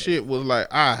 And that shit was like,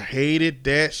 I hated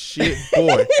that shit,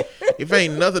 boy. If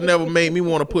ain't nothing ever made me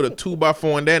want to put a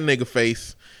 2x4 in that nigga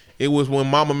face, it was when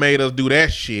mama made us do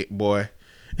that shit, boy.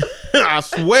 I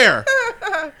swear.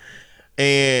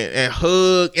 And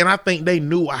hug. And I think they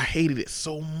knew I hated it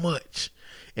so much.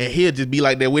 And he'll just be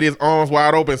like that with his arms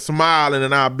wide open, smiling,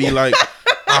 and I'll be like,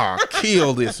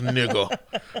 kill this nigga.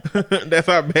 That's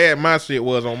how bad my shit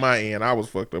was on my end. I was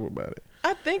fucked up about it.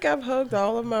 I think I've hugged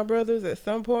all of my brothers at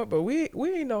some point, but we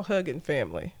ain't no hugging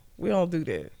family. We don't do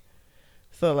that.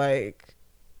 So like,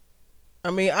 I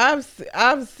mean, I've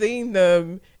seen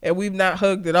them and we've not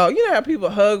hugged at all. You know how people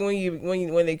hug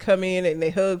when they come in and they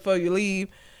hug before you leave?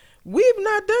 We've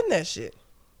not done that shit.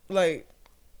 Like,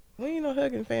 we ain't no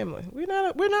hugging family. We're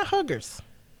not huggers.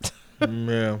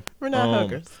 Yeah. We're not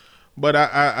huggers. But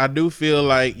I do feel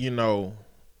like, you know,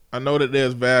 I know that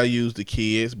there's values to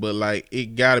kids, but like,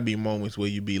 it gotta be moments where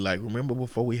you be like, remember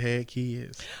before we had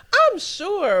kids? I'm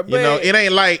sure, but you know, it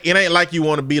ain't like you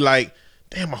want to be like,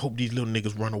 damn, I hope these little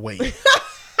niggas run away and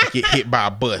get hit by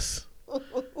a bus or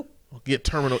get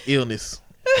terminal illness.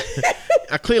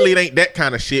 Clearly it ain't that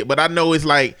kind of shit, but I know it's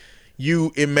like,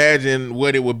 you imagine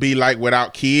what it would be like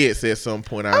without kids at some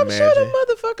point. I'm imagine. Sure the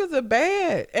motherfuckers are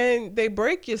bad and they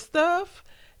break your stuff.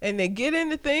 And they get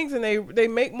into things and they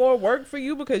make more work for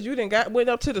you because you went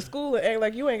up to the school and act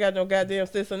like you ain't got no goddamn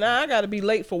sense. So now I got to be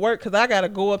late for work because I got to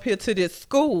go up here to this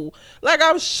school. Like,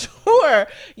 I'm sure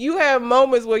you have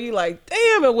moments where you like,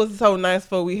 damn, it was so nice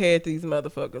before we had these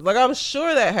motherfuckers. Like, I'm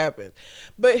sure that happens.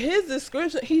 But his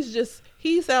description,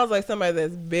 he sounds like somebody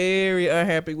that's very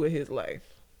unhappy with his life.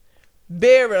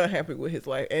 Very unhappy with his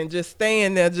life. And just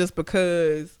staying there just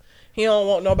because he don't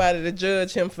want nobody to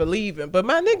judge him for leaving. But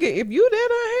my nigga, if you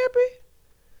that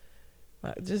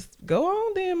unhappy, just go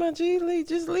on then, my G.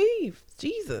 Just leave.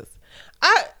 Jesus.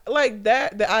 I like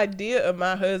that. The idea of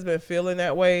my husband feeling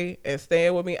that way and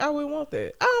staying with me, I wouldn't want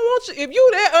that. I don't want you. If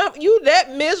you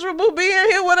that miserable being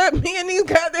here with me and these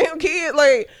goddamn kids,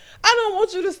 like, I don't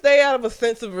want you to stay out of a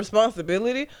sense of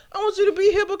responsibility. I want you to be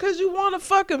here because you want to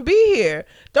fucking be here.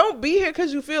 Don't be here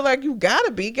because you feel like you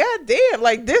gotta be. Goddamn,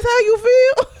 like, this how you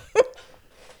feel?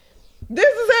 This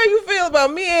is how you feel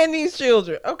about me and these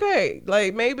children. Okay,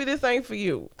 like, maybe this ain't for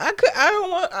you. I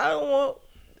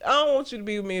don't want you to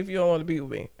be with me if you don't want to be with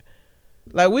me.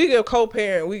 Like, we can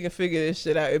co-parent, we can figure this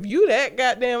shit out. If you that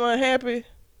goddamn unhappy,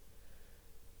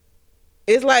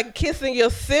 It's like kissing your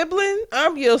sibling.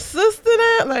 I'm your sister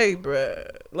now. Like, bruh.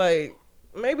 Like,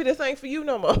 maybe this ain't for you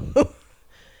no more.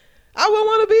 I wouldn't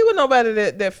want to be with nobody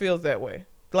that feels that way.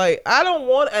 Like, I don't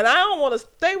want to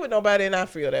stay with nobody and I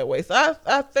feel that way. So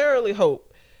I thoroughly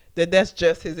hope that that's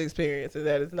just his experience and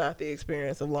that it's not the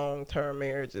experience of long-term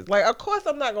marriages. Like, of course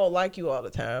I'm not going to like you all the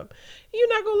time. You're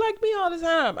not going to like me all the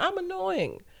time. I'm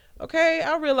annoying. Okay?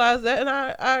 I realize that and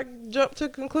I jump to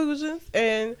conclusions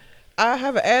and I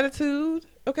have an attitude.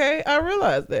 Okay? I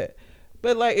realize that.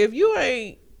 But, like, if you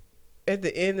ain't, at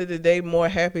the end of the day, more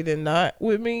happy than not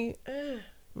with me,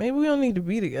 maybe we don't need to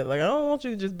be together. Like, I don't want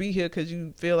you to just be here because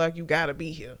you feel like you got to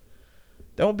be here.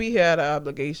 Don't be here out of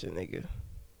obligation, nigga.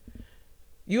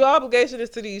 Your obligation is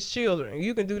to these children.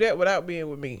 You can do that without being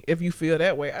with me if you feel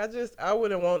that way. I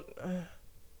wouldn't want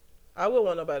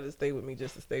nobody to stay with me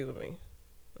just to stay with me.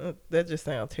 That just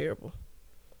sounds terrible.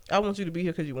 I want you to be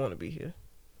here because you want to be here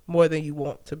more than you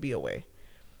want to be away.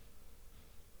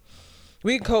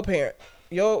 We can co-parent.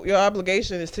 Your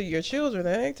obligation is to your children.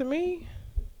 That ain't to me.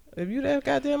 If you that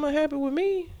goddamn unhappy with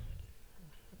me.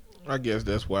 I guess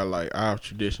that's why, like, I've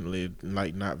traditionally,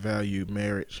 like, not valued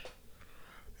marriage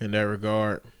in that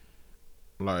regard.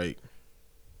 Like,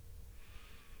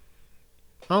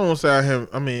 I don't want to say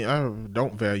I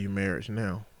don't value marriage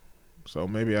now. So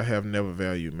maybe I have never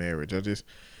valued marriage.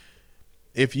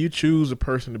 If you choose a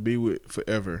person to be with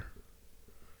forever,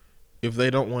 if they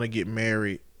don't want to get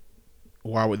married,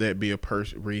 why would that be a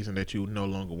reason that you no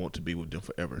longer want to be with them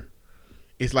forever?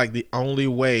 It's like the only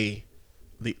way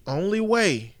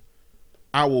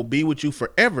I will be with you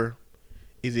forever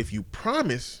is if you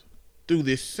promise through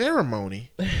this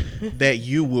ceremony that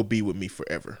you will be with me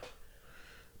forever.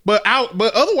 But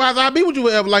otherwise I'll be with you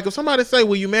forever. Like if somebody say,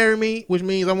 will you marry me? Which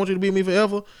means I want you to be with me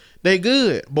forever. They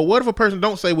good. But what if a person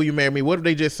don't say, will you marry me? What if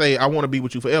they just say, I want to be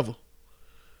with you forever?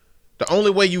 The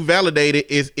only way you validate it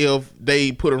is if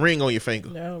they put a ring on your finger.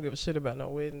 I don't give a shit about no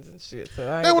weddings and shit.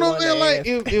 So I That's what I'm saying. Like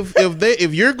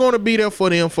if you're gonna be there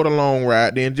for them for the long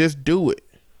ride, then just do it.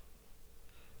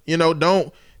 You know,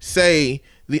 don't say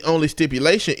the only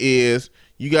stipulation is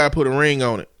you gotta put a ring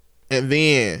on it, and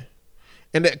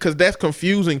that because that's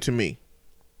confusing to me.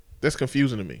 That's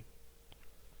confusing to me.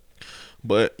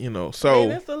 But you know,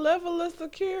 so it's a level of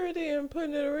security in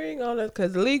putting a ring on it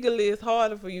because legally it's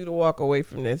harder for you to walk away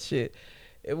from that shit.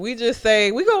 If we just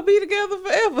say we gonna be together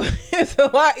forever, it's a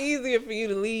lot easier for you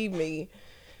to leave me.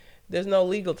 There's no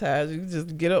legal ties. You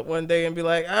just get up one day and be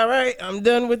like, all right, I'm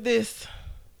done with this.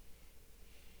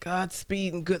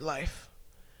 Godspeed and good life.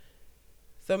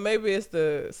 So maybe it's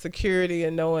the security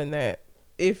and knowing that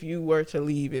if you were to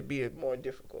leave, it'd be more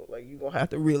difficult. Like you're gonna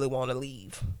have to really want to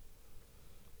leave.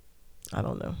 I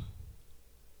don't know.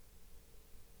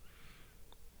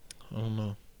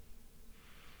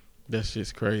 That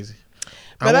shit's crazy.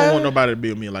 But I don't want nobody to be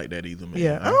with me like that either, man.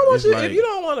 Yeah, I don't want you. If you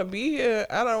don't want to be here,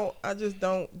 I just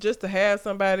don't. Just to have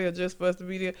somebody, or just for us to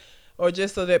be there, or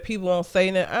just so that people won't say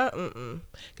that.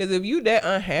 Because if you that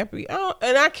unhappy,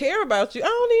 and I care about you, I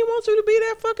don't even want you to be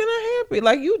that fucking unhappy.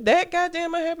 Like you that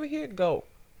goddamn unhappy here, go.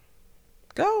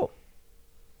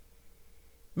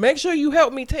 Make sure you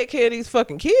help me take care of these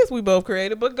fucking kids we both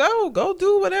created, but go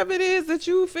do whatever it is that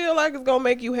you feel like is gonna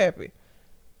make you happy.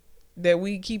 That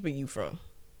we keeping you from.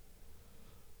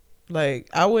 Like,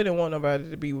 I wouldn't want nobody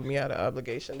to be with me out of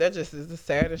obligation. That just is the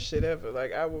saddest shit ever.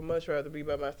 Like, I would much rather be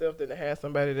by myself than to have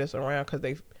somebody that's around because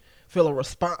they feel a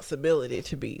responsibility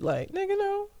to be. Like, nigga,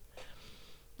 no.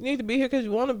 You need to be here because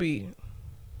you want to be.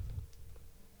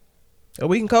 Or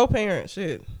we can co-parent,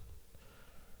 shit.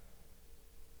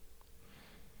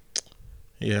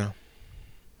 Yeah.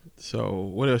 So,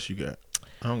 what else you got?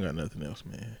 I don't got nothing else,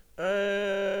 man.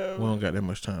 We don't got that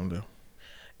much time left.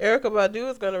 Erykah Badu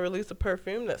is going to release a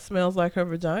perfume that smells like her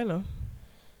vagina.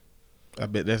 I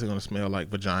bet that's going to smell like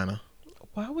vagina.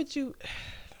 Why would you?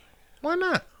 Why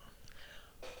not?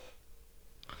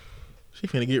 She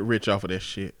finna get rich off of that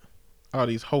shit. All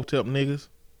these hotep niggas.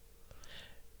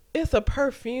 It's a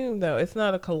perfume, though. It's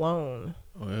not a cologne.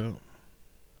 Well.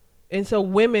 And so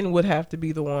women would have to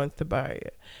be the ones to buy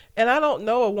it. And I don't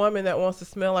know a woman that wants to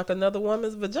smell like another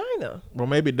woman's vagina. Well,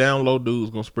 maybe down low dude's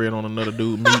going to spray it on another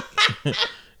dude meat.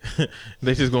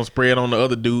 They just going to spray it on the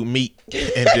other dude meat.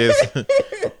 And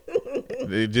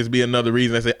it just be another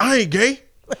reason they say, I ain't gay.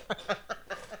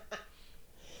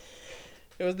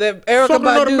 It was that Erykah Fucking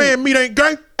Badu. another man meat ain't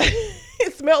gay.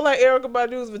 It smelled like Erykah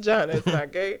Badu's vagina. It's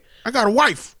not gay. I got a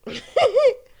wife.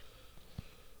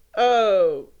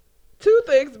 Oh. 2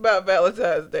 things about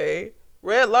Valentine's Day.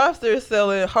 Red Lobster is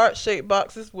selling heart-shaped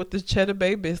boxes with the Cheddar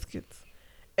Bay biscuits.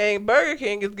 And Burger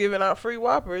King is giving out free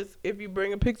Whoppers if you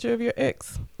bring a picture of your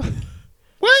ex.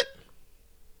 What?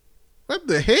 What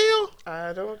the hell?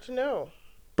 I don't know.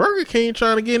 Burger King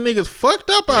trying to get niggas fucked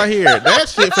up out here. That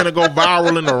shit finna go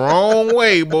viral in the wrong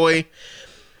way, boy.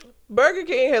 Burger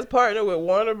King has partnered with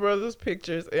Warner Brothers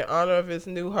Pictures in honor of its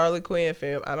new Harley Quinn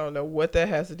film. I don't know what that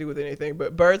has to do with anything,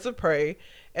 but Birds of Prey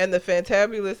and the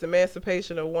fantabulous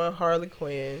emancipation of one Harley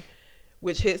Quinn,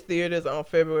 which hits theaters on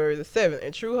February the 7th.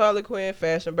 In true Harley Quinn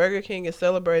fashion, Burger King is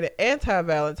celebrating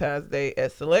anti-Valentine's Day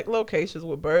at select locations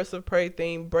with Birds of Prey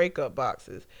themed breakup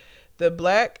boxes. The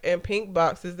black and pink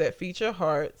boxes that feature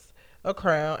hearts, a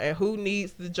crown, and who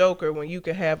needs the Joker when you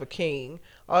can have a king.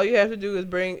 All you have to do is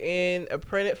bring in a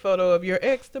printed photo of your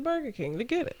ex to Burger King to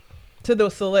get it. To the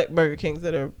select Burger Kings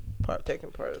that are taking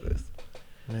part of this.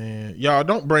 Man, y'all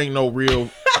don't bring no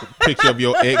real picture of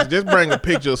your ex. Just bring a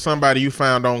picture of somebody you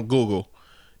found on Google.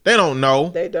 They don't know.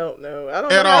 They don't know. I don't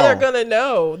know how they're gonna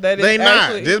know that it's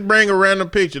actually... not. Just bring a random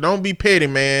picture. Don't be petty,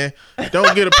 man.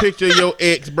 Don't get a picture of your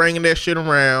ex bringing that shit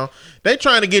around. They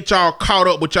trying to get y'all caught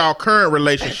up with y'all current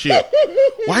relationship.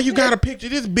 Why you got a picture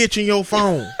of this bitch in your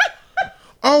phone?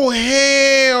 Oh,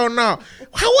 hell no.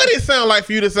 What it sound like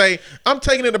for you to say, I'm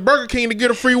taking it to Burger King to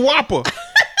get a free Whopper?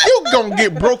 You gonna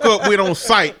get broke up with on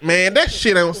sight, man. That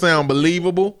shit don't sound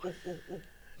believable.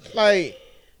 Like,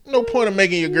 no point of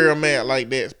making your girl mad like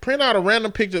that. Print out a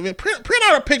random picture of it. Print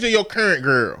out a picture of your current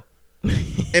girl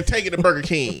and take it to Burger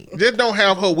King. Just don't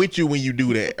have her with you when you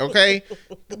do that, okay?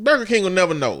 Burger King will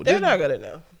never know. They're not gonna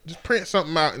know. Just print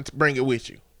something out and bring it with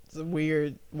you. It's a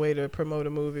weird way to promote a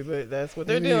movie, but that's what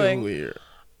they're doing. Weird.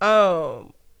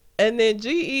 And then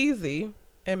G-Eazy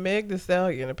and Meg Thee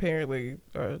Stallion apparently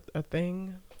are a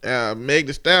thing. Meg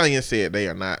Thee Stallion said they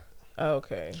are not.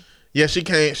 Okay. Yeah, she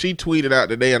tweeted out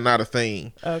that they are not a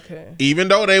thing. Okay. Even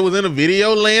though they was in a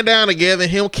video laying down together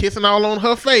and him kissing all on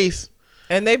her face.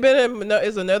 And they've been in,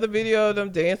 is another video of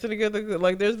them dancing together.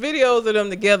 Like, there's videos of them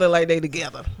together like they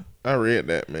together. I read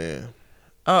that, man.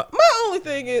 My only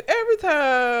thing is every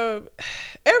time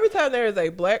there is a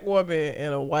black woman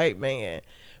and a white man,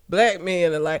 black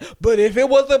men are like, but if it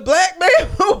was a black man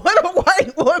with a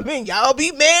white woman, y'all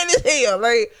be mad as hell.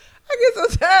 Like, I get so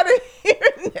tired of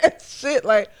hearing that shit.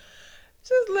 Like,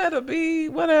 just let her be,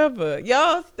 whatever.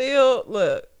 Y'all still,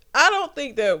 look, I don't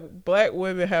think that black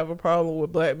women have a problem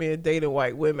with black men dating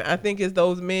white women. I think it's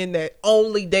those men that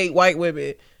only date white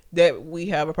women that we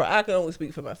have a problem. I can only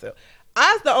speak for myself.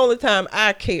 That's the only time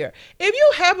I care. If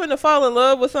you happen to fall in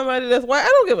love with somebody that's white, I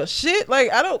don't give a shit.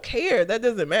 Like, I don't care. That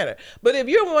doesn't matter. But if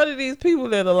you're one of these people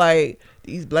that are like,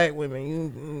 these black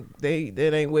women,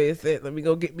 that ain't where it's at. Let me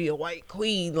go get me a white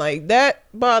queen. Like, that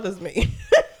bothers me.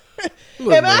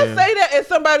 Look, and man. I say that as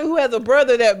somebody who has a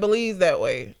brother that believes that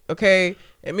way. Okay?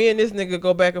 And me and this nigga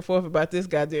go back and forth about this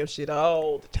goddamn shit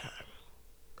all the time.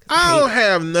 I don't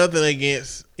have nothing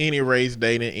against any race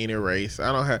dating any race.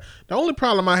 I don't have. The only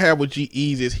problem I have with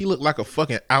G-Eazy is he looked like a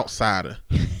fucking outsider.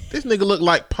 This nigga look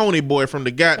like Pony Boy from the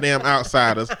goddamn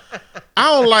Outsiders.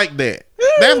 I don't like that.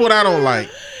 That's what I don't like.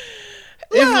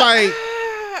 It's like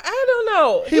I don't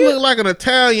know. he looked like an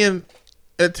Italian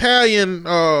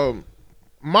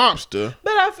mobster.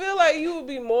 But I feel like you would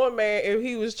be more mad if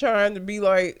he was trying to be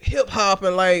like hip hop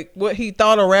and like what he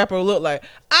thought a rapper looked like.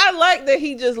 I like that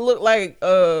he just looked like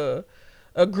a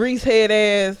greasehead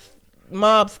ass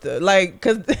mobster. Like,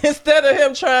 cause instead of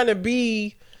him trying to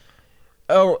be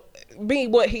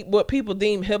what people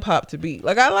deem hip hop to be.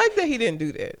 Like, I like that he didn't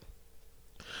do that.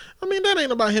 I mean, that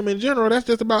ain't about him in general. That's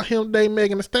just about him dating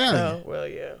Megan Thee Stallion. Oh, well,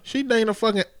 yeah. She dating a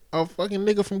fucking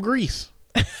nigga from Greece.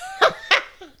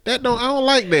 I don't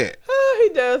like that. Oh,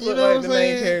 he does look You know like the what I'm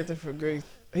main saying? character for Grease.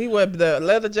 He wore the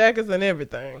leather jackets and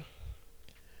everything.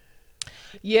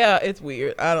 Yeah, it's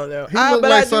weird. I don't know. He looked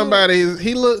like somebody.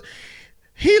 He looked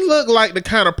like the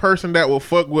kind of person that will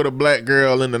fuck with a black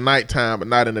girl in the nighttime, but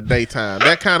not in the daytime.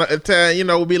 That kind of Italian,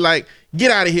 would be like,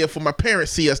 get out of here for my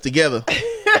parents see us together.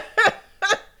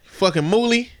 Fucking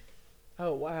mooly.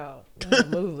 Oh, wow.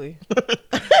 Mooly.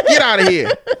 Get out of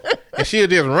here. And she'll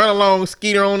just run along,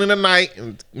 skeeter on in the night,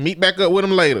 and meet back up with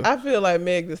him later. I feel like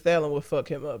Meg Thee Stallion would fuck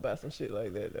him up about some shit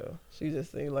like that, though. She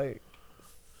just seemed like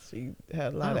she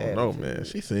had a lot of I don't know, attitude. man.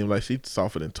 She seemed like she's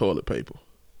softer than toilet paper.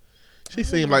 She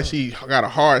seemed like she got a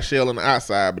hard shell on the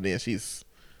outside, but then she's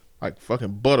like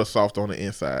fucking butter soft on the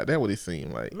inside. That's what it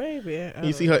seemed like. Maybe.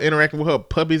 You see her interacting with her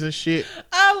puppies and shit.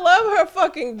 I love her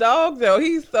fucking dog, though.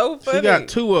 He's so funny. She got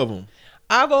 2 of them.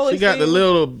 I've only She got seen... the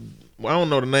little, I don't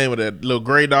know the name of that little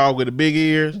gray dog with the big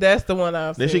ears. That's the one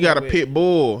I've seen. Then she got a with. pit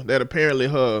bull that apparently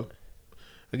her,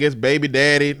 I guess, baby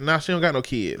daddy. Nah, she don't got no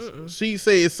kids. She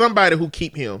say it's somebody who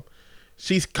keep him.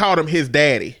 She's called him his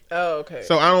daddy. Oh, okay.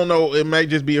 So I don't know. It might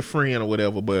just be a friend or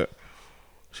whatever, but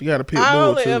She got a pit I bull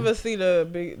only too. ever see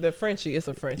the Frenchie. It's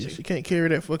a Frenchie. Yeah, she can't carry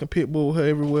that fucking pit bull with her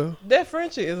everywhere. That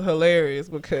Frenchie is hilarious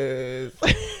because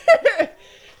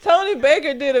Tony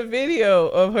Baker did a video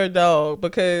of her dog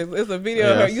because it's a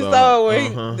video of Yeah, her. I You saw saw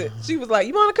it. where she was like,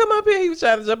 "You want to come up here?" He was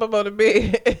trying to jump up on the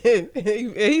bed,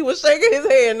 and he was shaking his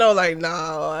head. No, like,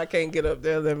 no, I can't get up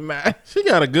there. Never mind. She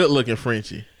got a good looking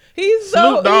Frenchie. He's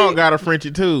Snoop Dogg got a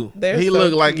Frenchie too. They're He so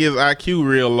look like cute. his IQ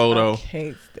real low I though.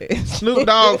 can't stand Snoop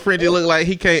Dogg Frenchie look like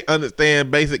he can't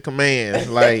understand basic commands.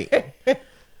 Like,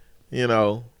 you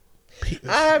know.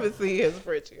 I haven't seen his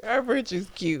Frenchie. Her Frenchie's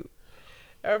cute.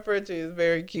 Her Frenchie is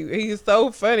very cute. He's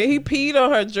so funny. He peed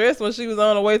on her dress when she was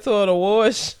on the way to an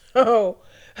award show.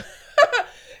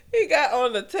 He got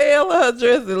on the tail of her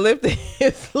dress and lifted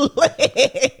his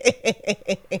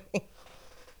leg.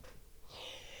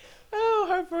 Oh,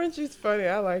 her Frenchie's funny.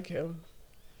 I like him.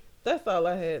 That's all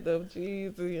I had though.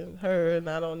 Jeezy and her and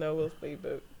I don't know. We'll see,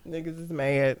 but niggas is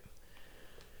mad.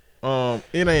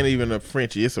 It ain't even a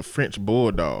Frenchie. It's a French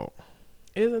bulldog.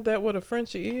 Isn't that what a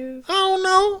Frenchie is? I don't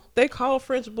know. They call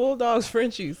French bulldogs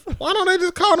Frenchies. Why don't they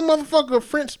just call the motherfucker a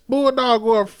French bulldog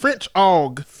or a French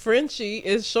og? Frenchie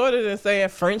is shorter than saying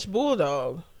French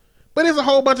bulldog. But there's a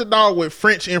whole bunch of dogs with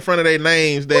French in front of their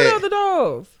names What that other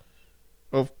dogs?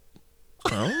 I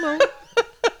don't know.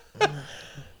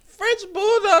 French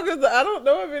bulldog is. I don't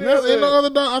know if it There's is. no other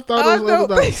dog. I thought I it was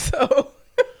don't other think dogs. so.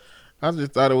 I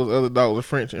just thought it was other dogs with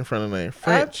French in front of their name.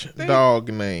 French think- dog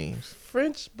names.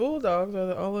 French bulldogs are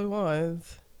the only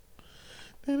ones,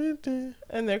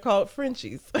 and they're called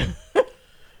Frenchies. I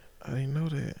didn't know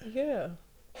that. Yeah,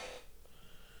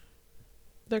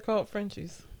 they're called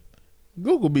Frenchies.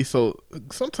 Google be so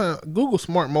sometimes Google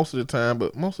smart most of the time,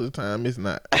 but most of the time it's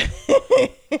not.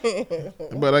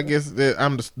 But I guess that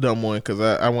I'm the dumb one because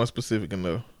I wasn't specific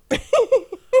enough.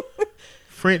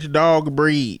 French dog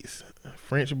breeds,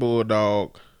 French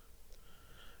bulldog.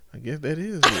 I guess that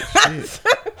is it. Shit.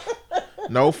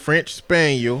 No French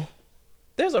spaniel.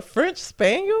 There's a French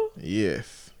spaniel.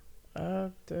 Yes.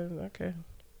 Okay.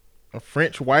 A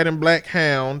French white and black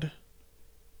hound.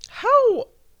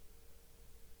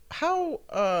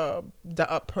 How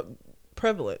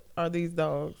prevalent are these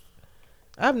dogs?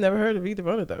 I've never heard of either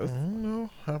one of those. I don't know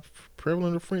how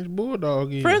prevalent a French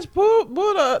bulldog is. French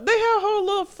bulldog. They have whole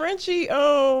little Frenchy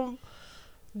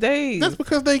days. That's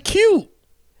because they cute.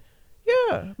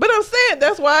 Yeah, but I'm saying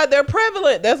that's why they're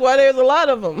prevalent. That's why there's a lot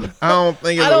of them. I don't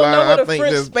think it's I don't a lot. know what I a think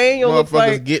French that spaniel looks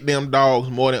motherfuckers like. get them dogs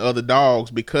more than other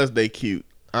dogs because they cute.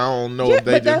 I don't know Yeah, if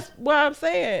they but just that's why I'm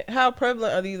saying how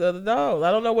prevalent are these other dogs?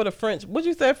 I don't know what a French. What'd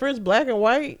you say? French black and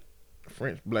white?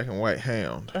 French black and white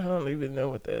hound. I don't even know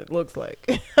what that looks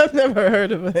like. I've never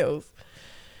heard of those.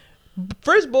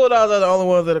 French bulldogs are the only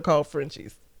ones that are called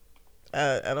Frenchies.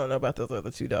 I don't know about those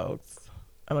other two dogs.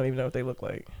 I don't even know what they look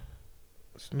like.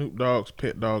 Snoop Dogg's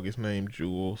pet dog is named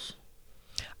Jules.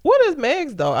 What is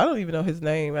Meg's dog? I don't even know his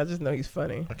name. I just know he's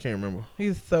funny. I can't remember.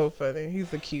 He's so funny.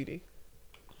 He's a cutie.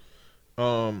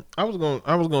 I was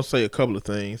gonna say a couple of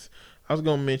things. I was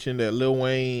gonna mention that Lil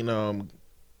Wayne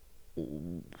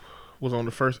was on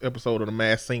the first episode of The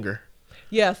Masked Singer.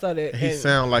 Yeah, I saw that. He And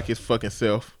sound like his fucking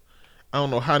self. I don't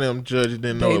know how them judges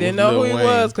didn't know they it didn't was know Lil who he Wayne.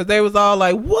 was because they was all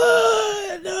like,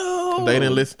 "What? No." They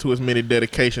didn't listen to as many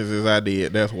dedications as I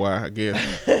did. That's why I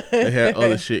guess they had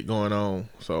other shit going on.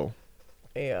 So,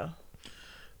 Yeah.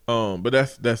 but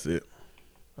that's it.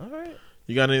 All right.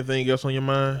 You got anything else on your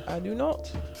mind? I do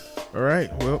not. All right.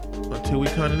 Well, until we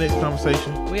come to the next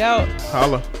conversation, We out.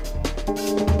 holla.